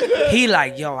shit. He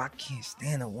like, yo, I can't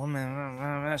stand a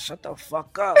woman. Shut the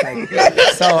fuck up. Like,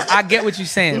 so I get what you're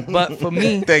saying, but for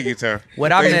me, Thank you, Term.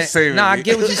 what I Thank you meant, for saving no, I me.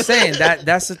 get what you're saying.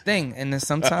 That's the thing, and then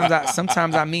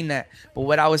sometimes I mean that. But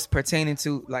what I was pertaining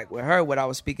to, like with her, what I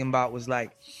was speaking about was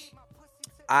like,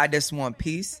 I just want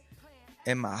peace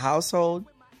in my household,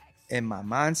 in my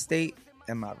mind state,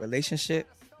 in my relationship.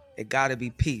 It gotta be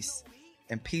peace.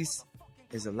 And peace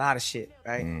is a lot of shit,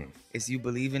 right? It's you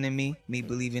believing in me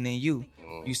believing in you.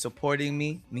 You supporting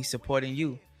me supporting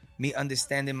you. Me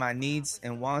understanding my needs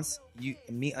and wants,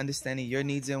 me understanding your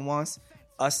needs and wants.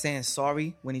 Us saying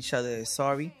sorry when each other is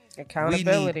sorry.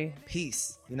 Accountability. We need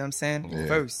peace. You know what I'm saying?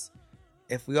 First,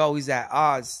 if we always at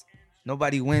odds,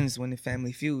 nobody wins when the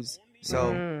family feuds.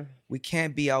 So we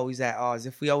can't be always at odds.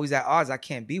 If we always at odds, I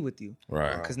can't be with you.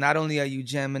 Right. Because not only are you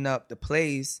jamming up the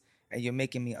plays and you're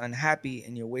making me unhappy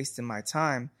and you're wasting my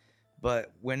time,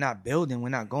 but we're not building. We're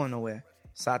not going nowhere.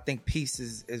 So I think peace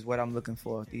is what I'm looking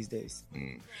for these days.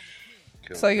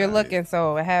 So you're looking.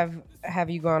 So have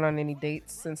you gone on any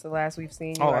dates since the last we've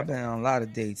seen you? Oh, I've been on a lot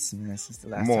of dates, man, since the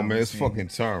last time. Come on, man. we've It's seen you. fucking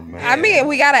term, man. I mean,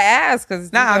 we gotta ask because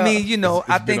I mean, you know, It's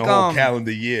I been think a whole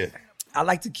calendar year. I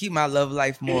like to keep my love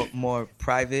life more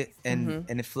private, and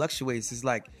it fluctuates. It's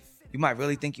like you might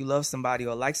really think you love somebody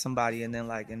or like somebody, and then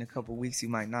like in a couple weeks you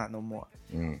might not no more.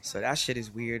 So that shit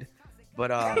is weird. But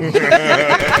you know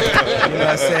what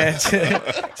I'm saying?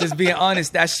 Just being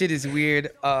honest, that shit is weird.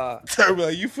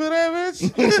 Like, you feel that,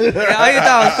 bitch? Yeah, you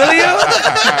thought I was feeling you?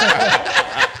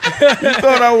 You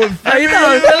thought I was You thought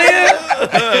I was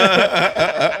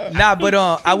feeling you? Nah, but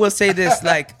I will say this,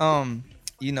 like,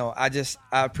 you know, I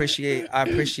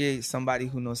appreciate somebody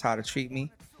who knows how to treat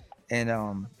me, and you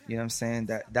know what I'm saying,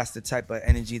 that's the type of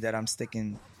energy that I'm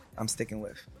sticking with. You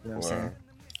know what I'm saying?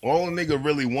 All a nigga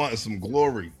really want is some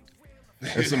glory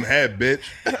and some head, bitch.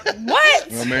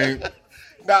 What? You know what I mean?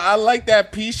 Nah, I like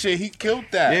that peace shit. He killed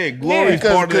that. Yeah, glory is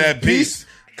part of that peace.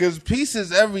 Because peace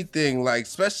is everything. Like,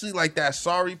 especially like that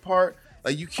sorry part.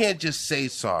 Like, you can't just say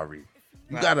sorry.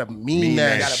 You gotta mean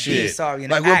that You gotta shit. be sorry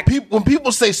and like act. when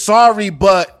people say sorry,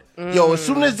 but yo, as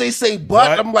soon as they say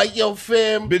but, I'm like, yo,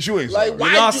 fam, Bitch, you ain't like, sorry.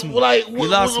 why You lost you, me. like, You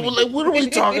lost me. like, what are we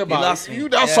talking about? lost me. You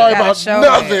not Yeah. sorry Gotta about show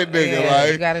nothing, it. nigga. Yeah,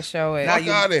 you Like, gotta show it. Nah, Fuck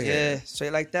outta here. Yeah,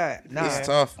 straight like that. Nah, it's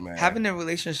tough, man. having a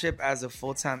relationship as a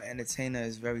full-time entertainer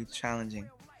is very challenging.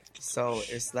 So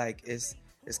it's like it's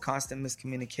constant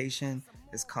miscommunication.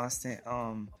 It's constant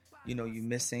you know, you're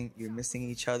missing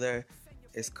each other.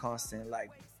 It's constant like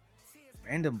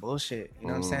random bullshit. You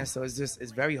know what I'm saying? So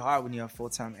it's very hard when you're a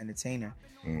full-time entertainer.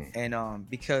 And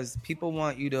because people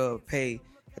want you to pay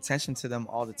attention to them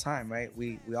all the time, right?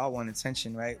 We all want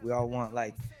attention, right? We all want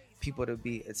like people to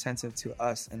be attentive to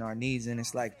us and our needs. And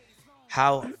it's like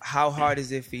how hard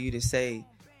is it for you to say,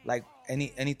 like,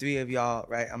 any three of y'all,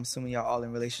 right? I'm assuming y'all all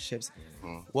in relationships.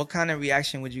 What kind of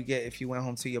reaction would you get if you went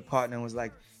home to your partner and was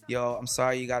like, yo, I'm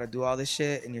sorry you got to do all this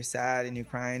shit and you're sad and you're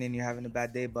crying and you're having a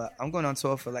bad day, but I'm going on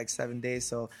tour for like 7 days,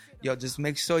 so yo, just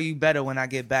make sure you better when I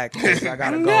get back because I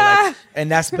gotta go. Like,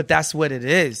 and that's what it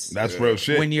is. That's real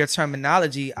shit. When your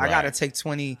terminology, I Right. gotta take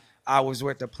 20 hours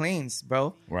worth of planes,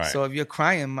 bro. Right. So if you're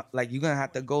crying, like, you're gonna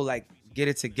have to go like get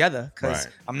it together because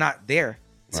Right. I'm not there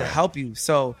to Right. help you.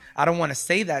 So I don't want to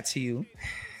say that to you.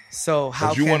 So how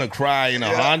But you can want to cry in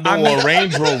a Honda I mean- or a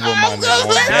Range Rover, my nigga. on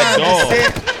that dog.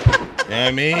 You know what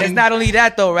I mean? It's not only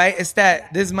that though, right? It's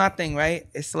that this is my thing, right?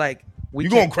 It's like You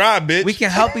gonna cry, bitch. we can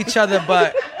help each other,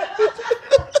 but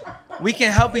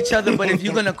if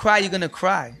you're gonna cry, you're gonna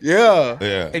cry. Yeah.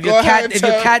 Yeah. If Go your ahead,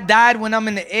 cat Chuck. died when I'm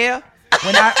in the air,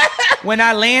 when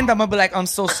I land, I'm gonna be like, I'm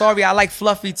so sorry. I like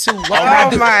Fluffy too. What can I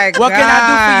Oh do? my What can I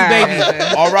do for you, baby?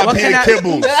 R.I.P. What can I-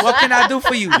 Kibbles. What can I do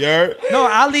for you? You heard? No,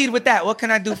 I'll lead with that. What can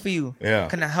I do for you? Yeah.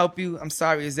 Can I help you? I'm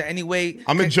sorry. Is there any way?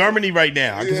 I'm in Germany right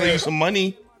now. I can send you some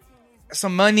money.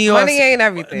 Some money or Money ain't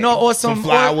everything. No, or some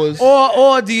flowers.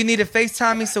 or do you need to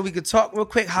FaceTime me so we could talk real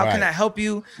quick? How can Right. I help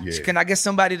you? Yeah. Can I get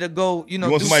somebody to go? You know,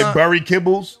 You want do somebody to something? bury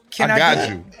Kibbles? I got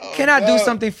do, you. Can I do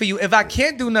something for you? If I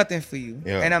can't do nothing for you,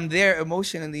 Yeah. and I'm there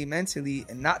emotionally, mentally,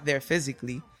 and not there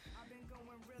physically,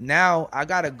 now I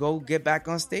gotta go get back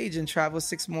on stage and travel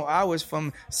 6 more hours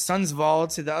from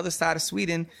Sundsvall to the other side of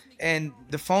Sweden, and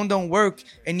the phone don't work,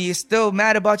 and you're still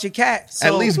mad about your cat. So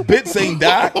At least Bits ain't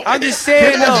died. I'm just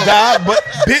saying, Kibbles though. died, but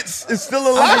Bits is still I'm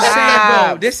alive. just saying, bro.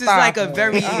 Stop. This is Stop like a it.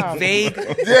 very Stop. vague.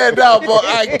 Yeah, no, but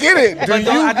I get it. Do But you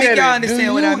no, I think get y'all it? understand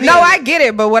Do what I you mean. No, I get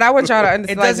it, but what I want y'all to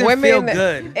understand, like, doesn't women, feel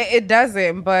good. It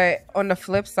doesn't. But on the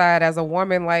flip side, as a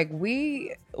woman, like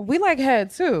we like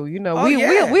head too. You know, Oh, we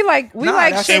yeah. like Nah,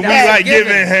 like that's- shit And we that like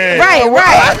giving head.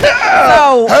 Right.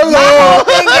 So Hello. my whole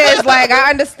thing is like, I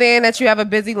understand that you have a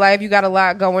busy life, you got a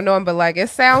lot going on, but like it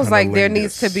sounds like there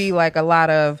needs to be like a lot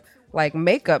of like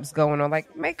makeups going on,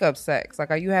 like makeup sex?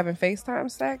 Like, are you having FaceTime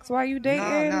sex while you dating?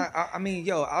 I mean,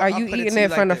 yo, are you eating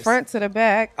it from the front to the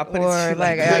back, I'll put it or to you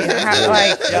like,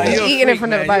 Yo, you you a eating it freak, from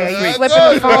the man. like, You a are you freak.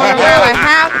 flipping the phone around? Like,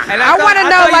 how? And I want to I know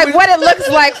thought you like was- what it looks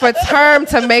like for Term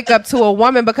to make up to a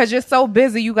woman, because you're so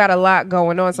busy, you got a lot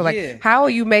going on. So like, Yeah. how are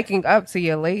you making up to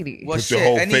your lady? Well, Put your shit,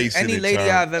 whole face in any it, lady Term.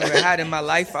 I've ever had in my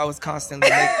life, I was constantly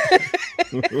making.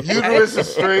 Uterus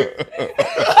is straight.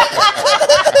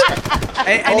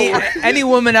 Any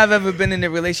woman I've ever been in a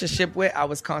relationship with, I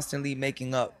was constantly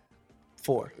making up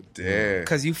for. Damn.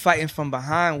 Because you fighting from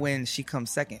behind when she comes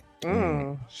second.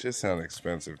 Shit sound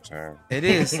expensive, Term. It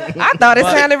is. I thought it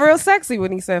But- sounded real sexy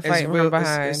when he said It's fighting real. from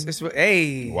behind. It's real.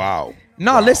 Hey. Wow.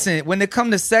 No, listen. When it come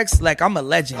to sex, like I'm a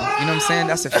legend. You know what I'm saying?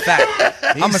 That's a fact.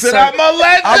 He I'm said, I'm a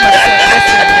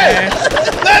legend.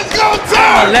 Let's go, I'm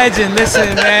a Term. legend.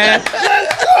 Listen, man.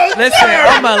 Listen,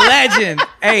 I'm a legend.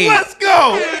 Hey, Let's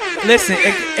go. listen.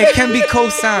 It can be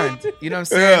co-signed. You know what I'm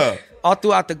saying? Yeah. All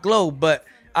throughout the globe, but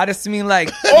I just mean like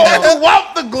All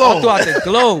throughout the all globe. throughout the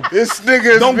globe. This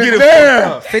nigga Don't been get it there.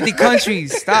 fucked up. 50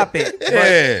 countries. Stop it. But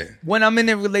Yeah. when I'm in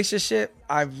a relationship,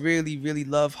 I really, really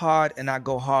love hard, and I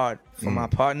go hard for my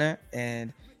partner,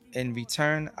 and in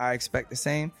return, I expect the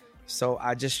same. So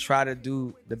I just try to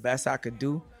do the best I could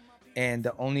do. And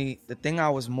the thing I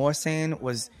was more saying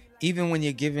was, even when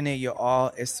you're giving it your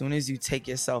all, as soon as you take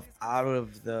yourself out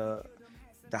of the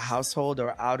household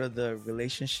or out of the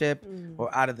relationship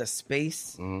or out of the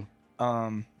space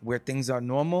where things are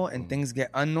normal and things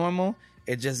get unnormal,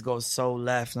 it just goes so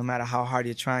left no matter how hard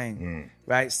you're trying,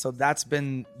 right? So that's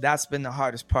been the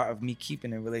hardest part of me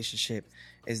keeping a relationship,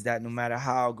 is that no matter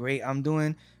how great I'm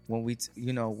doing, when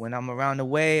when I'm around the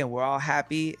way and we're all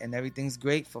happy and everything's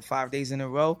great for 5 days in a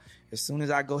row, as soon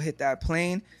as I go hit that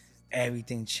plane,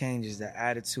 everything changes. The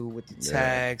attitude with the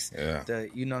text, the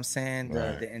you know what I'm saying,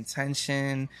 the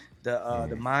intention,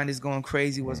 the mind is going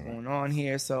crazy. What's going on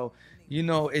here? So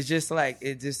it's just like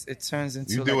it turns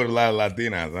into. You deal with a lot of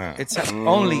Latinas, huh? It's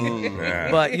only,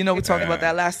 but we talked about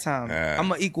that last time.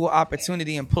 I'm an equal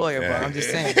opportunity employer, but I'm just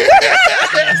saying. You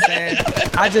know what I'm saying?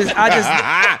 I just,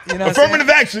 you know what I'm saying? Affirmative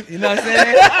action. You know what I'm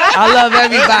saying? I love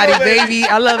everybody, baby.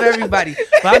 I love everybody.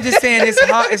 But I'm just saying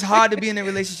it's hard to be in a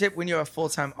relationship when you're a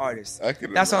full-time artist.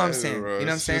 That's all I'm saying. bro. You know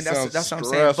what I'm saying? Shit That's what I'm sounds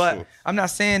saying. But stressful. I'm not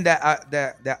saying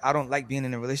that I don't like being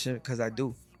in a relationship, because I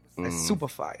do. It's super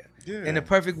fire. Yeah. In the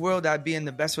perfect world, I'd be in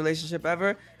the best relationship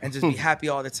ever and just be happy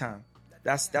all the time.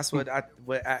 That's what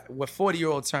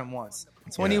 40-year-old Term wants.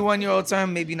 21-year-old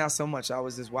Term, maybe not so much. I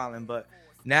was just wilding, but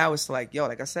now it's like,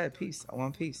 like I said, peace. I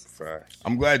want peace. Fact.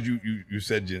 I'm glad you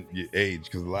said your age,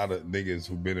 because a lot of niggas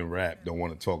who've been in rap don't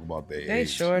want to talk about their They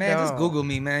age. sure Man, don't. just Google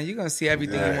me, man. You're gonna see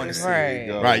everything you want to see. Right.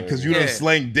 Right, because you done Yeah.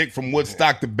 slang dick from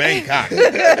Woodstock to Bangkok. You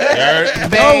heard?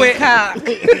 Bangkok.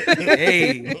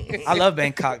 Hey, I love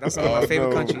Bangkok. That's one of my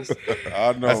favorite countries.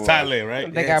 I know. That's Thailand,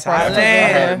 right? They Yeah, got products over Thailand.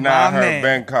 there. Nah, I My heard man.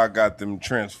 Bangkok got them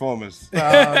Transformers. Oh,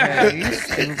 man. You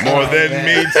stupid. More than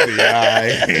meets the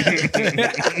eye.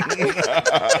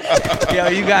 Yo,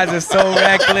 you guys are so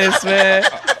reckless, man.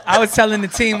 I was telling the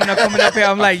team when I'm coming up here,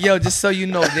 I'm like, yo, just so you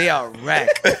know, they are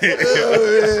wrecked.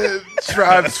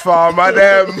 Transformer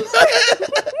them.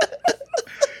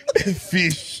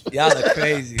 Fish. Y'all are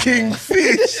crazy.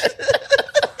 Kingfish.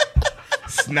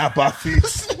 Snapper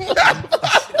fish.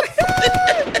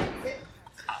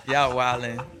 Y'all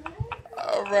wildin'.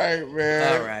 All right,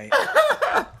 man. All right.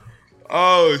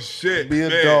 Oh, shit. Be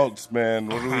man. adults, man.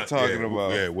 What are we talking Yeah,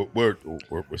 about? Yeah,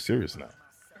 we're serious now.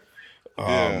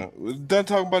 Yeah. We're done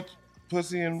talking about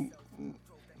pussy and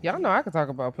Y'all know I could talk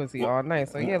about pussy all night.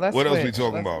 So yeah, let's. What else we switch.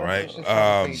 talking Let's- about, let's right? switch this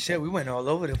conversation. Shit, we went all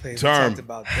over the place. Term. We talked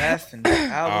about death and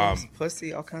albums,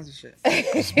 pussy, all kinds of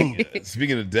shit.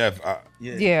 Speaking of death,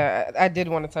 Yeah, I did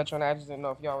want to touch on that. I just didn't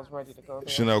know if y'all was ready to go there.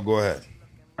 Chanel, go ahead.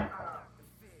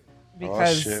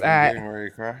 Because oh shit, I'm getting ready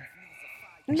to cry.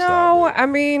 no, I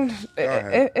mean,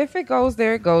 ahead. if it goes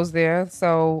there, it goes there.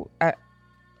 So,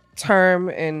 Term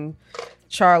and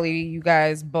Charlie, you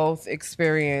guys both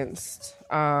experienced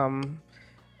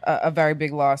a very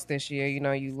big loss this year. You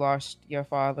know, you lost your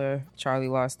father. Charlie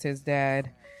lost his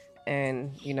dad.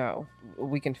 And, you know,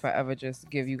 we can forever just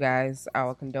give you guys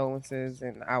our condolences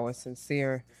and our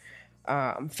sincere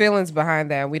feelings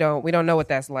behind that. We don't know what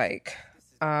that's like.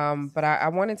 But I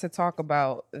wanted to talk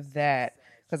about that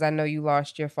because I know you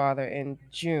lost your father in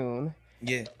June.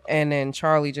 Yeah. And then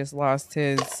Charlie just lost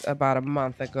his about a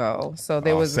month ago. So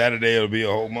there was Saturday. It'll be a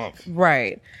whole month.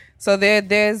 right. So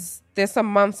there's some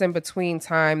months in between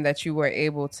time that you were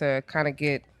able to kind of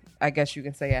get, I guess you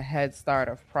can say, a head start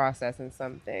of processing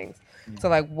some things. So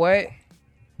like, what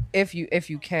if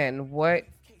you can, what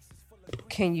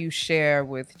can you share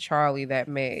with Charlie that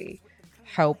may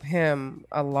help him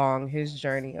along his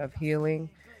journey of healing,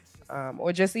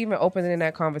 or just even opening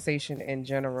that conversation in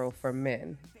general for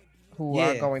men who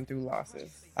are going through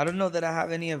losses? I don't know that I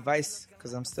have any advice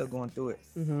because I'm still going through it.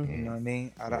 Mm-hmm. You know what I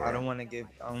mean? I don't want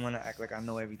to act like I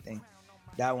know everything.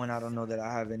 That one, I don't know that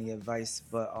I have any advice,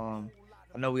 but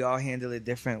I know we all handle it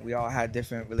different. We all had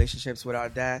different relationships with our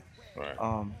dad.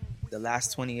 Right. The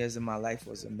last 20 years of my life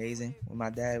was amazing with my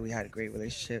dad. We had a great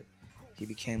relationship. He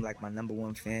became like my number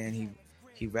one fan.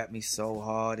 He repped me so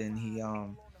hard, and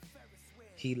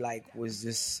he like was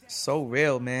just so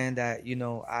real, man, that, you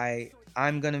know,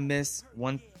 I'm gonna miss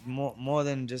one more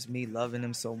than just me loving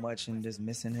him so much and just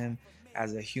missing him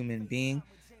as a human being.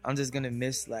 I'm just gonna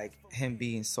miss like him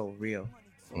being so real.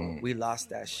 We lost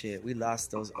that shit. We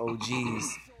lost those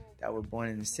OGs that were born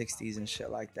in the 60s and shit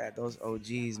like that. Those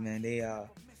OGs, man, they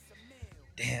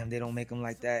don't make them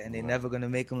like that, and they're never gonna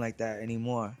make them like that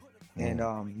anymore. And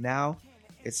now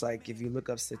it's like, if you look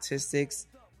up statistics,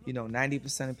 you know,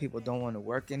 90% of people don't want to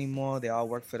work anymore. They all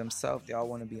work for themselves. They all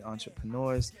want to be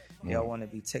entrepreneurs. They all want to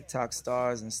be TikTok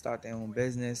stars and start their own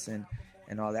business and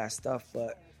all that stuff.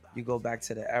 But you go back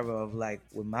to the era of, like,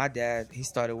 with my dad, he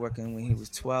started working when he was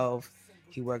 12.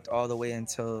 He worked all the way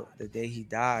until the day he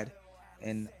died.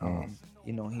 And,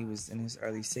 you know, he was in his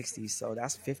early 60s. So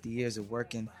that's 50 years of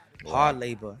working hard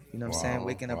labor. You know what I'm saying?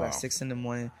 Waking up at 6 in the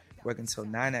morning, working till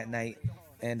 9 at night.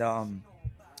 And,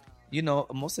 you know,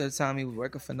 most of the time he was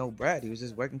working for no bread. He was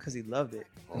just working because he loved it. You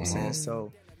know what I'm saying?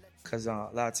 So, because a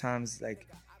lot of times, like,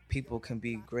 people can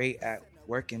be great at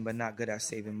working but not good at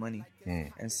saving money.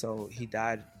 And so he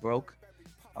died broke.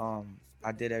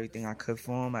 I did everything I could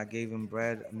for him. I gave him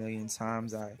bread a million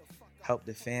times. I helped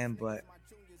the fam, but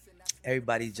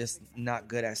everybody's just not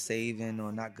good at saving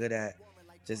or not good at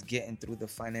just getting through the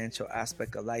financial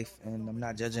aspect of life. And I'm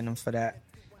not judging him for that.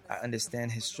 I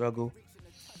understand his struggle.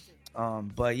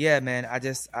 But yeah, man, I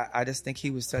just think he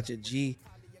was such a G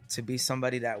to be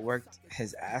somebody that worked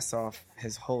his ass off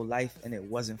his whole life, and it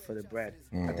wasn't for the bread.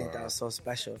 I think that was so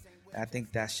special. And I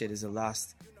think that shit is a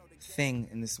lost thing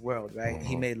in this world, right?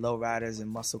 He made lowriders and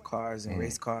muscle cars and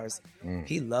race cars.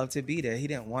 He loved to be there. He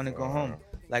didn't want to go home.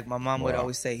 Like my mom would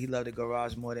always say, he loved the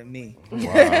garage more than me.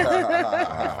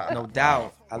 No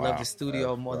doubt. I love the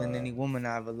studio more than any woman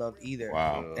I ever loved either.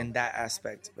 In that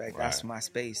aspect, right? That's my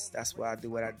space. That's where I do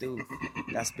what I do.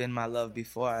 That's been my love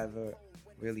before I ever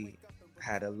really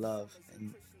had a love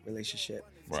and relationship.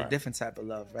 It's a different type of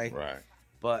love, right?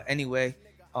 But anyway,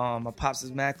 my pops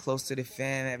was mad close to the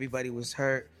fam. Everybody was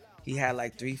hurt. He had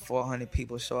like 300-400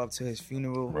 people show up to his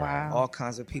funeral. All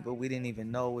kinds of people we didn't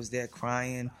even know was there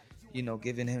crying, you know,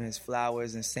 giving him his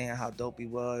flowers and saying how dope he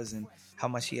was and how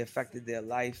much he affected their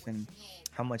life and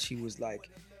how much he was like,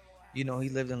 you know, he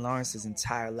lived in Lawrence his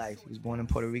entire life. He was born in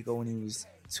Puerto Rico. When he was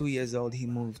 2 years old, he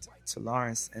moved to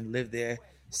Lawrence and lived there.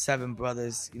 7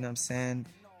 brothers, you know what I'm saying?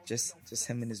 Just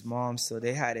him and his mom. So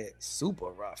they had it super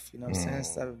rough, you know what I'm saying?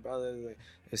 7 brothers.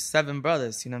 There's 7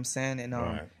 brothers, you know what I'm saying? And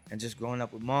and just growing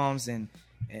up with moms and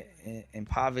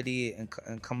poverty and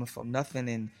coming from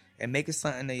nothing and making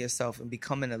something of yourself and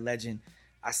becoming a legend.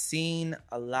 I seen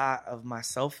a lot of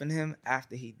myself in him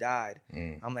after he died.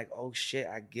 I'm like, oh shit,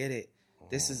 I get it.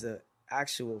 This is a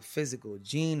actual physical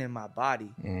gene in my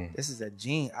body. This is a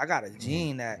gene. I got a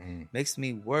gene that makes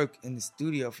me work in the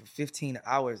studio for 15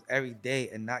 hours every day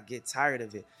and not get tired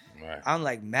of it. I'm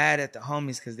like mad at the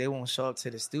homies because they won't show up to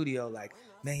the studio. Like,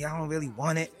 man, y'all don't really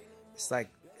want it. It's like,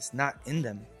 it's not in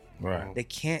them. They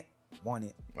can't want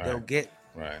it. They'll get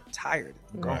tired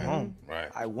and go home.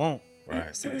 I won't.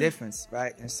 It's a difference,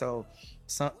 right? And so,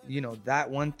 you know, that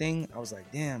one thing, I was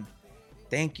like, damn,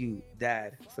 thank you,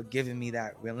 Dad, for giving me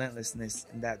that relentlessness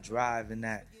and that drive and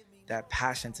that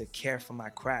passion to care for my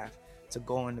craft, to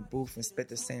go in the booth and spit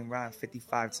the same rhyme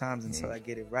 55 times until I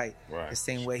get it right. The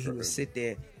same way he would sit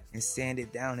there and sand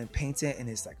it down and paint it, and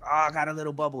it's like, oh, I got a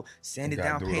little bubble. Sand it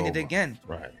down, paint it again.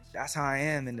 That's how I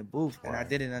am in the booth, and I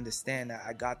didn't understand that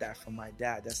I got that from my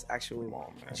dad. That's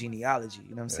actual genealogy,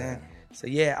 you know what I'm saying? So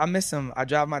yeah, I miss him. I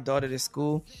drive my daughter to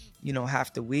school, you know,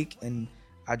 half the week, and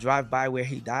I drive by where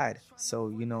he died. So,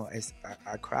 you know,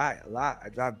 I cry a lot. I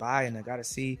drive by and I got to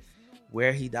see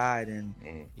where he died. And,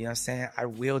 you know what I'm saying? I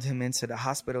wheeled him into the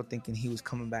hospital thinking he was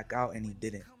coming back out, and he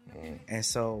didn't. And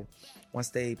so once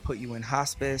they put you in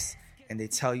hospice and they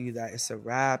tell you that it's a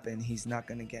wrap and he's not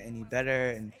going to get any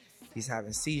better and he's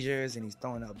having seizures and he's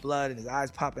throwing up blood and his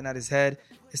eyes popping out his head,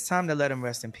 it's time to let him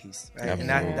rest in peace. Right? And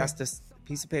that's the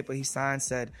piece of paper he signed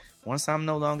said, once I'm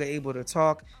no longer able to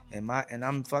talk and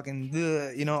I'm fucking,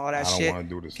 you know, all that shit,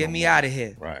 get me out of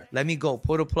here. Let me go.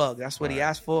 Pull the plug. That's what he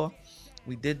asked for.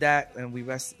 We did that, and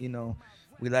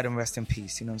we we let him rest in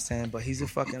peace. You know what I'm saying? But he's a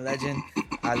fucking legend.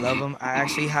 I love him. I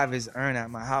actually have his urn at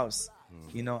my house.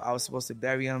 You know, I was supposed to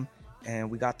bury him, and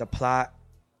we got the plot.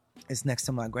 It's next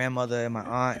to my grandmother and my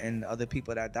aunt and other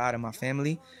people that died in my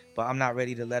family. But I'm not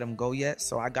ready to let him go yet.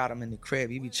 So I got him in the crib.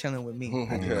 He be chilling with me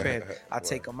at the crib. I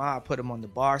take him out. I put him on the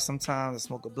bar sometimes. I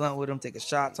smoke a blunt with him, take a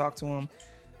shot, talk to him.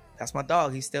 That's my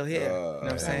dog. He's still here. You know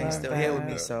what I'm saying? He's still here with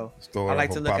me. So I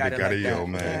like to look at it like that.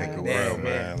 Man. Yeah,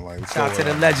 Man. Like, shout out to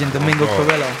the legend, Domingo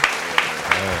Carrillo.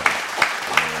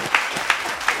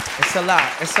 It's a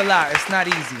lot. It's a lot. It's not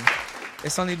easy.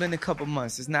 It's only been a couple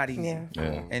months. It's not easy.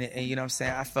 Yeah. And you know what I'm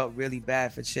saying? I felt really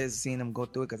bad for Chiz seeing him go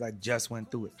through it because I just went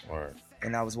through it. Right.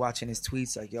 And I was watching his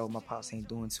tweets like, yo, my pops ain't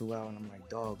doing too well. And I'm like,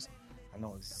 dogs, I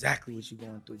know exactly what you're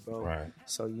going through, bro. Right.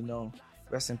 So, you know,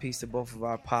 rest in peace to both of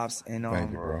our pops. And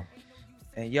Thank you, bro.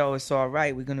 And yo, it's all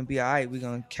right. We're gonna be all right. We're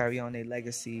gonna carry on their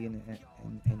legacy and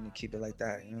keep it like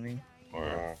that. You know what I mean? All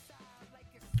right.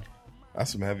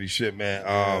 That's some heavy shit,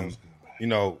 man. You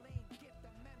know,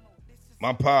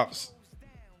 my pops,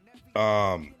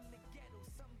 I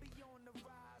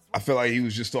feel like he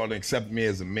was just starting to accept me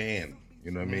as a man.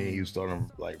 You know what I mean? He was starting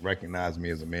to like recognize me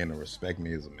as a man and respect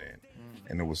me as a man.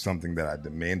 And it was something that I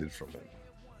demanded from him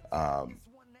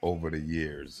over the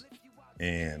years.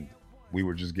 And we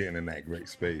were just getting in that great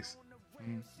space.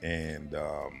 And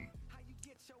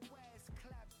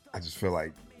I just feel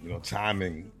like, you know,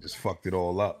 timing just fucked it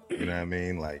all up. You know what I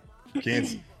mean? Like,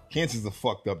 cancer's a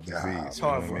fucked up disease. It's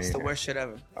horrible. It's the worst shit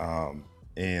ever.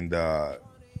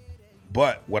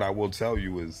 But what I will tell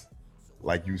you is,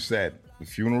 like you said, the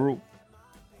funeral,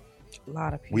 A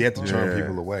lot of people. we had to turn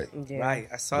people away. Yeah. Right.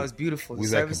 I saw it was beautiful. The We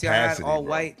was at service y'all had, capacity, all bro.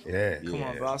 white. Yeah. Come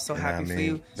on, bro. I'm so You know what happy I for mean?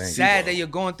 you. Thank you, Sad bro. that you're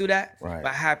going through that, Right.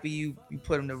 but happy you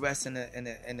put him to rest in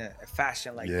a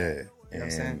fashion like that. Yeah. You know what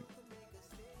I'm saying?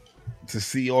 To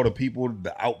see all the people,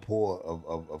 the outpour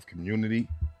of community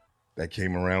that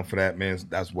came around for that, man,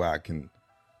 that's where I can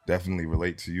definitely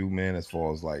relate to you, man, as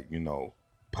far as like, you know,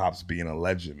 Pops being a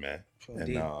legend, man.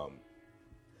 Indeed. And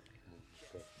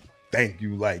thank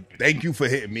you for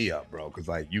hitting me up, bro. Cause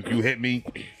like you hit me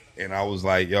and I was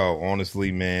like, yo,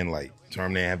 honestly, man, like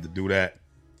Term didn't have to do that.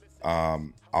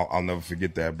 I'll never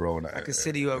forget that, bro. And I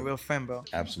consider you a real friend, bro.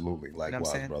 absolutely. what I'm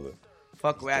Likewise, saying? brother.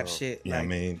 Fuck rap shit. You know Like,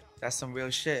 what I mean? that's some real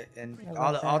shit. And I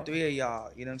all love all that. three of y'all,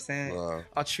 you know what I'm saying? Wow.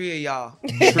 All three of y'all.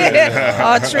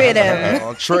 All three of them.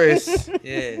 On Trace.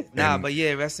 Yeah. Nah, but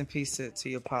yeah, rest in peace to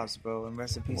your pops, bro. And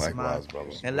rest in peace to mine. Likewise, brother.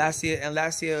 And last year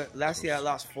I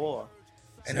lost 4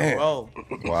 in a Damn. row.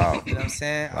 Wow. You know what I'm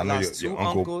saying? I I know lost your two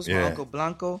uncle- uncles, my yeah. uncle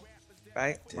Blanco,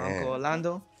 right? My Damn. uncle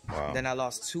Orlando. Wow. Then I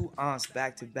lost 2 aunts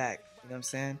back to back. You know what I'm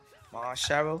saying? My aunt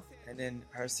Cheryl and then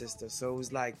her sister. So it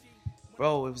was like,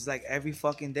 bro, it was like every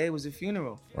fucking day was a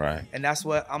funeral. Right. And that's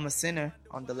what I'm a Sinner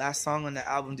on the last song on the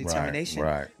album Determination.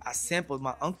 Right. I sampled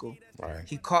my uncle. Right.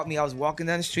 He caught me. I was walking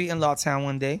down the street in Lawtown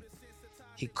one day.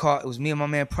 It was me and my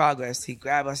man Progress. He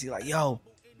grabbed us. He's like, yo,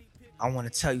 I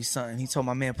want to tell you something. He told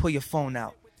my man, pull your phone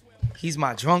out. He's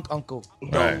my drunk uncle.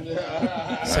 Right.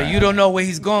 So you don't know where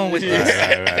he's going with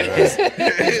this.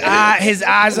 Right. His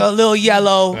eyes are a little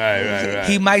yellow. Right.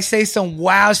 He might say some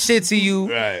wild shit to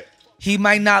you. Right. He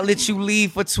might not let you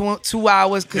leave for 2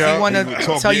 hours because Yeah, he want he would to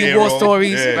talk tell your you ear war off.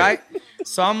 stories, Yeah. right?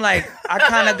 So I'm like, I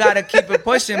kind of got to keep it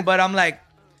pushing, but I'm like,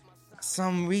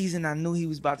 some reason I knew he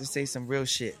was about to say some real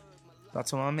shit. So I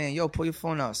told my man, yo, pull your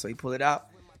phone out. So he pulled it out.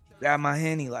 He grabbed my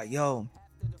hand. He like, yo,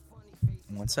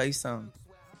 I want to tell you something.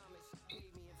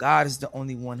 God is the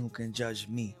only one who can judge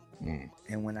me.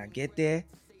 And when I get there,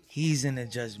 he's going to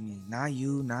judge me. Not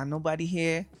you, not nobody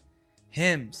here.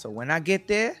 Him. So when I get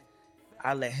there,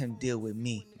 I let him deal with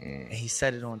me. And he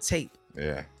said it on tape.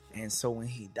 Yeah. And so when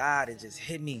he died, it just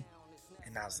hit me.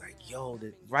 And I was like, yo,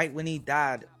 right when he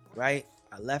died, right,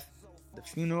 I left the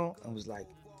funeral and was like,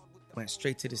 went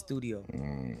straight to the studio.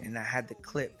 And I had the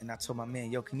clip. And I told my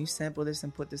man, yo, can you sample this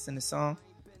and put this in the song?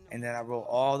 And then I wrote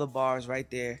all the bars right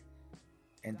there.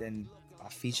 And then I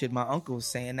featured my uncle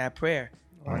saying that prayer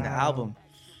on the album.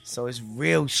 So it's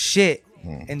real shit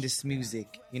in this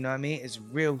music. You know what I mean? It's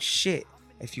real shit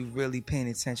if you really paying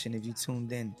attention, if you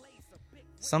tuned in.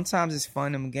 Sometimes it's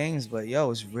fun in games, but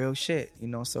yo, it's real shit. You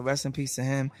know, so rest in peace to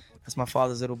him. That's my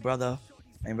father's little brother.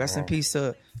 And rest in peace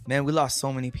to, man, we lost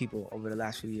so many people over the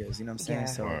last few years. You know what I'm saying? Yeah.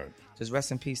 So Right. just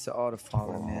rest in peace to all the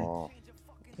fallen, man.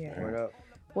 Yeah. Word up.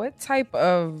 What type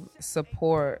of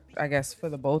support, I guess, for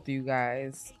the both of you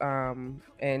guys,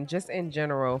 and just in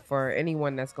general for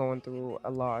anyone that's going through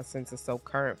a loss, since it's so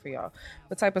current for y'all,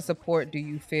 what type of support do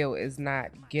you feel is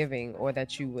not giving or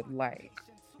that you would like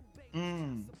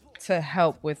to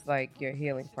help with like your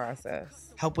healing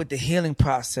process? Help with the healing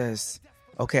process.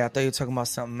 Okay, I thought you were talking about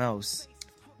something else.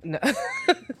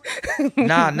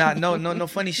 No. No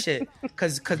funny shit.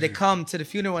 Cause they come to the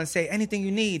funeral and say anything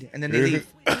you need, and then they leave.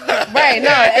 Right, no,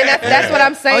 and that's what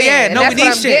I'm saying. Oh yeah, and no, that's we what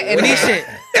need I'm shit. getting We need at. shit.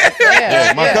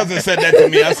 Yeah, My yeah. cousin said that to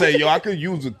me. I said, yo, I could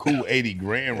use a cool 80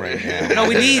 grand right now. No,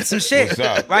 we need some shit What's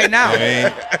up? right now. I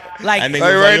mean, Like, and nigga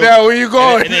Like was right yo- now, where you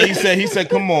going? And then he said,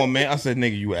 come on, man. I said,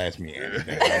 nigga, you asked me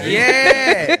anything.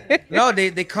 yeah. No, they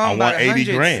come I by want the 80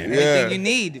 hundreds. grand. Anything Yeah. you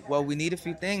need. Well, we need a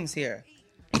few things here.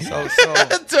 So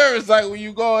Terrence, like, where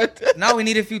you going? now we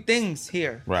need a few things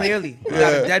here. Right. Clearly, we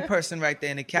got a dead person right there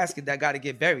in the casket that got to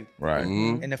get buried Right.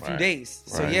 in a few Right. days.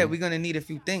 So Right. yeah, we're gonna need a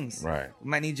few things. Right. We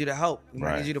might need you to help. We might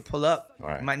Right. need you to pull up.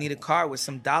 Right. We might need a car with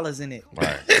some dollars in it.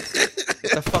 Right.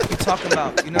 What the fuck you talking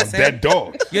about? You know what I'm saying? Dead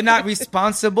dog. You're not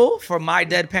responsible for my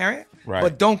dead parent. Right.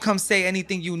 But don't come say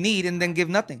anything you need and then give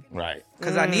nothing. Right.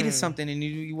 Because I needed something and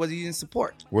you didn't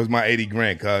support. Where's my 80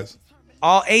 grand, cuz?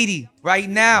 All 80 right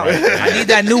now. I need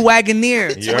that new Wagoneer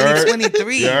You heard?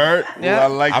 2023. You heard? Yeah. I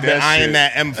like I've been that eyeing shit.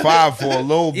 that M5 for a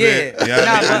little bit. Yeah. Yeah,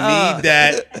 Nah, but, I need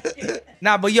that.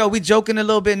 Nah, but yo, we joking a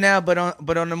little bit now, but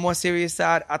on the more serious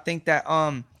side, I think that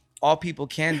all people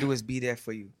can do is be there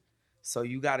for you. So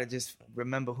you gotta just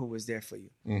remember who was there for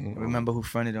you. Remember who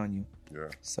fronted on you. Yeah.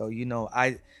 So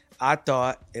I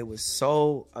thought it was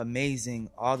so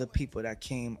amazing, all the people that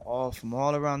came all from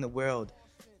all around the world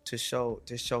to show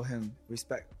him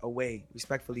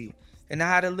respectfully. And I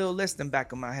had a little list in the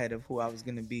back of my head of who I was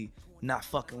gonna be not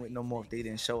fucking with no more if they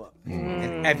didn't show up.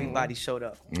 And everybody showed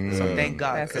up. So thank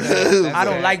God. That's 'Cause good. That's I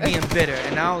don't good. like being bitter,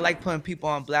 and I don't like putting people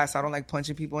on blast. I don't like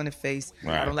punching people in the face.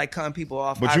 Right. I don't like cutting people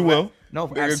off. But you will. No,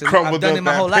 Nigga absolutely. I've crumbled done up it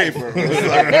my that whole life. paper. Punch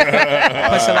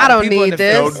a lot I of don't people in need the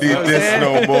this. face. Don't need this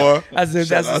no more. That's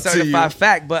Shout a out to certified you.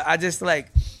 fact. But I just like,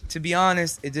 to be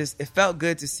honest, it felt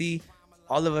good to see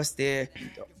all of us there,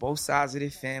 both sides of the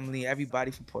family,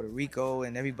 everybody from Puerto Rico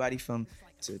and everybody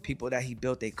to people that he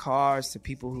built their cars, to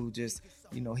people who just,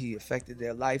 he affected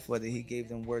their life, whether he gave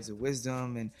them words of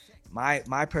wisdom, and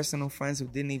my personal friends who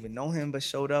didn't even know him but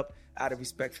showed up out of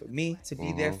respect for me to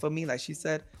be there for me, like she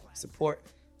said, support.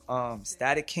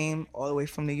 Static came all the way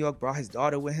from New York, brought his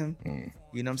daughter with him.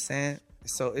 You know what I'm saying?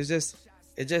 So it's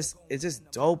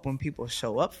just dope when people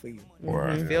show up for you.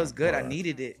 Word. It feels good. I Word.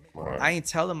 needed it. Word. I ain't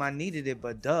tell them I needed it,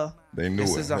 but They knew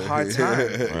this it. is a hard time,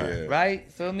 Right.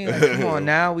 right? Feel me? Like, come on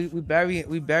now, we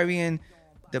burying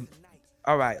the.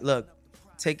 All right, look,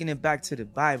 taking it back to the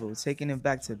Bible, taking it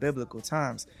back to biblical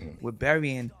times. We're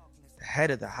burying the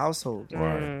head of the household.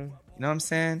 Right. You know what I'm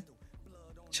saying?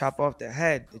 Chop off the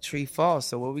head, the tree falls.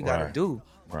 So what we gotta Right. do?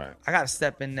 Right. I gotta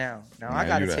step in now. Now I Man,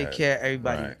 gotta you the take head. care of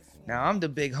everybody. Right. Now I'm the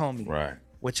big homie, Right.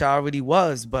 which I already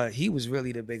was, but he was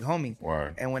really the big homie.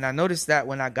 Word. And when I noticed that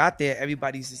when I got there,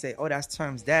 everybody used to say, "Oh, that's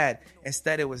Term's dad."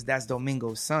 Instead, it was that's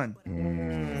Domingo's son.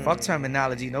 Fuck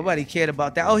terminology. Nobody cared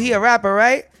about that. Oh, he a rapper,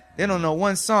 right? They don't know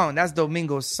one song. That's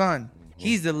Domingo's son.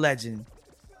 He's the legend.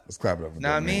 Let's clap it up. Know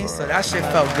what I mean? So that shit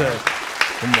felt good.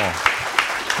 Come on.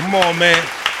 Come on, man.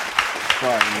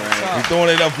 Fuck, man. You throwing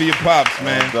it up for your pops,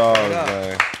 man. Dog, What up?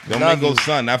 man. Domingo's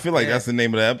son. I feel like Yeah. that's the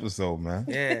name of the episode, man.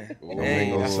 Yeah. Hey,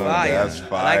 Domingo's that's son. fire. That's I like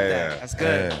fire. that. That's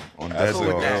good. Yeah. On That's Dead cool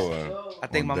with Dogs. that. one. I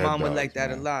think my On Dead mom would Dogs, like that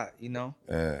man. a lot, you know?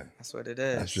 Yeah. That's what it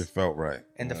is. That shit felt right.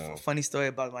 And the funny story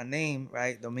about my name,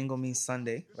 right? Domingo means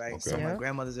Sunday, right? Okay. So my Yeah.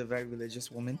 grandmother's a very religious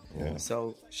woman. Yeah.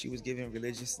 So she was giving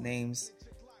religious names,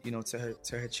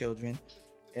 to her children.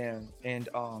 And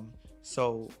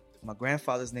so my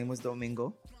grandfather's name was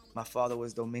Domingo. My father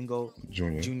was Domingo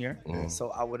Junior. Jr. So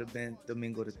I would have been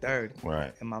Domingo the third.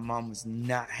 Right. And my mom was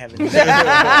not having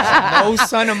that. No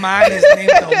son of mine is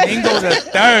named Domingo the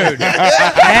third.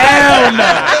 Hell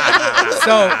no.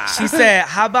 So she said,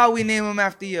 how about we name him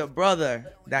after your brother,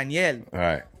 Daniel? All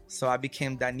right. So I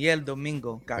became Daniel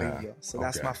Domingo Carrillo. Yeah, So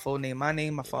that's okay. my full name, my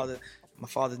name, my father's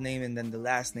name, and then the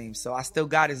last name. So I still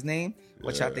got his name,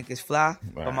 which I think is fly.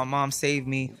 But Right. my mom saved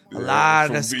me a lot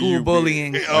from of school BUB.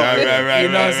 bullying. Right, right, You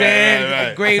know what I'm saying?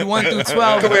 right. Grade 1 through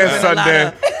 12. Come here, a lot Sunday.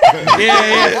 of-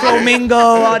 yeah, Flamingo,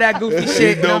 all that goofy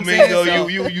shit. You know what I'm Domingo, saying?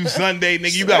 So- you Sunday,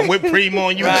 nigga. You got whipped cream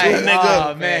on you Right. too,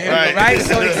 nigga. Oh, man. Right.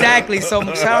 So exactly. So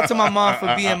shout out to my mom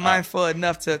for being mindful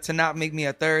enough to not make me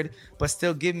a third, but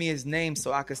still give me his name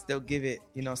so I could still give it,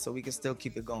 so we can still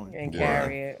keep it going. And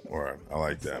carry it. Word. I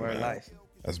like that, Word man. life.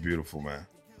 That's beautiful, man.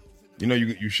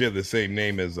 You share the same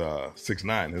name as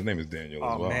 6ix9ine. His name is Daniel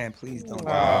as Oh well. man, please don't. Oh,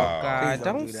 Wow. God. Please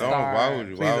don't Don't do that. start. Why would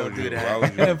you? Please Why don't would do you? that. Why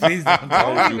would you? Please don't. Why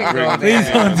would you even bring go that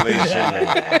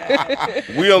there.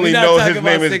 relation? We only We're not know talking his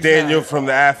name about is 6ix9ine. Daniel from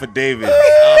the affidavit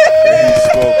that he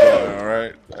spoke on. All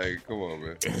right, like, come on,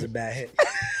 man. It's a bad hit.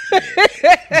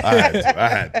 I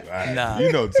had to. Nah.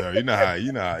 You know, Terry. You know how.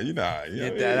 Get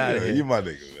that outta here. You my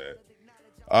nigga, man.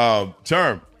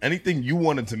 Term, anything you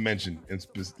wanted to mention,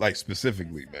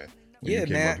 specifically, man? when Yeah, you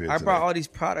came up man. here I today? brought all these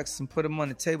products and put them on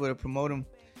the table to promote them.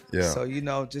 Yeah. So,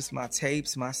 just my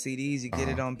tapes, my CDs, you get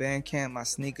it on Bandcamp, my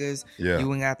sneakers, Yeah.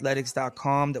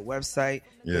 ewingathletics.com, the website,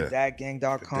 Yeah.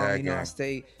 thedadgang.com. The Dad I Gang.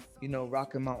 stay,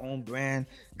 rocking my own brand.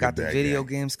 Got the Dad video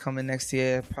Gang. games coming next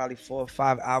year, probably 4 or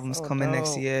 5 albums So coming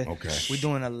next dope. year. Okay. We're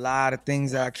doing a lot of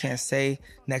things that I can't say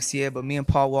next year, but me and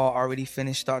Paul Wall already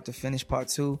finished Start to Finish Part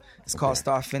 2. It's called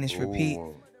Start, Finish, Repeat,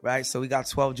 Ooh. right? So we got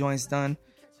 12 joints done.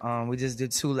 We just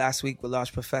did 2 last week with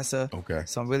Large Professor. Okay.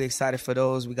 So I'm really excited for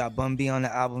those. We got Bun B on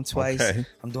the album twice. Okay.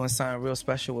 I'm doing something real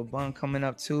special with Bun coming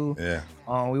up too. Yeah.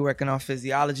 We working on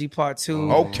Physiology Part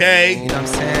 2. Okay. You know what I'm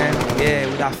saying?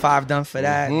 Yeah, we got 5 done for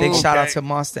that. Big shout out Okay. to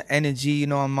Monster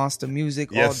Energy, on Monster Music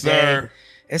Yes, all day. sir.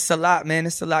 It's a lot, man.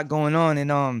 It's a lot going on.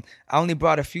 And I only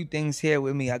brought a few things here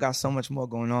with me. I got so much more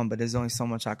going on, but there's only so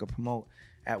much I could promote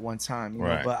at one time. You know?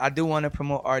 Right. But I do want to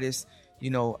promote artists,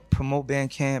 promote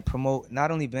Bandcamp, promote not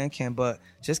only Bandcamp, but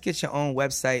just get your own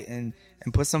website and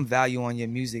put some value on your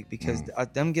music because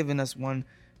them giving us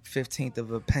 1/15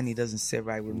 of a penny doesn't sit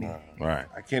right with me. Right.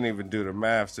 I can't even do the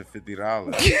math to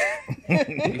 $50.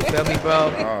 You feel me,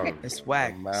 bro? Oh, It's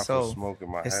whack. the math So was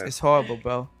smoking my head. it's horrible,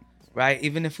 bro. Right?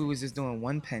 Even if we was just doing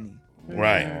 1 penny,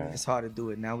 Right. it's hard to do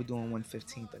it. Now we're doing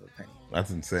 1/15 of a penny. That's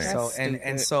insane. That's So and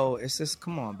stupid. so it's just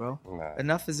come on, bro. Nah.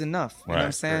 Enough is enough. You know what I'm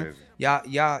Right. saying? Crazy.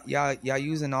 Y'all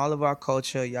using all of our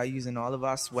culture, y'all using all of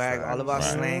our swag, all of our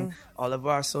Right. slang, all of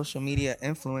our social media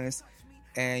influence,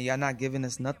 and y'all not giving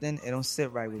us nothing. It don't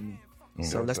sit right with me.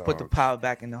 So Yeah, let's put the dog. power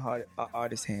back in the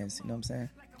artist's hands. You know what I'm saying?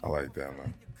 I like that,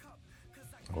 man.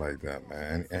 I like that,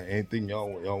 man. And anything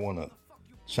y'all want to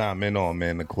chime in on,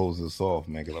 man, to close this off,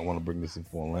 man, because I want to bring this in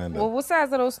for Orlando. Well, what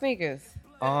size are those sneakers?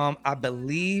 I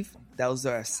believe those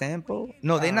are a sample.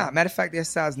 No, they're not. Matter of fact, they're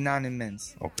size 9 in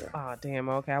men's. Okay. Oh, damn.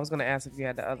 Okay, I was gonna ask if you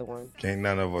had the other one. Can't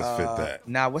none of us fit that.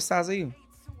 Now, what size are you?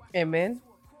 And men,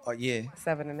 Oh yeah.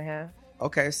 7.5,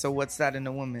 Okay, so what's that in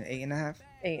the woman? 8.5?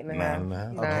 8.5,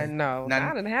 9.5. 9. No,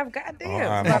 9.5. Goddamn. Oh,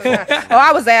 I'm- It's about 9. Oh,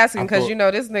 I was asking I because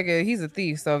thought- this nigga, he's a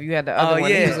thief. So if you had the other Oh, one,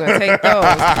 he yeah. was gonna take those.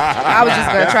 I was just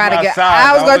gonna That's try to my get. size.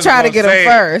 I was gonna try to get say him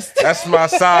first. That's my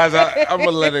size. I'm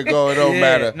gonna let it go. It don't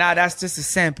matter. Nah, that's just a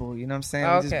sample. You know what I'm saying?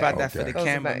 We just Okay. brought that for Okay. the Those are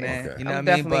camera, nice. man. Okay. You know I'm what I mean?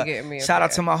 definitely But getting me a shout out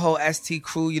pair. to my whole ST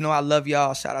crew. I love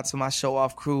y'all. Shout out to my show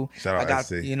off crew. Shout out I got,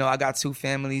 ST. I got 2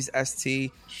 families,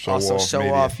 ST. Show also Off show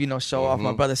Media. off, show off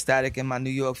my brother Static and my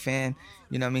New York fan.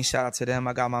 You know what I mean? Shout out to them.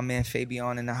 I got my man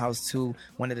Fabian in the house too.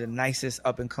 One of the nicest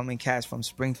up and coming cats from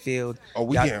Springfield. Oh,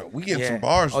 we Y'all- getting some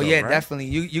bars. Oh though, yeah, right? definitely.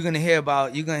 You're gonna hear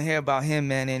about him,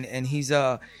 man. And he's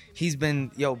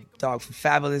been from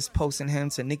Fabulous posting him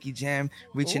to Nicky Jam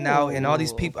reaching out and all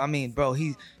these Ooh. people. I mean, bro,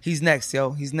 he's next,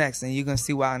 He's next, and you're gonna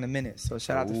see why in a minute. So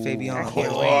shout out to Fabian. I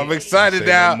can't Oh, wait. I'm excited Say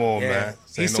now. no more, Yeah. man.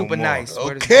 Say He's no super more. nice.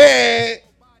 Word is Okay.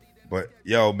 But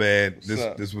yo, man, What's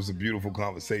up? this was a beautiful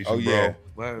conversation, Oh, bro. yeah.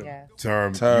 Word. Yeah.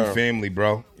 Term, Term. you family,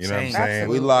 bro. You know what I'm Same. saying?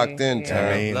 We locked in, Yeah. I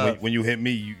Term. mean, Love. when you hit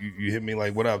me, you hit me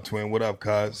like, "What up, twin? What up,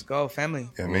 cuz?" Go family.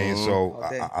 I mean, Mhm. so All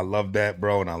day. I love that,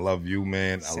 bro, and I love you,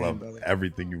 man. Same, I love brother.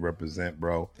 everything you represent,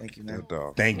 bro. Thank you, man. Good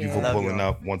dog. Thank you Yeah. for Love pulling y'all.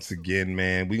 up once again,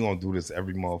 man. We gonna do this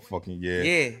every motherfucking year.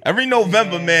 Yeah. Every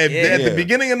November, man. Yeah. At the Yeah.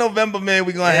 beginning of November, man,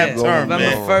 we gonna have Yeah. term,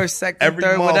 November man. 1st, 2nd, Every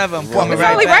 3rd, month. whatever. I'm Well, coming It's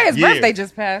right only back. right. His Yeah. birthday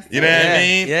just passed. You know what I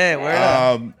mean? Yeah, word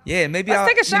up. Yeah, maybe Let's I'll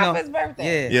take a shot you know, for his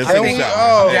birthday. Yeah. Yeah, Hey, take a we- shot.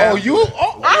 oh, Yeah. oh, you?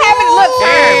 Oh, I haven't looked.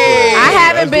 I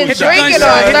haven't been Let's do a drinking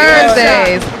shot. on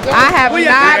Thursdays. I have Where you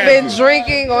not at? been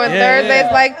drinking on Yeah, Thursdays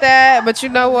yeah. like that. But you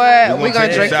know what? We're gonna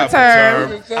take a drink shot for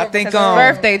for term. I think 'Cause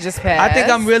his birthday just passed. I think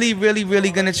I'm really, really,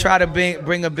 really gonna try to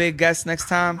bring a big guest next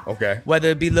time. Okay. Whether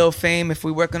it be Lil Fame if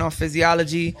we working on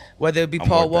Physiology, whether it be I'm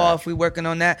Paul with Wall that. if we working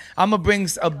on that. I'm gonna bring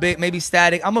a big, maybe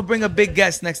Static. I'm gonna bring a big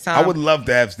guest next time. I would love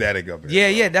to have Static up here.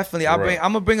 Yeah, definitely. For real.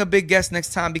 I'm gonna bring a big guest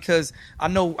next time because I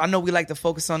know we like to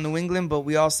focus on New England, but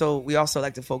we also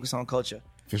like to focus on culture.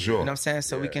 For sure. You know what I'm saying?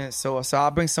 So we Yeah. can so I'll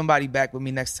bring somebody back with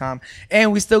me next time.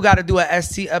 And we still got to do a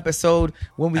ST episode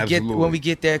when we Absolutely.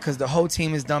 get there because the whole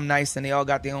team is dumb nice and they all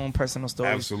got their own personal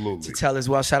stories Absolutely. to tell as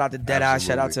well. Shout out to Deadeye,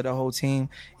 shout out Absolutely. to the whole team,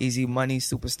 Easy Money,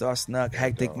 Superstar Snuck,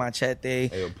 Hectic Machete, Hey,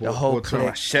 the pull- whole pull clique.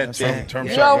 Machete. You know what I'm saying? Term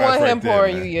You shot don't glass want right him there,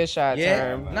 pouring man. you your shot, Yeah.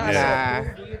 term. Nah, Yeah.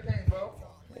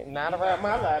 Not around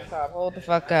my laptop. Hold the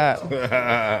fuck up.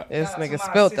 This nigga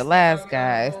spilled the last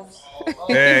guy.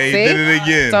 Hey, he See? did it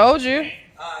again. Told you.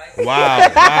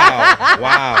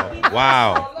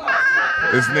 Wow.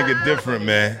 This nigga different,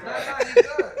 man.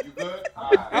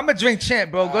 I'm a drink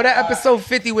champ, bro. Go to episode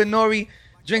 50 with Nori.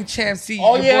 Drink Champs tea.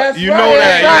 Oh, your yeah, boy- that's You right. know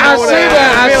that. I You know see that.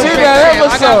 that. I Real see Big that Champ. I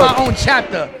episode. got my own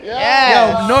chapter.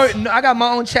 Yeah. Yo, I got my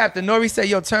own chapter. Nori said,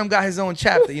 yo, Term got his own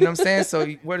chapter. You know what I'm saying? So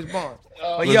word is born.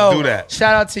 But Let's yo, do that.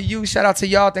 shout out to you. Shout out to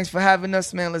y'all. Thanks for having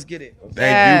us, man. Let's get it. Thank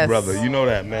Yes. you, brother. You know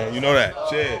that, man. You know that.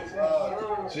 Cheers.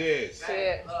 Cheers.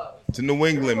 To New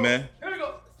England, man.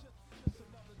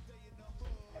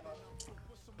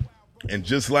 And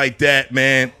just like that,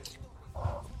 man.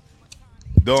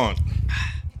 Dawn.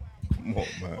 Come on,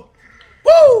 man.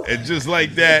 Woo! And just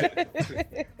like that,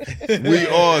 we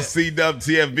are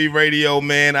CWTFB Radio,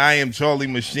 man. I am Charlie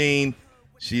Machine.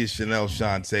 She is Chanel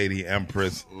Shantae, the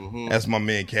Empress. That's my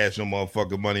man Cash No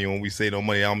Motherfucking Money. When we say no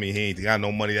money, I don't mean he ain't got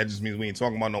no money. That just means we ain't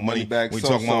talking about no money. Money back We so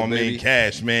talking about my baby. man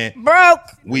Cash, man. Broke.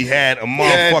 We had a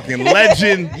motherfucking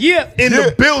legend in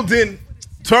the building.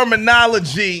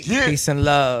 Terminology. Peace and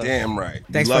love. Damn right.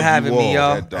 Thanks Love for having you me,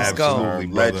 all. y'all. That Let's dog. go. Absolutely,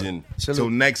 brother. Legend. So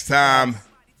next time,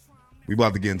 we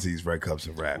about to get into these red cups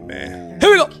of rap, man.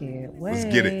 Here we go. Can't wait. Let's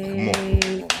get it. Come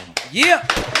on. Yeah.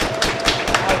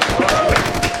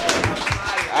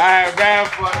 I ran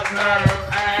for the nerve.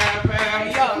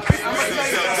 Yo, I'm gonna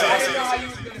tell you, I didn't know how you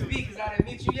was gonna be because I didn't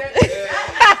meet you yet.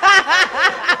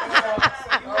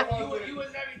 You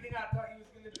was everything I thought you was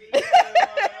gonna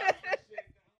be.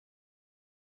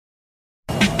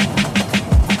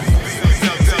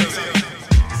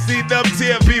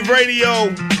 CWTFB Radio,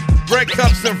 Red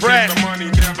Cups of Rap.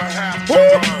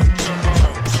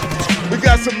 We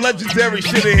got some legendary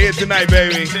shit in here tonight,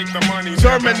 baby.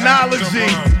 Terminology.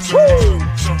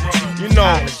 You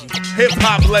know, hip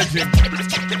hop legend.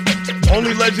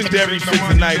 Only legendary shit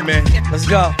tonight, man. Let's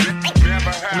go.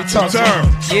 Let me talk to Term.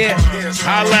 him. Yeah.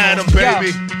 Holla at him,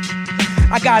 baby.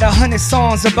 I got 100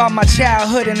 songs about my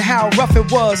childhood and how rough it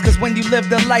was. Cause when you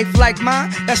lived a life like mine,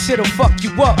 that shit'll fuck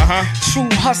you up. True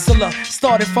hustler,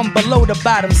 started from below the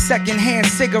bottom. Secondhand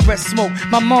cigarette smoke,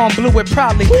 my mom blew it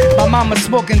proudly. My mama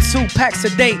smoking 2 packs a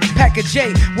day, pack of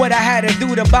J. What I had to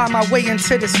do to buy my way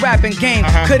into this rapping game.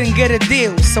 Couldn't get a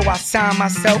deal, so I signed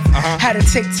myself. Had to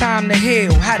take time to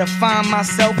heal, had to find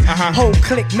myself. Whole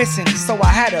clique missing, so I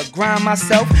had to grind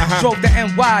myself. Drove to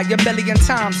NY a million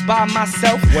times by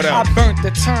myself. What else? I burnt the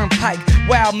turnpike,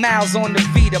 wild miles on the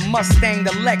Vita, Mustang,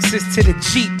 the Lexus to the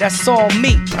Jeep, that's all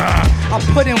me. I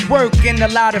put in work in a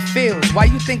lot of fields. Why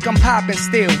you think I'm popping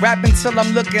still? Rapping till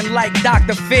I'm looking like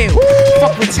Dr. Phil.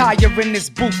 Fuck retiring,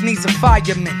 this booth needs a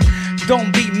fireman.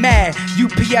 Don't be mad,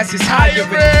 UPS is hiring.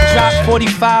 Dropped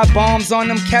 45 bombs on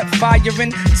them, kept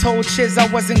firing. Told Chiz I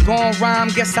wasn't gon' rhyme,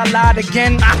 guess I lied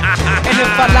again. And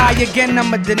if I lie again,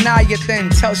 I'ma deny it then.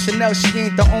 Tell Chanel she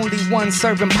ain't the only one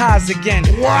serving pies again.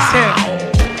 Wow.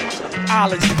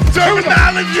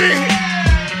 Terminology.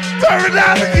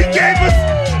 Terminology gave us.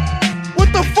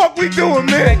 What the fuck we doing,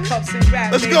 man?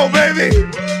 Let's go, baby.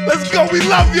 Let's go. We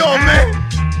love y'all, man.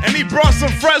 And he brought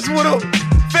some friends with him.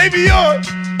 Fabian.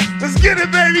 Let's get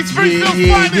it, baby. Springfield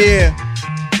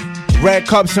finest. Red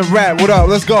Cups and Rap, what up?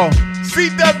 Let's go.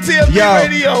 CWTFB Yo,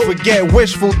 Radio. forget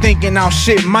wishful thinking our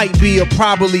shit might be or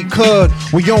probably could.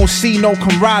 We don't see no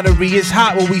camaraderie, it's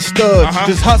hot where we stood.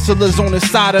 Just hustlers on the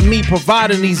side of me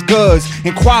providing these goods.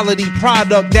 And quality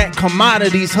product that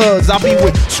commodities hoods. I be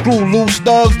with screw loose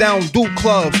thugs down Duke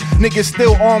clubs. Niggas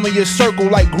still armor your circle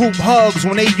like group hugs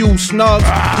when they use snugs.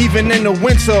 Even in the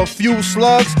winter, a few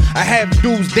slugs. I have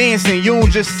dudes dancing, you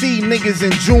don't just see niggas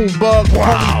in Junebug.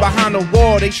 Homies behind the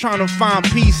wall, they tryna find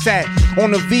peace at. On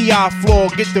the VI floor,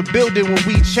 get the building when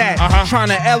we chat.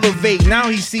 Tryna elevate, now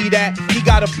he see that. He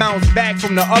gotta bounce back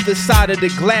from the other side of the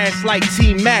glass like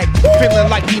T-Mac. Feeling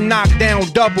like he knocked down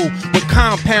double with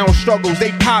compound struggles.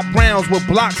 They pop rounds with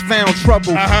blocks found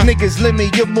trouble. Niggas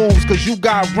limit your moves cause you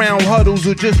got round huddles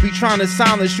who just be trying to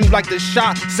silence you like the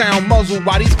shot sound muzzle.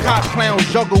 While these cop clowns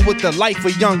juggle with the life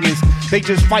of youngins. They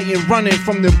just fighting running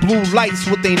from the blue lights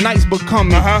what they nights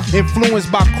becoming. Influenced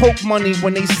by coke money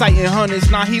when they sighting hunters.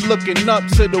 Now he looking up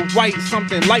to the right,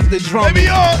 something like the drum.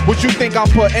 What you think I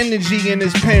put energy in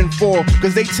his pen for?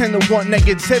 Cause they tend to want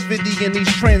negativity in these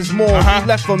trends more. He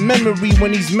left a memory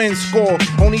when these men score.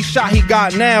 Only shot he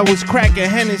got now was cracking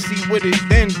Hennessy with his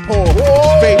then pour.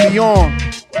 Baby on.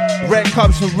 Red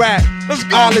Cups and Rap. Let's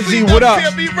go. Ology, what up?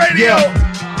 CWTFB Radio.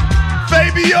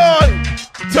 Fabian.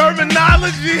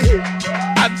 Terminology.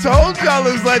 I told y'all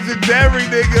it's legendary,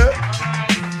 nigga.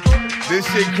 This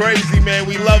shit crazy, man.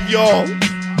 We love y'all.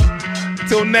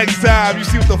 Till next time. You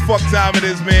see what the fuck time it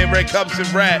is, man. Red Cups and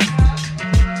Rap.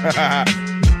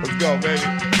 Let's go, baby.